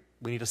agree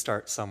we need to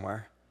start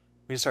somewhere.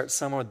 We need to start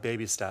somewhere with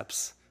baby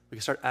steps. We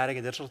can start adding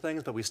additional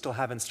things, but we still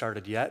haven't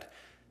started yet.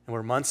 And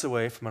we're months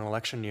away from an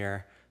election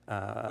year.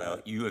 Well,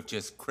 you have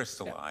just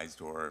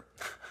crystallized or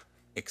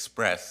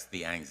expressed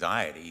the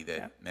anxiety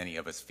that many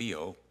of us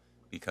feel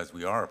because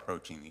we are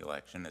approaching the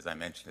election. As I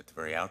mentioned at the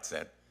very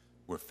outset,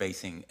 we're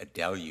facing a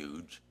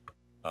deluge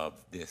of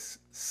this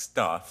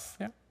stuff.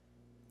 Yeah.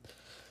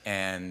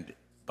 And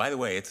by the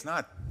way, it's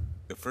not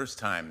the first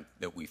time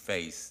that we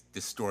face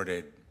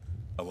distorted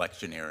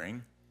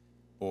electioneering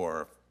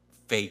or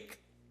fake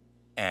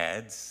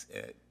ads.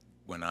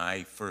 When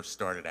I first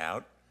started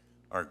out,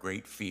 our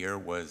great fear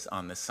was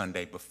on the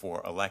Sunday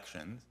before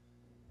elections,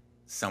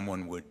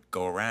 someone would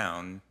go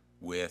around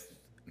with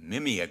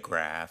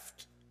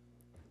mimeographed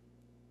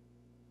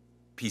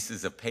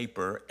pieces of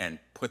paper and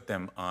put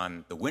them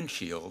on the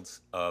windshields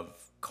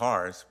of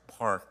cars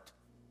parked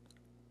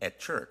at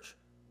church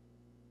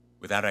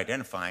without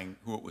identifying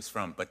who it was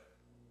from, but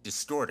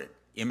distorted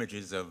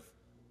images of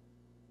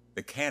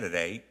the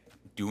candidate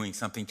doing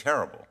something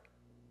terrible.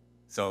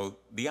 So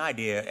the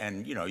idea,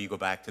 and you go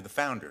back to the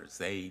founders,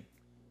 they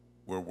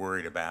were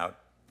worried about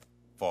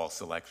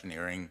false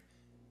electioneering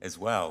as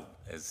well.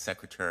 As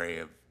Secretary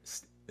of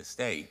the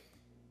State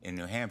in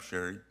New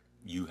Hampshire,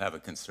 you have a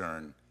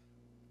concern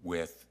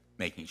with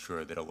making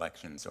sure that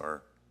elections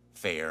are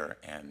fair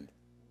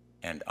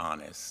and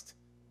honest.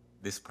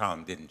 This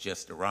problem didn't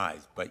just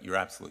arise, but you're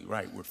absolutely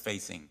right. We're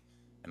facing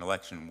an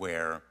election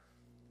where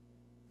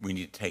we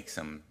need to take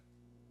some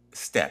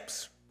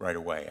steps right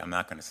away. I'm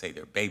not going to say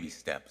they're baby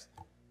steps,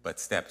 but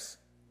steps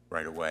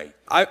right away.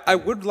 I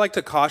would like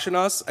to caution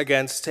us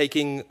against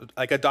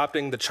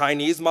adopting the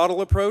Chinese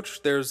model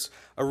approach. There's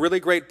a really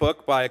great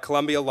book by a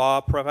Columbia Law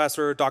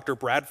professor, Dr.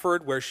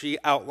 Bradford, where she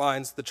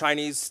outlines the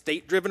Chinese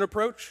state-driven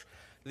approach,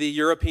 the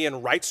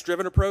European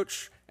rights-driven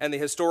approach, and the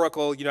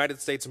historical United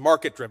States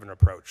market-driven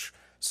approach.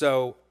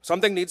 So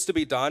something needs to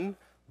be done,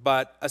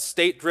 but a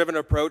state-driven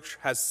approach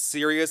has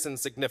serious and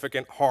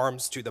significant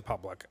harms to the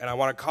public. And I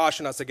want to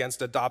caution us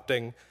against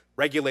adopting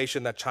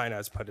regulation that China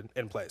has put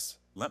in place.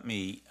 Let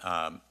me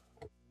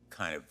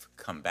kind of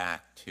come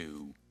back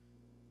to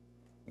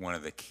one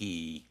of the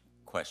key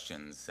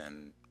questions,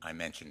 and I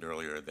mentioned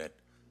earlier that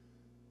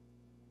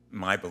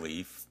my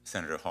belief,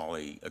 Senator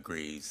Hawley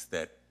agrees,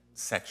 that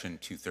Section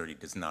 230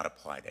 does not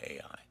apply to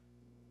AI.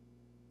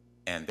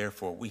 And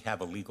therefore, we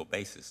have a legal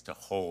basis to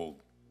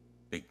hold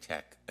big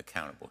tech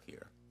accountable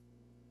here.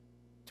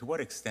 To what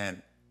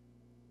extent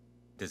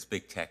does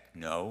big tech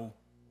know,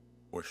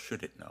 or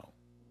should it know,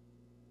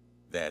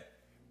 that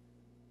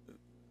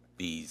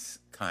these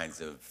kinds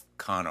of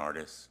con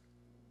artists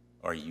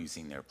are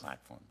using their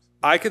platforms?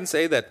 I can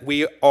say that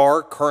we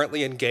are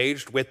currently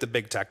engaged with the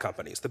big tech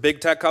companies. The big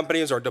tech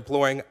companies are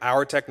deploying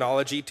our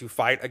technology to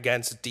fight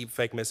against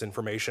deepfake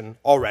misinformation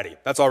already.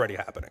 That's already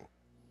happening.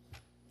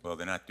 Well,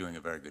 they're not doing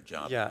a very good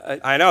job. Yeah,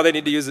 I know, they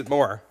need to use it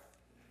more.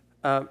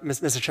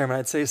 Mr. Chairman,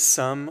 I'd say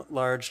some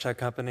large tech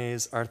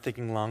companies are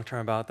thinking long-term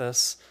about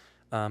this.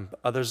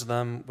 Others of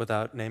them,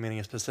 without naming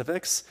any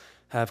specifics,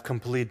 have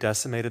completely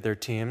decimated their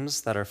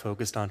teams that are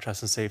focused on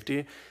trust and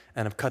safety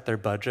and have cut their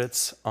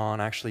budgets on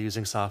actually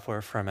using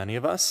software from any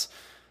of us.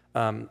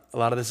 A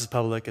lot of this is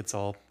public. It's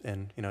all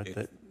in,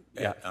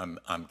 yeah.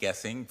 I'm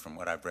guessing from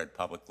what I've read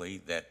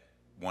publicly that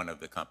one of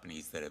the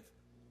companies that have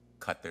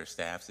cut their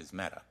staffs is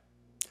Meta.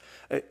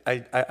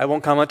 I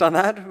won't comment on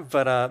that,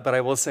 but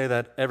I will say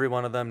that every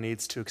one of them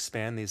needs to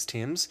expand these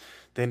teams.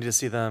 They need to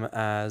see them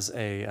as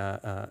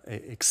a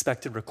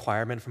expected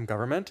requirement from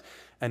government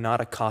and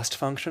not a cost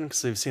function,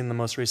 because we've seen the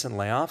most recent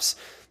layoffs.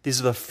 These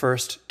are the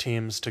first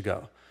teams to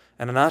go.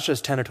 And not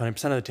just 10 or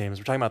 20% of the teams,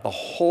 we're talking about the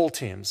whole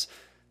teams.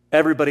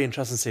 Everybody in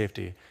trust and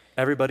safety,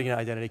 everybody in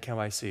identity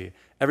KYC,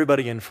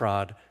 everybody in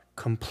fraud,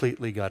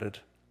 completely gutted.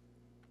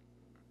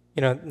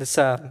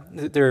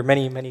 There are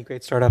many, many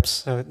great startups.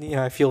 So,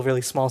 I feel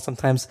really small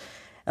sometimes.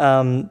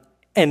 And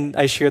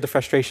I share the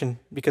frustration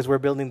because we're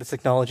building this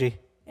technology.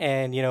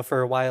 And, for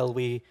a while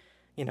we,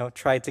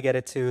 tried to get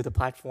it to the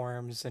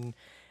platforms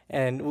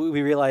and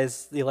we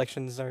realized the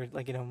elections are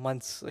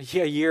months, a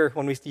year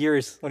when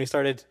we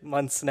started,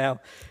 months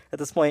now at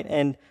this point.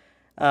 And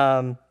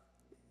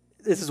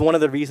this is one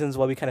of the reasons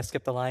why we kind of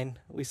skipped the line.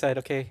 We said,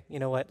 okay, you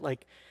know what,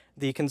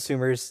 the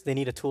consumers, they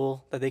need a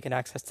tool that they can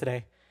access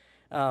today.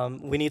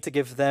 We need to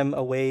give them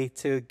a way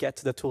to get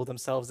to the tool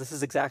themselves. This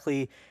is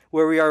exactly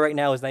where we are right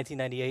now is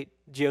 1998.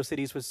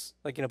 GeoCities was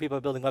people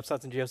are building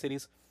websites in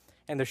GeoCities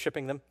and they're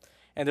shipping them.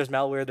 And there's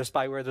malware, there's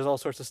spyware, there's all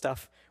sorts of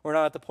stuff. We're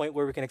not at the point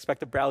where we can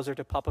expect a browser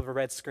to pop up a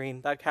red screen.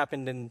 That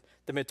happened in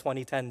the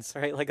mid-2010s,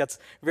 right? That's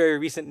very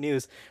recent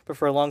news. But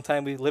for a long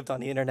time, we lived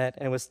on the internet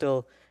and it was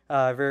still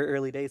very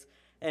early days.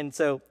 And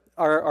so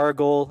our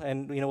goal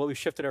and what we've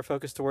shifted our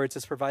focus towards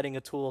is providing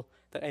a tool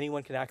that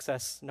anyone can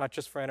access, not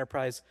just for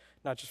enterprise,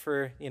 not just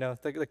for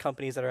the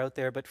companies that are out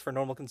there, but for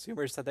normal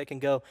consumers that they can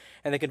go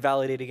and they can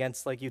validate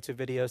against YouTube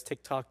videos,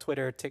 TikTok,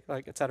 Twitter,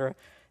 et cetera.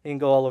 They can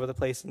go all over the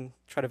place and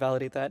try to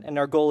validate that. And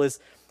our goal is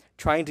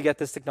trying to get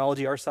this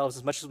technology ourselves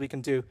as much as we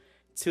can do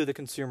to the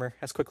consumer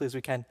as quickly as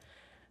we can.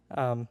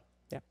 Yeah.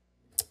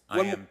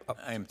 I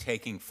am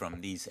taking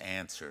from these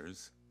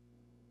answers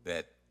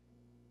that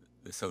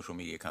the social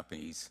media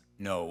companies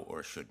know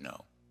or should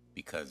know,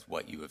 because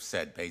what you have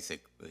said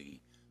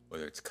basically,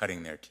 whether it's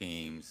cutting their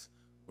teams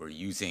or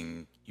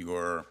using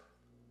your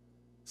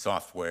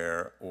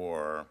software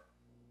or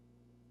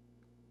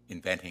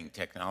inventing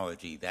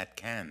technology that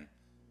can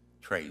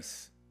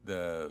trace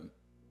the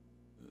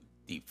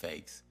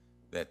deepfakes,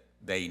 that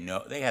they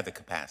know, they have the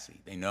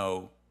capacity, they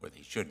know or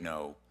they should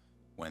know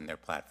when their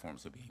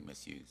platforms are being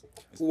misused.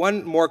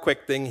 One more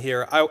quick thing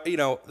here. I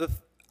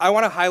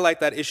want to highlight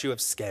that issue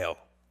of scale,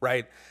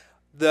 right?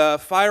 The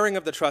firing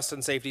of the trust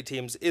and safety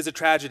teams is a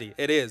tragedy.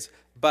 It is.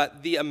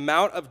 But the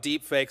amount of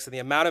deepfakes and the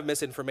amount of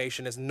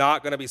misinformation is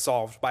not going to be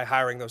solved by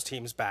hiring those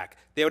teams back.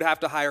 They would have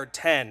to hire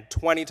 10,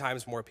 20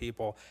 times more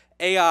people.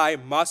 AI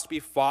must be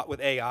fought with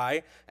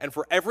AI. And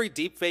for every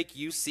deepfake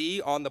you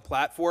see on the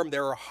platform,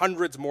 there are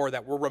hundreds more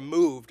that were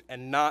removed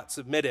and not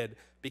submitted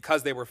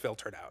because they were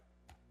filtered out.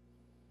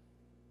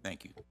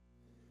 Thank you.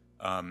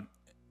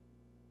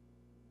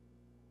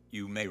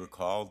 You may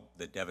recall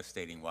the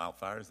devastating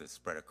wildfires that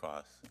spread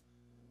across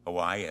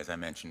Hawaii. As I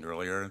mentioned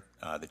earlier,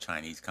 the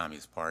Chinese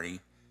Communist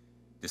Party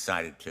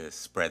decided to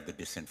spread the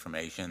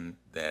disinformation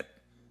that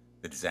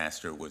the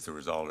disaster was the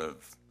result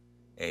of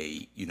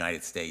a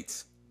United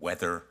States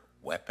weather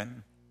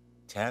weapon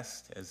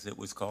test, as it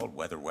was called,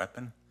 weather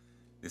weapon.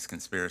 This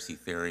conspiracy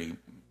theory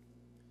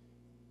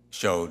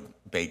showed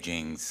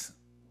Beijing's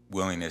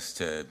willingness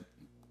to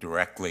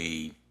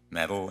directly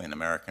meddle in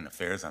American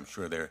affairs. I'm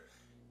sure there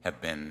have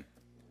been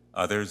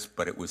others,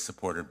 but it was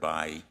supported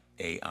by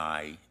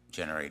AI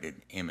generated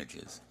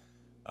images.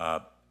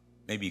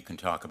 Maybe you can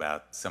talk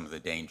about some of the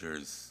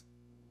dangers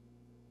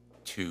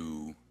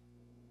to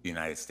the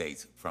United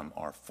States from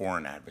our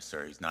foreign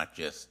adversaries, not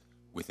just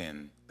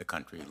within the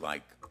country,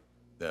 like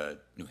the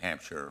New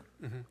Hampshire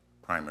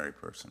primary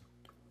person.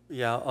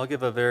 Yeah, I'll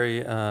give a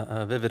very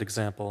vivid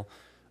example.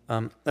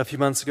 A few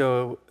months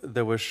ago,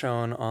 there was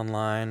shown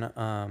online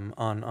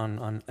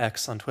on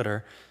X, on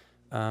Twitter,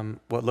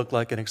 what looked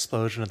like an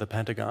explosion of the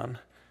Pentagon.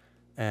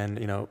 And,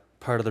 you know,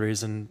 part of the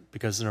reason,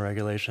 because there's no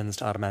regulations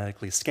to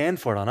automatically scan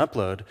for it on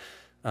upload,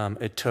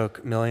 it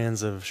took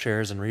millions of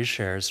shares and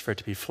reshares for it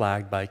to be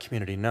flagged by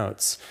community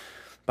notes.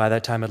 By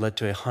that time, it led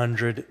to a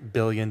 $100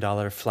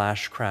 billion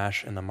flash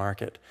crash in the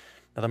market.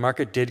 Now, the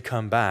market did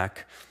come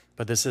back,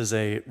 but this is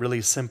a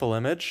really simple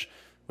image,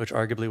 which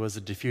arguably was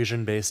a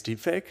diffusion-based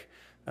deepfake.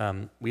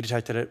 We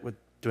detected it with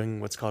doing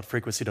what's called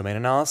frequency domain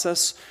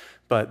analysis,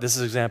 but this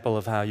is an example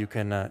of how you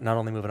can not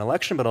only move an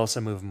election, but also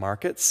move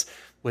markets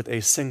with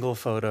a single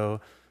photo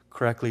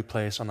correctly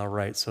placed on the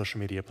right social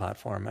media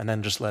platform, and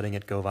then just letting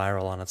it go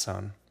viral on its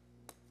own.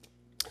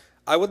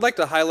 I would like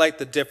to highlight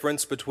the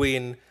difference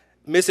between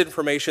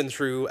misinformation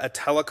through a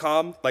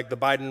telecom, like the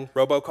Biden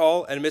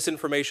robocall, and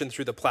misinformation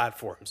through the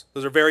platforms.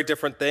 Those are very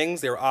different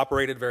things. They are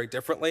operated very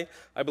differently.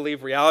 I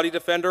believe Reality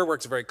Defender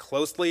works very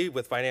closely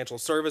with financial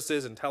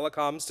services and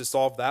telecoms to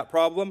solve that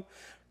problem.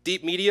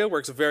 Deep Media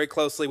works very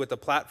closely with the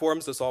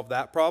platforms to solve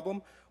that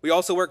problem. We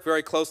also work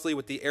very closely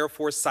with the Air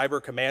Force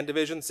Cyber Command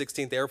Division,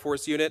 16th Air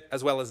Force Unit,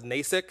 as well as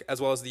NASIC,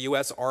 as well as the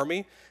U.S.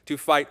 Army, to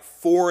fight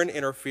foreign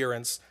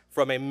interference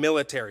from a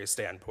military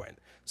standpoint.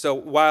 So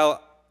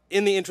while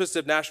in the interest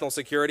of national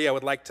security, I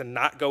would like to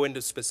not go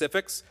into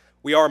specifics,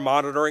 we are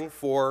monitoring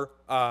for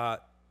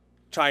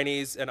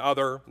Chinese and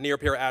other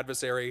near-peer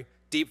adversary,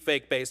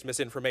 deepfake-based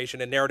misinformation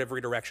and narrative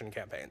redirection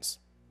campaigns.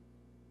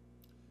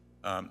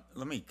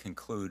 Let me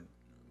conclude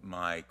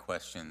my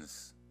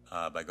questions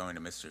by going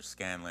to Mr.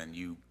 Scanlon.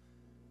 You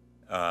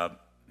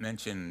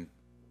mentioned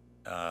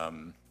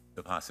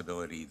the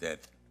possibility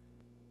that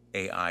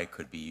AI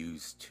could be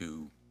used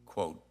to,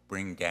 quote,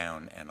 bring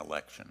down an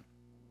election,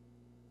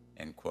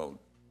 end quote.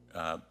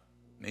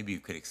 Maybe you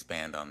could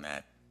expand on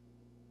that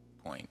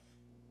point.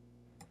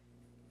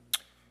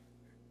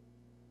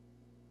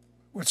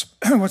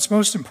 What's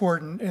most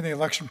important in the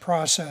election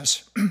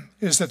process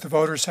is that the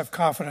voters have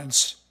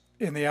confidence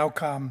in the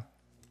outcome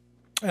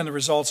and the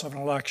results of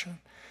an election.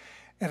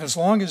 And as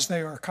long as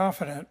they are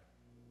confident,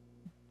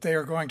 they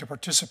are going to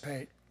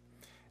participate.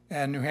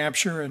 And New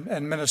Hampshire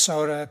and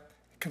Minnesota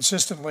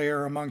consistently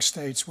are among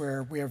states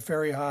where we have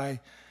very high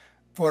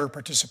voter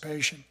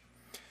participation.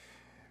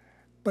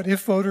 But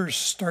if voters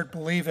start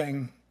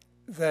believing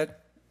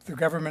that the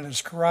government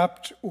is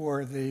corrupt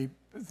or the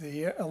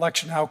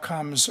election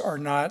outcomes are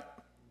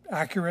not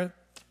accurate,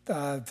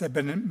 they've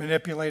been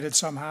manipulated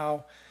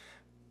somehow,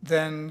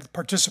 then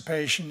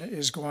participation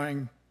is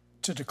going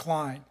to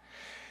decline.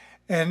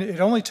 And it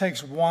only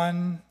takes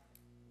one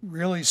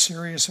really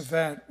serious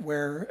event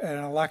where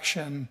an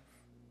election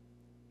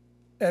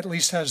at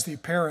least has the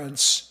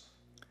appearance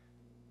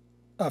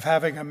of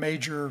having a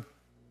major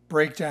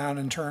breakdown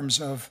in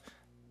terms of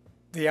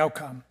the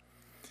outcome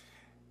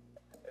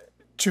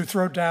to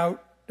throw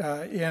doubt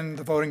in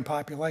the voting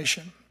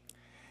population.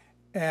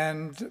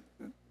 And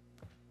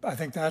I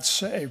think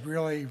that's a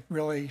really,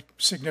 really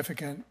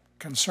significant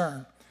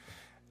concern.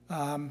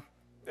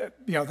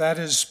 You know, that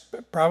is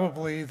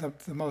probably the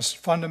most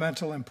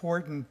fundamental,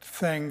 important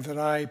thing that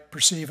I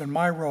perceive in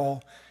my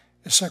role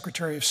as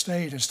Secretary of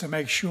State, is to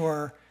make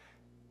sure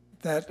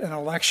that an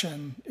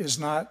election is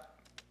not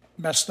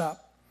messed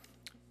up,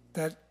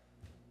 that,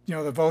 you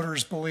know, the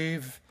voters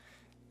believe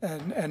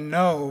and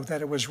know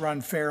that it was run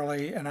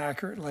fairly and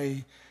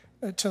accurately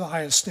to the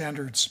highest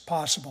standards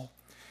possible.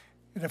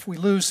 And if we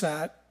lose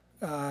that,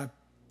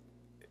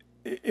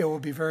 it will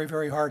be very,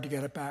 very hard to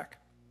get it back.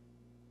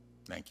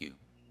 Thank you.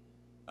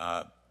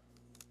 I'll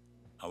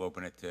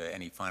open it to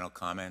any final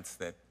comments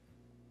that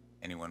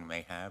anyone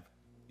may have,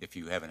 if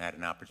you haven't had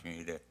an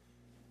opportunity to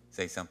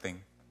say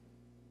something.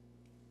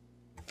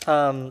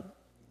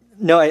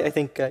 No, I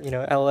think, you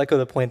know, I'll echo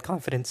the point.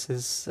 Confidence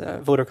is,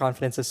 voter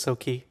confidence is so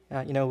key.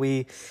 You know,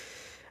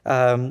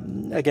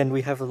 again,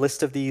 we have a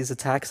list of these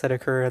attacks that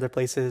occur other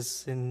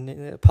places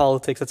in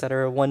politics, et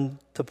cetera. One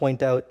to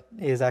point out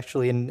is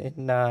actually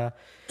in the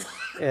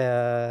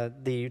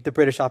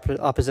British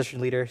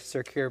opposition leader,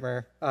 Sir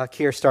Keir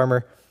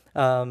Starmer,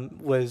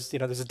 was, you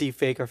know, there's a deep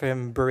fake of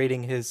him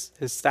berating his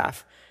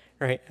staff,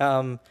 right?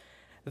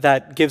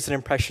 That gives an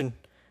impression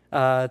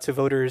to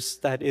voters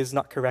that is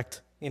not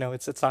correct. You know,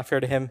 it's not fair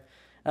to him.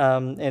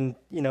 And,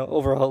 you know,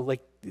 overall,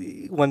 like,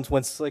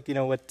 once like, you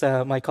know, what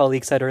my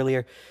colleague said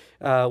earlier,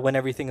 when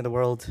everything in the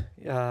world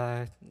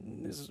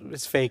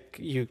is fake,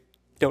 you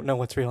don't know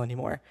what's real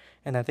anymore.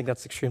 And I think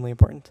that's extremely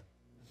important.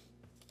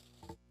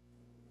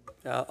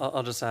 Yeah,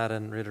 I'll just add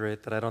and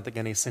reiterate that I don't think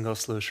any single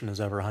solution is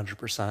ever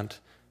 100%.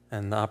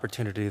 And the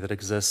opportunity that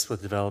exists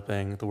with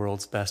developing the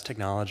world's best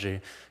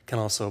technology can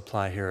also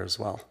apply here as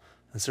well.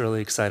 And so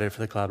really excited for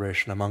the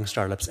collaboration among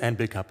startups and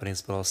big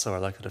companies, but also our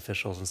elected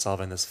officials in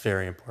solving this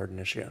very important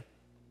issue.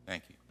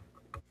 Thank you.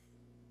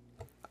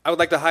 I would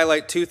like to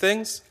highlight two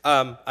things.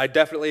 I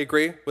definitely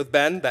agree with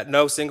Ben that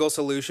no single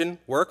solution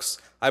works.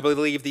 I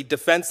believe the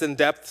defense in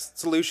depth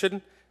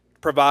solution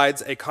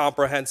provides a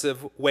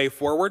comprehensive way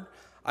forward.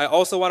 I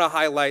also want to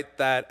highlight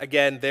that,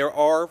 again, there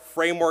are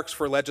frameworks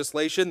for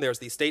legislation. There's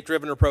the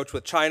state-driven approach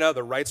with China,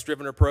 the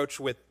rights-driven approach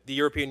with the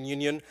European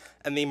Union,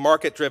 and the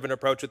market-driven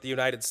approach with the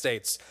United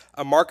States.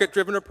 A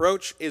market-driven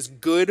approach is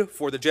good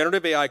for the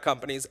generative AI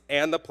companies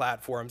and the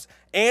platforms,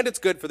 and it's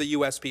good for the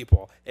U.S.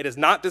 people. It is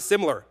not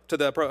dissimilar to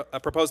the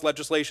proposed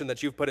legislation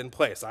that you've put in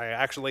place. I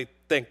actually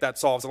think that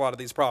solves a lot of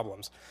these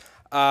problems.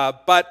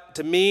 But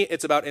to me,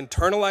 it's about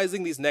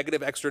internalizing these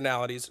negative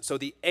externalities so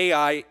the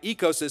AI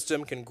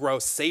ecosystem can grow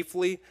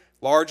safely,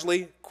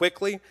 largely,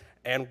 quickly,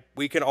 and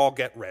we can all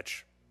get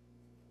rich.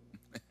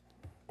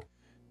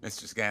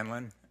 Mr.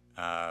 Scanlon,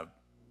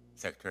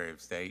 Secretary of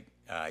State,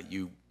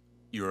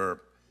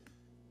 your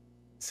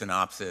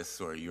synopsis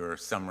or your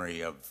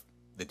summary of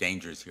the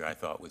dangers here, I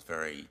thought, was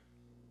very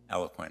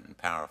eloquent and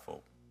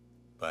powerful.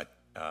 But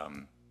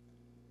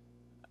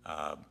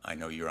I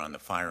know you're on the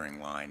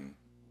firing line.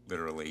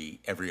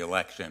 Literally every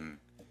election,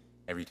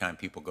 every time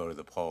people go to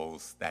the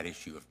polls, that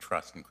issue of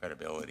trust and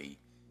credibility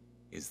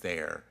is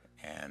there.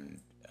 And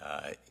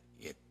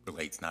it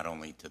relates not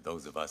only to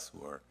those of us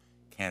who are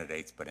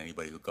candidates, but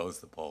anybody who goes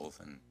to the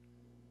polls and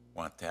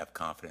want to have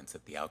confidence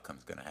that the outcome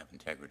is going to have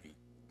integrity.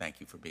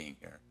 Thank you for being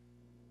here.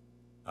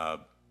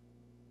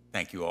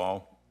 Thank you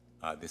all.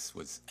 This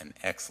was an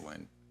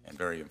excellent and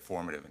very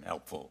informative and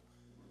helpful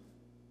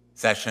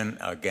session.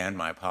 Again,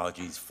 my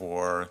apologies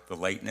for the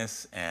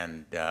lateness,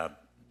 and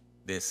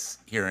this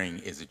hearing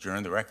is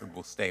adjourned. The record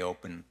will stay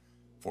open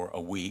for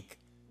a week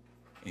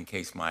in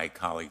case my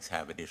colleagues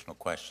have additional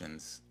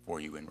questions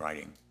for you in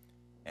writing.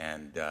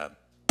 And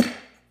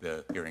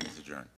the hearing is adjourned.